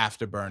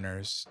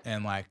afterburners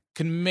and like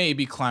can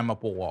maybe climb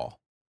up a wall.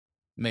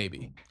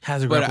 Maybe.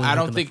 Has a But grappling I hook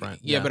don't in the think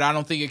front. but I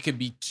don't think it could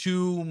be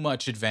too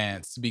much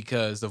advanced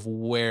because of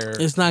where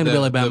It's not gonna be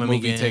like the Batman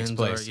movie takes Begins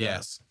place. or- yeah.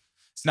 Yes.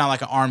 It's not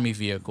like an army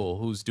vehicle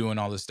who's doing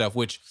all this stuff,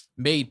 which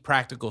made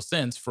practical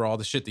sense for all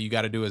the shit that you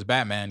got to do as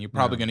Batman. You're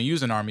probably Yeah. going to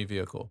use an army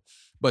vehicle.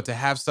 But to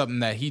have something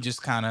that he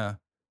just kind of,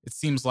 it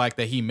seems like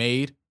that he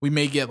made, we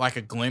may get like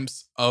a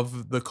glimpse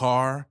of the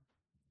car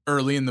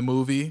early in the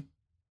movie.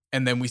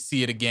 And then we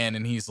see it again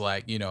and he's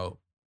like, Yeah.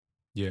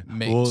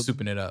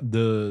 souping it up.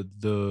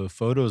 The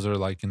photos are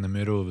like in the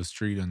middle of a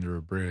street under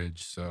a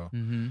bridge. So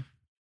Mm-hmm.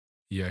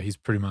 yeah, he's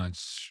pretty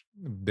much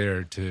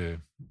there to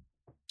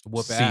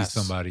Whoop see ass.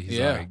 somebody. He's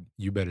Yeah. like,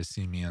 you better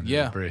see me under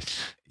Yeah. the bridge.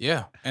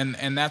 Yeah,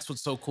 and that's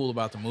what's so cool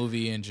about the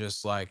movie and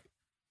just like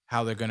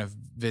how they're gonna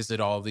visit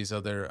all of these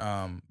other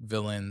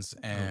villains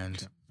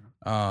and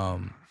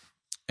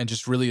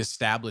just really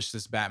establish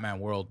this Batman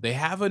world. They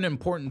have an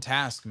important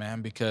task,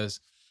 man, because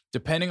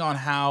depending on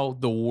how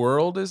the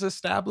world is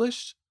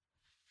established,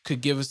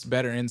 could give us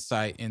better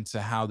insight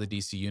into how the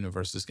DC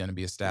universe is going to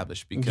be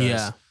established because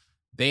Yeah.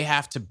 they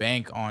have to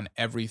bank on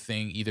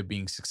everything either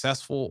being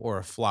successful or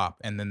a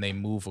flop, and then they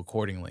move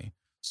accordingly.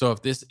 So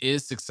if this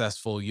is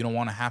successful, you don't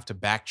want to have to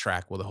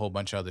backtrack with a whole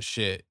bunch of other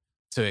shit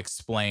to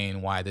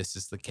explain why this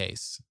is the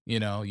case. You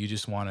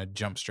just want to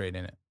jump straight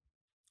in it.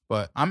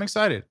 But I'm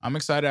excited. I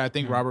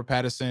think Mhm. Robert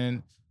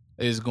Pattinson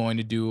is going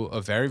to do a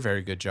very,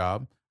 very good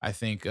job. I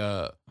think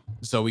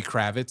Zoe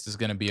Kravitz is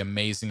going to be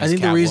amazing. I as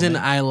think the reason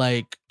Catwoman. I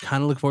like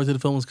kind of look forward to the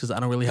film is because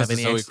I don't really have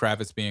Because any. of Zoe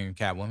Kravitz being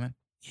Catwoman.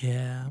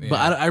 Yeah, but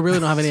Yeah. I really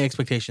don't have any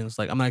expectations.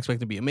 Like I'm not expecting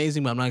to be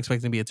amazing, but I'm not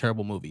expecting to be a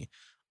terrible movie.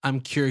 I'm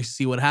curious to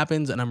see what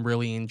happens, and I'm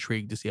really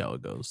intrigued to see how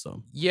it goes.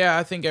 So Yeah,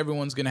 I think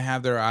everyone's gonna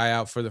have their eye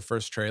out for the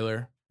first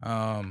trailer.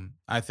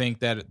 I think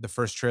that the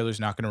first trailer is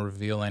not gonna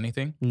reveal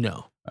anything.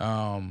 no,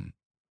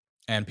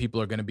 And people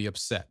are gonna be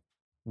upset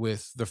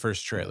with the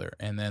first trailer,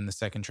 and then the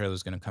second trailer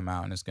is gonna come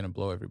out and it's gonna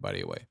blow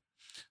everybody away.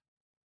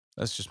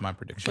 That's just my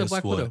prediction. Like Guess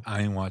Black what? Widow.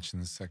 I ain't watching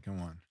the second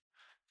one.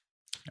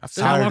 I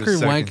feel Tired of Skywalker and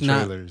second Wank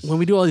not trailers. when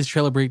we do all these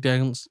trailer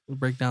breakdowns.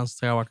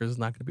 Skywalker is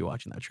not going to be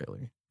watching that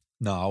trailer.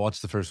 No, I'll watch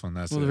the first one.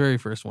 That's Well, it. the very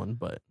first one,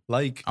 but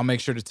Like, I'll make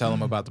sure to tell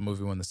them about the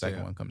movie when the second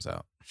Yeah. one comes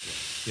out.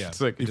 yeah.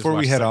 So I can just Before we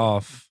watch head the second one.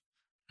 off,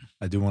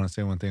 I do want to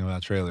say one thing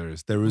about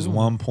trailers. There was Ooh.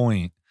 one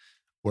point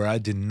where I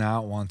did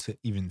not want to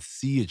even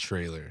see a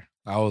trailer.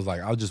 I was like,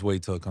 I'll just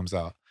wait till it comes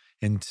out.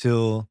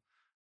 Until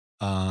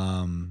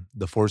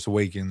the Force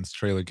Awakens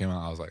trailer came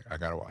out, I was like, I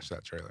gotta watch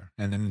that trailer.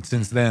 And then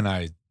since then,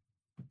 I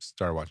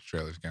started watching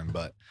trailers again.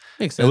 But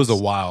makes it sense. was a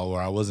while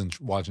where I wasn't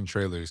watching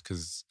trailers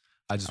because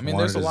I just I mean,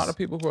 wanted there's a to lot of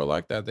people who are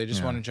like that. They just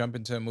Yeah. want to jump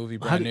into a movie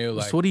How brand do- new.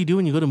 Like, so what do you do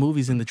when you go to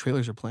movies and the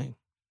trailers are playing?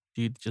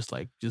 Do you just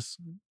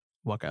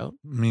walk out?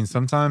 I mean,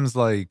 sometimes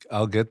like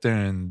I'll get there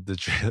and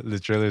the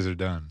trailers are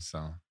done.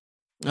 So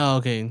Oh,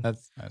 okay.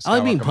 That's I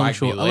like being Skywalker might be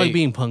punctual. I like late.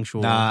 being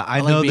punctual. nah. I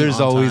like know being there's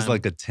on always time.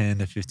 like a 10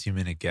 to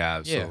 15-minute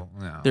gap. Yeah. So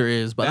you know. There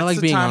is, but That's I like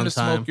the being time on to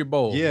time. smoke your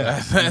bowl.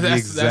 Yeah, that's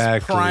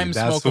exactly. prime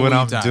That's smoking what weed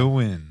I'm time.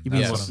 doing. You That's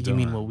mean what what, I'm you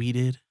mean doing. what we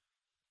did?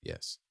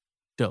 Yes,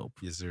 Dope.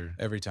 Yes, sir.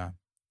 every time.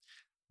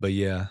 But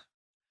yeah,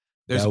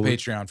 There's That a would-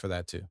 Patreon for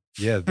that too.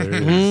 yeah, there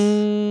is.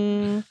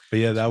 Mm, But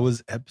yeah, that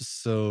was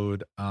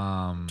episode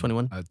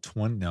 21?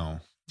 20. No,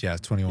 yeah,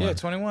 21. Yeah,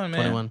 21, man.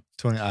 21.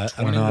 20. I don't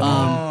know. 21.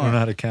 I don't know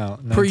how to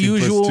count. Per 19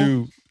 plus usual.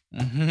 2.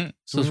 Mhm.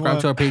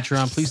 Subscribe to our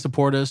Patreon. Please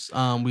support us.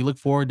 We look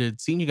forward to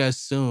seeing you guys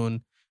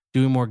soon,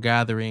 doing more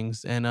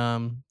gatherings, and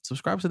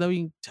subscribe so that we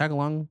can tag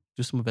along,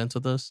 do some events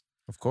with us.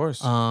 Of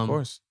course, of Um,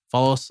 course.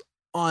 Follow us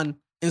on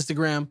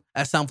Instagram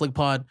at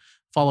SoundFlickPod.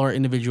 Follow our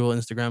individual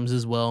Instagrams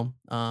as well.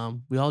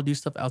 We all do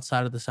stuff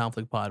outside of the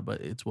Soundflick Pod,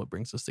 but it's what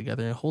brings us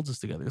together and holds us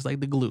together. It's like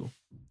the glue.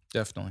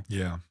 Definitely,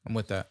 Yeah. I'm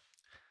with that.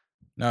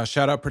 Now,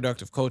 shout out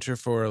Productive Culture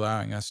for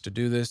allowing us to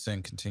do this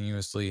and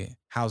continuously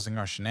housing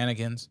our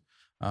shenanigans.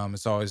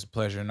 It's always a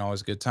pleasure and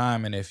always a good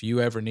time. And if you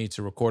ever need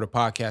to record a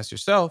podcast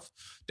yourself,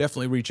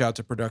 definitely reach out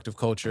to Productive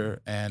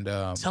Culture and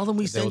Tell them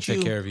we they'll sent take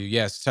you. care of you.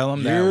 Yes, tell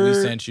them that we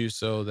You're- sent you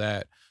so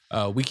that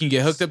we can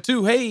get hooked up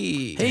too.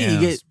 Hey, Hey, Yeah, you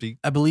get, speak.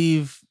 I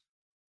believe,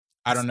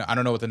 I don't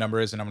know what the number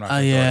is, and I'm not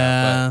gonna yeah. throw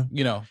it out, but,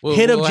 you know,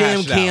 hit up we'll hash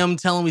JM it out. Cam.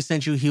 Tell him we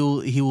sent you.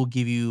 He will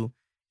give you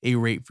a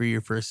rate for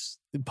your first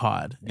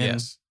pod. And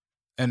Yes,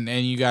 and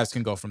you guys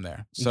can go from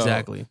there. So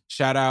exactly.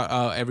 shout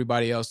out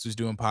everybody else who's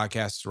doing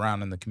podcasts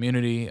around in the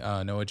community.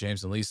 Noah,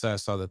 James, and Lisa. I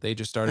saw that they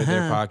just started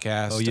their Uh-huh.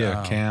 podcast. Oh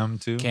yeah, Cam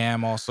too.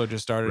 Cam also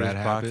just started Rad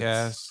his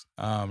Habits.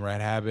 podcast.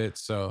 Rad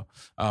Habits. So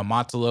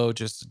Matalo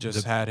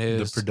just had The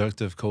his.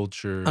 productive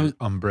culture I'm-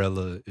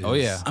 umbrella. Is Oh,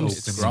 yeah. I'm open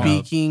grown. up.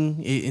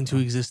 speaking it into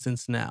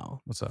existence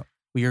now. What's up?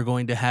 We are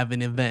going to have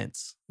an event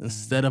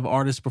instead of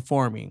artists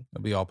performing,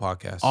 It'll be all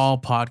podcasts. all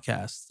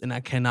podcasts, and I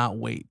cannot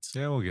wait.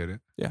 Yeah, we'll get it.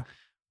 Yeah.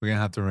 We're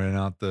gonna have to rent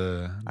out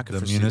the I could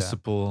foresee that.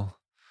 municipal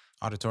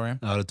auditorium.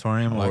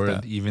 auditorium I like or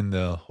that. even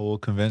the whole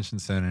convention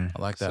center.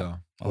 I like that. So,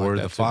 I like or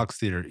that the too. Fox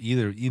Theater.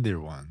 Either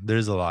one.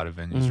 There's a lot of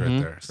venues right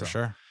Mhm. there. For So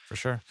sure. For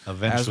sure.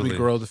 eventually, As we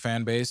grow the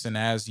fan base and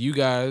as you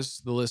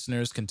guys, the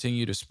listeners,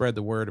 continue to spread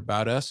the word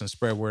about us and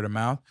spread word of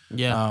mouth,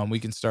 Yeah. we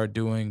can start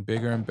doing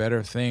bigger and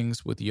better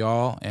things with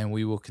y'all. And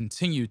we will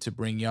continue to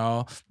bring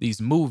y'all these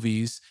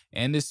movies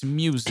and this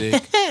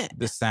music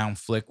the Sound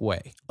Flick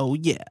way. Oh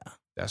yeah.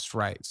 That's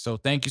right. So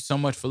thank you so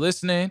much for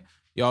listening.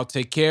 Y'all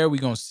take care. We're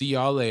going to see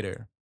y'all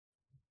later.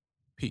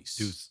 Peace.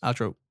 Deuce.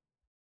 Outro.